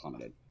clout has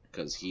plummeted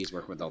because he's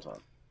working with Del Toro.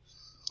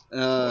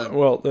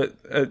 Well,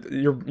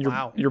 your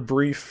Wow. your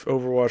brief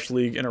Overwatch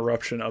League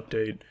interruption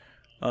update.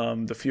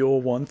 The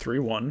Fuel won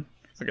 3-1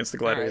 against the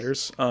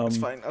Gladiators. That's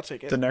fine. I'll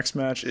take it. The next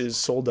match is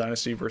Seoul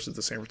Dynasty versus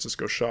the San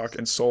Francisco Shock,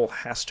 and Seoul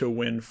has to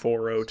win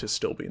 4-0 to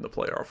still be in the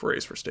playoff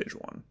race for Stage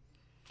 1.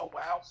 Oh,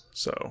 wow.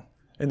 So,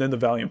 and then the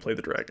Valiant play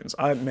the Dragons.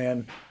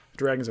 The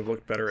Dragons have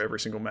looked better every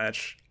single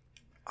match.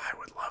 I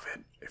would love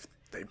it if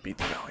they beat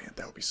the Valiant.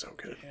 That would be so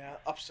good. Yeah,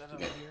 upset of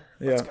the year.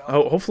 Yeah. Let's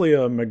go. Hopefully,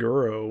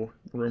 Meguro,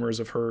 rumors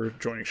of her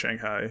joining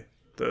Shanghai,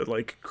 the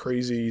like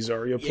crazy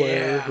Zarya player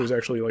Yeah. who's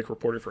actually like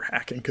reported for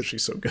hacking because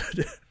she's so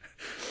good.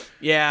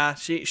 Yeah,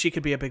 she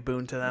could be a big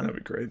boon to them. That'd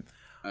be great.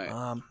 All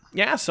right.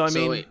 Yeah, so I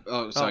mean... Wait.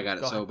 I got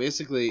it. go So ahead.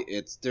 basically,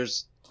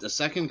 there's the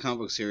second comic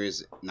book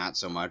series, not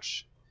so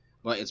much,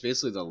 but it's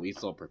basically the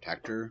Lethal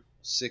Protector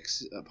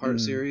 6-part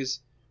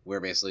series,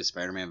 where basically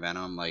Spider-Man,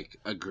 Venom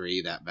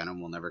agree that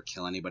Venom will never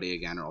kill anybody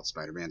again, or else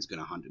Spider-Man's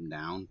gonna hunt him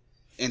down.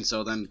 And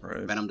so then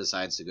Venom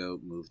decides to go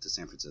move to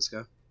San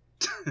Francisco,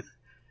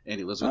 and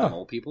he lives with the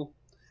mole people.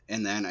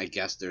 And then I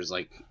guess there's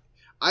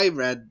I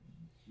read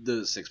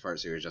the 6-part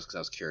series just because I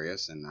was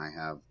curious, and I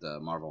have the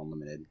Marvel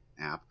Unlimited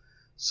app.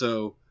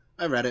 So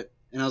I read it,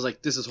 and I was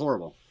like, this is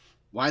horrible.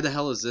 Why the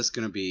hell is this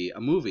going to be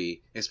a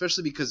movie?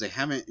 Especially because they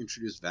haven't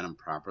introduced Venom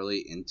properly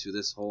into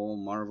this whole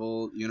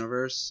Marvel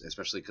universe,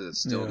 especially because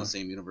it's still in the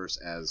same universe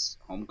as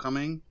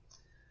Homecoming.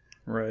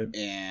 Right.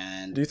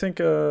 And Do you think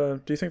they'll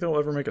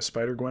ever make a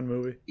Spider-Gwen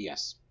movie?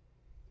 yes.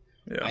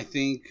 Yeah. I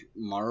think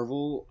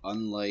Marvel,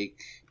 unlike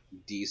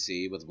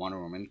DC with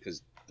Wonder Woman,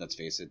 because let's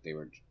face it,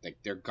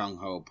 they're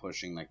gung-ho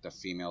pushing the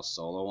female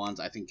solo ones.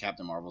 I think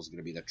Captain Marvel's going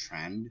to be the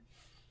trend.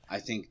 I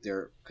think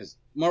because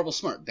Marvel's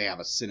smart. They have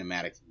a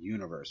cinematic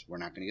universe. We're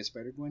not going to get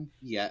Spider-Gwen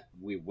yet.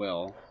 We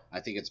will. I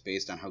think it's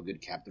based on how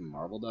good Captain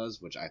Marvel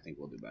does, which I think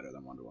will do better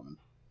than Wonder Woman.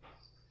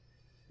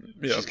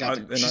 Yeah. She's got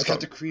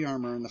the Kree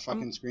armor in the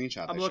fucking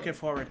screenshot. I'm looking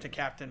forward to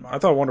Captain Marvel. I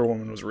thought Wonder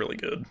Woman was really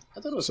good. I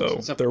thought it was So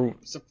except for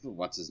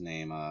what's his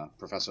name,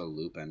 Professor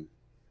Lupin,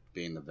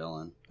 being the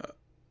villain.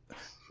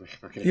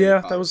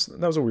 Yeah, that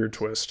was a weird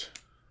twist.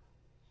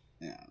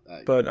 Yeah,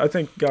 But I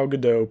think Gal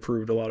Gadot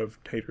proved a lot of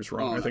haters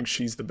wrong. Oh, I no. think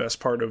she's the best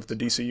part of the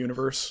DC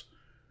universe.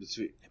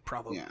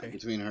 Probably.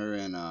 Between her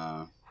and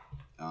I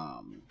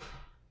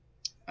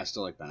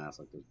still like Ben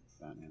Affleck as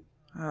Batman.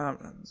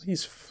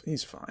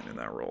 He's fine in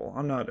that role.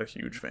 I'm not a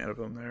huge fan of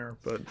him there,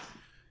 but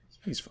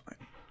he's fine.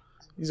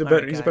 He's a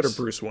better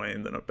Bruce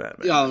Wayne than a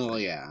Batman. Yeah, well,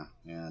 yeah,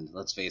 and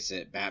let's face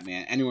it,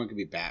 Batman. Anyone can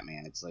be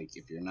Batman. It's like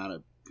if you're not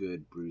a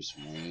good Bruce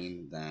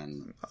Wayne,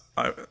 then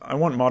I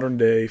want modern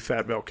day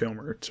Fat Val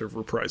Kilmer to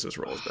reprise his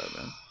role as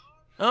Batman.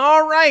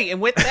 All right,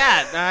 and with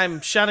that, I'm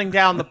shutting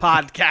down the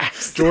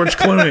podcast. George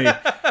Clooney.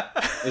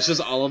 it's just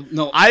all of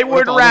no. I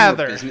what if would all of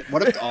them were rather.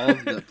 What if all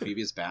of the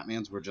previous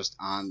Batmans were just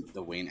on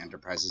the Wayne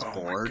Enterprises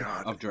board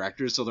God. of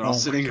directors, so they're all my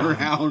sitting God.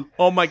 around?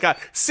 Oh my god.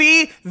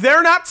 See,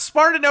 they're not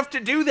smart enough to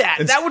do that.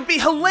 That would be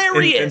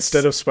hilarious.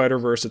 Instead of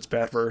Spider-Verse, it's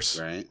Batverse.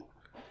 Right.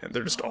 And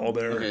they're just all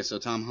there. Okay, so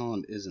Tom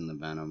Holland is in the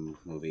Venom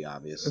movie,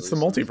 obviously. It's the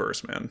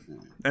multiverse, man.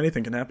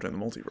 Anything can happen in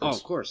the multiverse. Oh,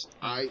 of course.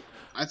 I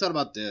thought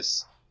about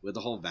this with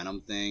the whole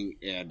Venom thing,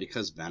 and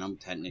because Venom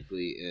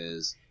technically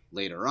is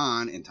later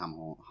on, and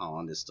Tom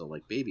Holland is still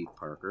like baby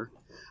Parker.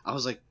 I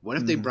was like, what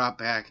if they brought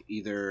back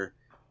either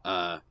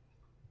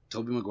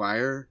Tobey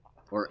Maguire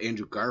or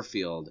Andrew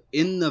Garfield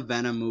in the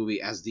Venom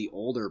movie as the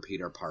older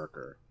Peter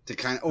Parker to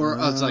kind of, or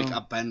as like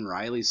a Ben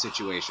Reilly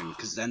situation,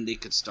 because then they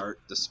could start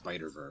the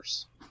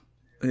Spider-Verse.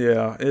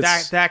 Yeah,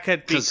 that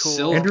could be cool.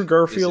 Silk Andrew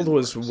Garfield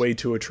was way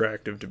too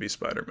attractive to be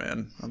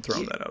Spider-Man. I'm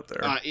throwing that out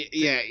there.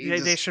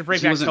 They should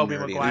bring back Tobey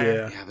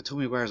Maguire. Yeah, but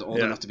Tobey Maguire's old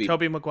enough to be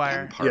Tobey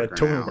Maguire. Yeah,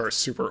 Tobey Maguire's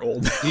super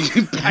old.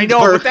 I know,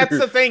 but that's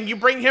the thing. You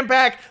bring him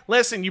back.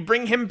 Listen, you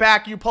bring him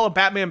back. You pull a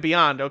Batman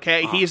Beyond.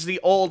 Okay, he's the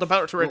old,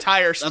 about to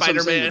retire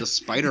Spider-Man. The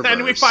Spider-Verse.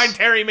 Then we find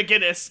Terry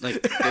McGinnis. Like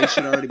they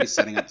should already be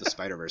setting up the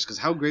Spider-Verse. Because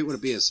how great would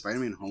it be as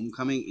Spider-Man: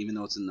 Homecoming, even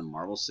though it's in the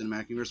Marvel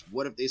Cinematic Universe?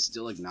 What if they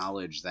still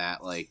acknowledge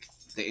that, like,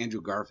 the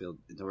Andrew Garfield,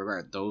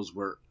 those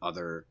were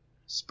other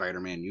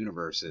Spider-Man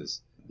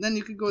universes? And then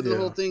you could go with the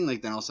whole thing,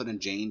 like, then all of a sudden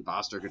Jane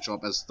Foster could show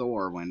up as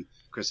Thor when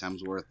Chris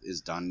Hemsworth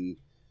is done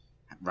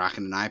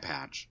rocking an eye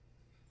patch.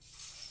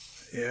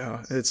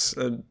 Yeah, it's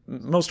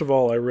most of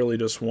all, I really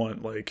just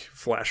want like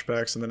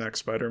flashbacks in the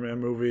next Spider-Man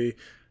movie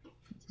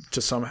to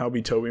somehow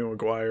be Tobey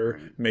Maguire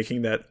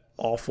making that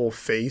awful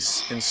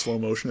face in slow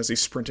motion as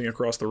he's sprinting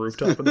across the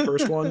rooftop in the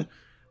first one,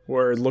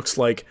 where it looks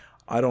like,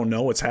 I don't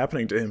know what's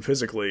happening to him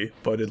physically,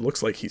 but it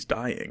looks like he's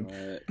dying.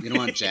 You don't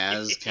want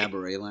Jazz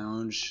Cabaret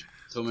Lounge?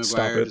 Tobey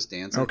Maguire just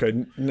dancing?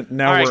 Okay,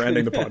 now we're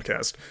ending the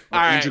podcast.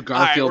 Andrew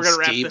Garfield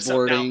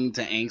skateboarding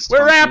to angst.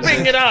 We're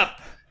wrapping it up.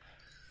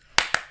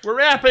 We're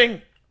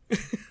wrapping.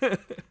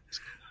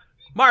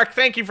 Mark,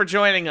 thank you for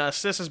joining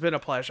us. This has been a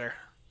pleasure.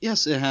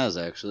 Yes, it has,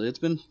 actually. It's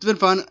been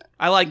fun.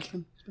 I like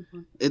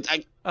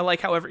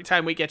how every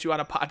time we get you on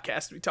a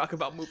podcast, we talk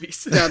about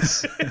movies.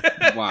 That's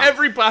wow.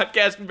 Every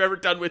podcast we've ever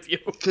done with you.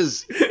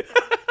 Because,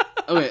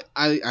 okay,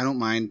 I don't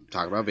mind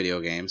talking about video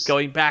games.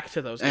 Going back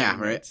to those. Yeah,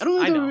 right.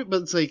 I know,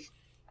 but it's like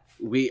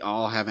we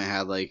all haven't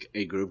had like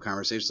a group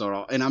conversation at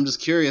all, and I'm just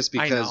curious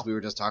because we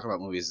were just talking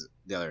about movies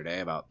the other day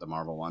about the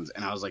Marvel ones,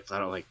 and I was like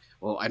flat out like,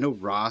 well, I know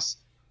Ross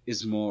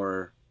is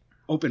more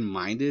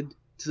open-minded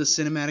to the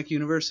cinematic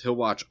universe. He'll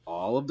watch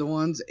all of the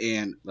ones,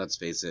 and let's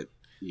face it,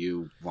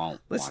 you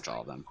won't watch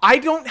all of them. I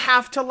don't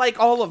have to like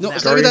all of them. No,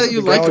 it's not that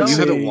you like them. You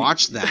haven't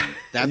watched them.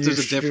 There's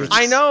a difference.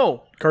 I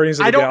know. Guardians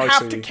of the Galaxy. I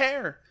don't have to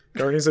care.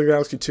 Guardians of the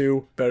Galaxy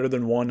 2, better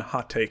than one.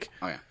 Hot take.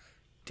 Oh, yeah.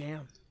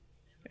 Damn.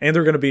 And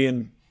they're going to be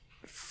in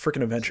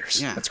freaking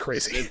Avengers. Yeah. That's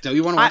crazy. Do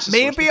you want to watch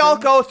maybe I'll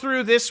go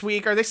through this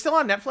week. Are they still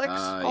on Netflix?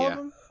 All of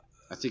them?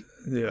 I think.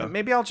 Yeah.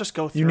 Maybe I'll just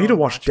go through. You need to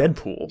watch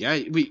Deadpool.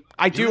 Yeah,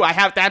 I do. I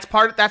have.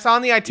 That's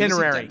on the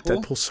itinerary.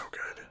 Deadpool's so good.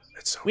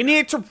 We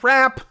need to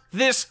wrap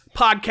this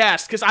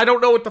podcast because I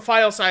don't know what the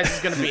file size is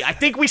going to be. I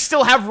think we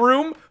still have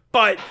room,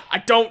 but I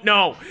don't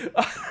know.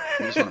 I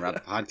just want to wrap the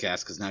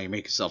podcast because now you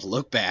make yourself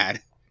look bad.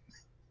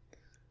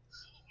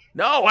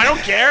 No, I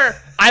don't care.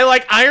 I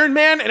like Iron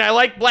Man and I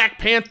like Black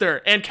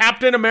Panther, and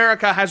Captain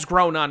America has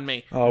grown on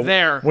me.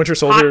 Winter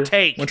Soldier. Hot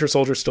take. Winter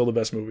Soldier's still the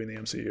best movie in the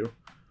MCU.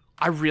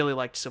 I really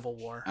liked Civil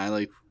War. I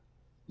like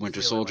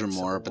Winter Soldier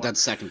more, but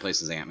that's second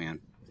place is Ant-Man.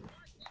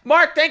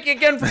 Mark, thank you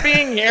again for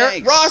being here.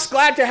 Thanks. Ross,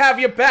 glad to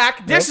have you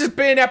back. This has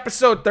been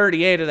episode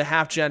 38 of the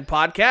Half Gen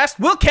Podcast.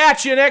 We'll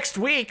catch you next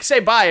week. Say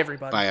bye,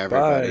 everybody. Bye,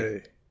 everybody.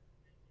 Bye.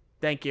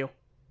 Thank you.